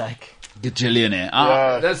billionaire, so like... Gajillionaire.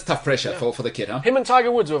 That's tough pressure for the kid, huh? Him and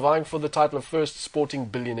Tiger Woods were vying for the title of first sporting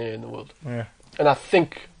billionaire in the world. Yeah. And I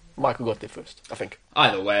think Michael got there first. I think.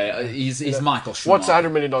 Either way, he's Michael Schumacher. What's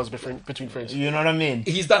 $100 million between friends? You know what I mean?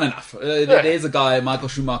 He's done enough. There's a guy, Michael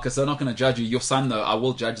Schumacher, so I'm not going to judge you. Your son, though, I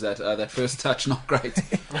will judge that. That first touch, not great.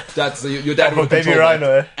 That's your dad would have Baby controlled Rhino,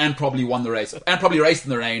 that and probably won the race. And probably raced in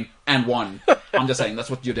the rain and won. I'm just saying, that's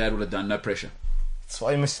what your dad would have done. No pressure. That's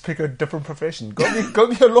why you must pick a different profession. Go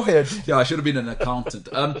be a lawyer. Yeah, I should have been an accountant.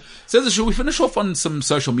 So should we finish off on some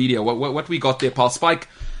social media? What we got there, pal? Spike,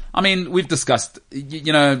 I mean, we've discussed,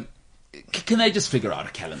 can they just figure out a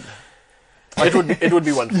calendar? It would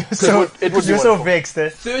be wonderful. It would be you're so wonderful. vexed.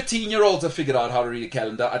 13-year-olds have figured out how to read a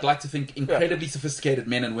calendar. I'd like to think incredibly sophisticated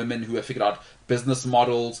men and women who have figured out business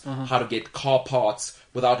models, how to get car parts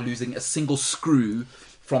without losing a single screw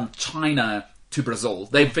from China to Brazil.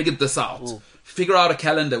 They've figured this out. Ooh. Figure out a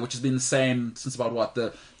calendar which has been the same since about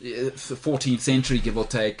the 14th century, give or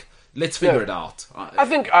take. Let's figure it out. I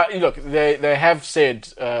think look, they have said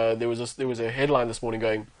there was a headline this morning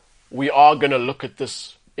going, we are going to look at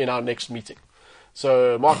this in our next meeting.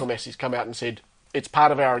 So Michael Massey's come out and said it's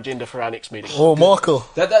part of our agenda for our next meeting. Oh, Michael.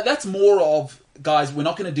 That's more of, guys, we're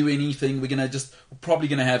not going to do anything. We're probably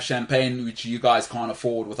going to have champagne, which you guys can't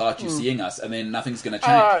afford without you seeing us, and then nothing's going to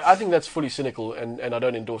change. I think that's fully cynical, and I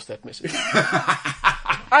don't endorse that message.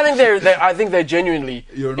 I think they're genuinely,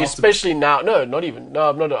 especially now. No, not even. No,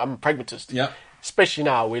 I'm a pragmatist. Yeah. Especially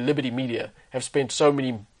now, where Liberty Media have spent so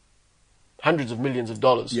many hundreds of millions of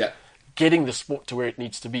dollars getting the sport to where it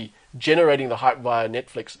needs to be, generating the hype via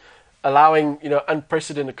Netflix, allowing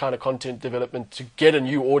unprecedented kind of content development to get a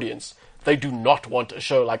new audience. They do not want a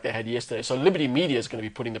show like they had yesterday. So Liberty Media is going to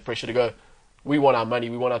be putting the pressure to go, we want our money,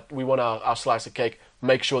 we want our slice of cake,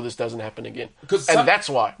 make sure this doesn't happen again. That's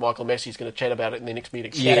why Michael Massey is going to chat about it in the next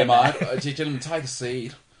meeting. Yeah, mate. Gentlemen, take a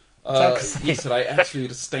seat. Yesterday,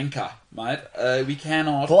 absolute stinker, mate. We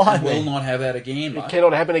cannot, will not have that again, mate. It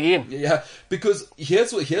cannot happen again. Yeah, because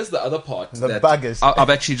here's the other part. The buggers.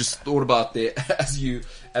 I've actually just thought about there as you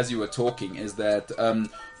were talking, is that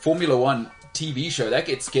Formula One TV show that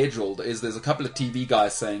gets scheduled, there's a couple of TV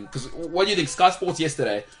guys saying, because what do you think, Sky Sports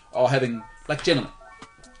yesterday are having, like, gentlemen,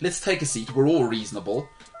 let's take a seat, we're all reasonable,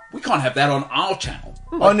 we can't have that on our channel.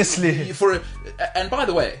 Honestly. And by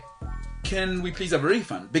the way, can we please have a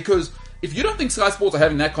refund? Because if you don't think Sky Sports are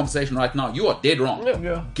having that conversation right now, you are dead wrong.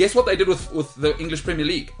 Yeah. Guess what they did with the English Premier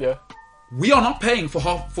League? Yeah. We are not paying for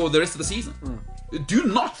the rest of the season. Do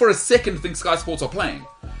not for a second think Sky Sports are playing.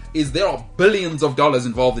 There are billions of dollars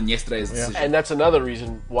involved in yesterday's decision. And that's another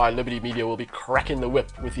reason why Liberty Media will be cracking the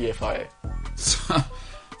whip with the FIA. So,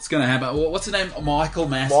 it's going to happen. What's his name? Michael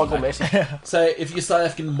Massey. Michael Massey. So if you're South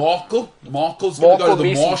African, Markle's going to go to the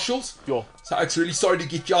Massey. Marshals. Yeah. So it's really sorry to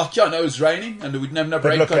get you out here. I know it's raining and we didn't have no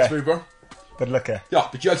raincoats for everyone. But look here. Yeah,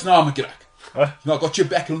 but you know I'm a g'day. Huh? I got your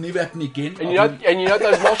back. It'll never happen again. And you know what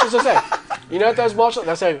those marshals will say? You know what those marshals?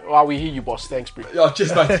 They say, "Oh, we hear you, boss. Thanks, bro." Yeah,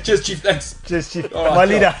 cheers, mate. Cheers, chief. Thanks. Cheers, Chief. All right, My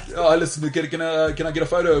leader. Oh, listen. Can I get a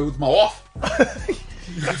photo with my wife?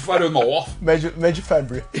 A photo with my wife. Major fan,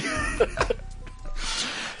 bro.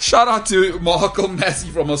 Shout out to Michael Massey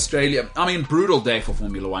from Australia. I mean, brutal day for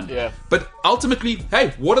Formula One. Yeah. But ultimately,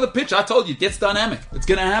 hey, water the pitch. I told you, it gets dynamic. It's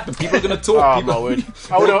going to happen. People are going to talk. My word.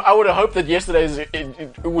 I would have hoped that yesterday's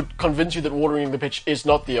it would convince you that watering the pitch is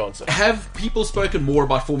not the answer. Have people spoken more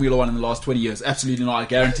about Formula One in the last 20 years? Absolutely not. I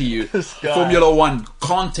guarantee you. Formula One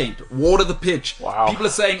content, water the pitch. Wow. People are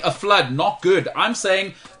saying a flood, not good. I'm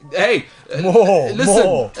saying, hey, listen.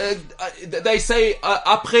 More. They say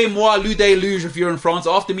après moi le déluge if you're in France.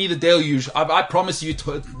 After me the deluge. I promise you,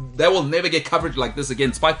 they will never get coverage like this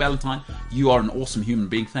again. Spike Valentine, you are an awesome human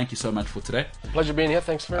being. Thank you so much for today. Pleasure being here.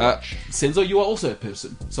 Thanks very much. Senzo, you are also a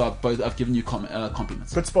person. So I've given you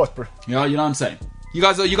compliments. Good sport, bro. Yeah, you know what I'm saying. You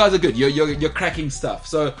guys are good. You're cracking stuff.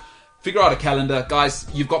 So figure out a calendar, guys.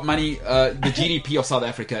 You've got money. The GDP of South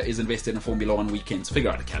Africa is invested in Formula One weekends. Figure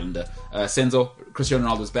out a calendar. Senzo, Cristiano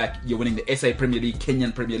Ronaldo's back. You're winning the SA Premier League,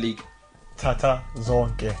 Kenyan Premier League. Tata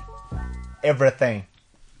Zonke. Everything.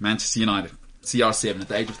 Manchester United. CR7 at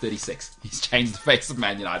the age of 36. He's changed the face of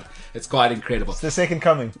Man United. It's quite incredible. It's the second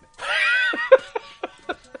coming.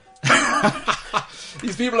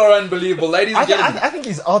 These people are unbelievable. Ladies and gentlemen. I think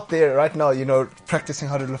he's out there right now, practicing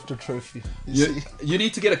how to lift a trophy. You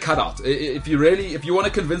need to get a cutout. If you want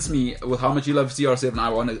to convince me with how much you love CR7, I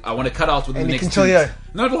want to cut out within the next 2 weeks.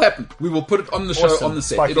 No, it'll happen. We will put it on the show, on the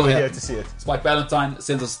set. Spike It'll happen. Here to see it. Spike Valentine,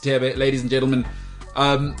 Senzo Satebe. Ladies and gentlemen,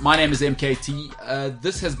 My name is MKT.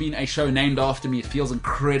 This has been a show named after me. It feels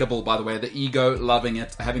incredible, by the way. The ego, loving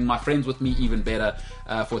it. Having my friends with me, even better.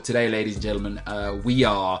 For today, ladies and gentlemen, we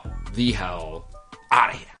are the hell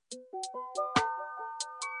out of here.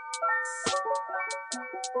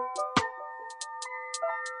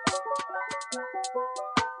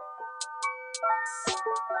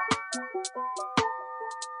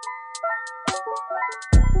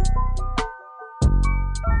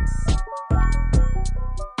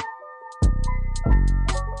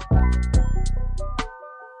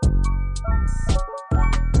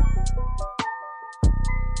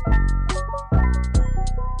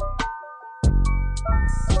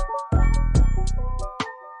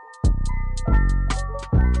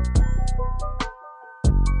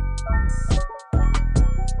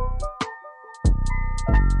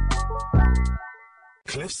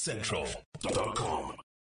 CliffCentral.com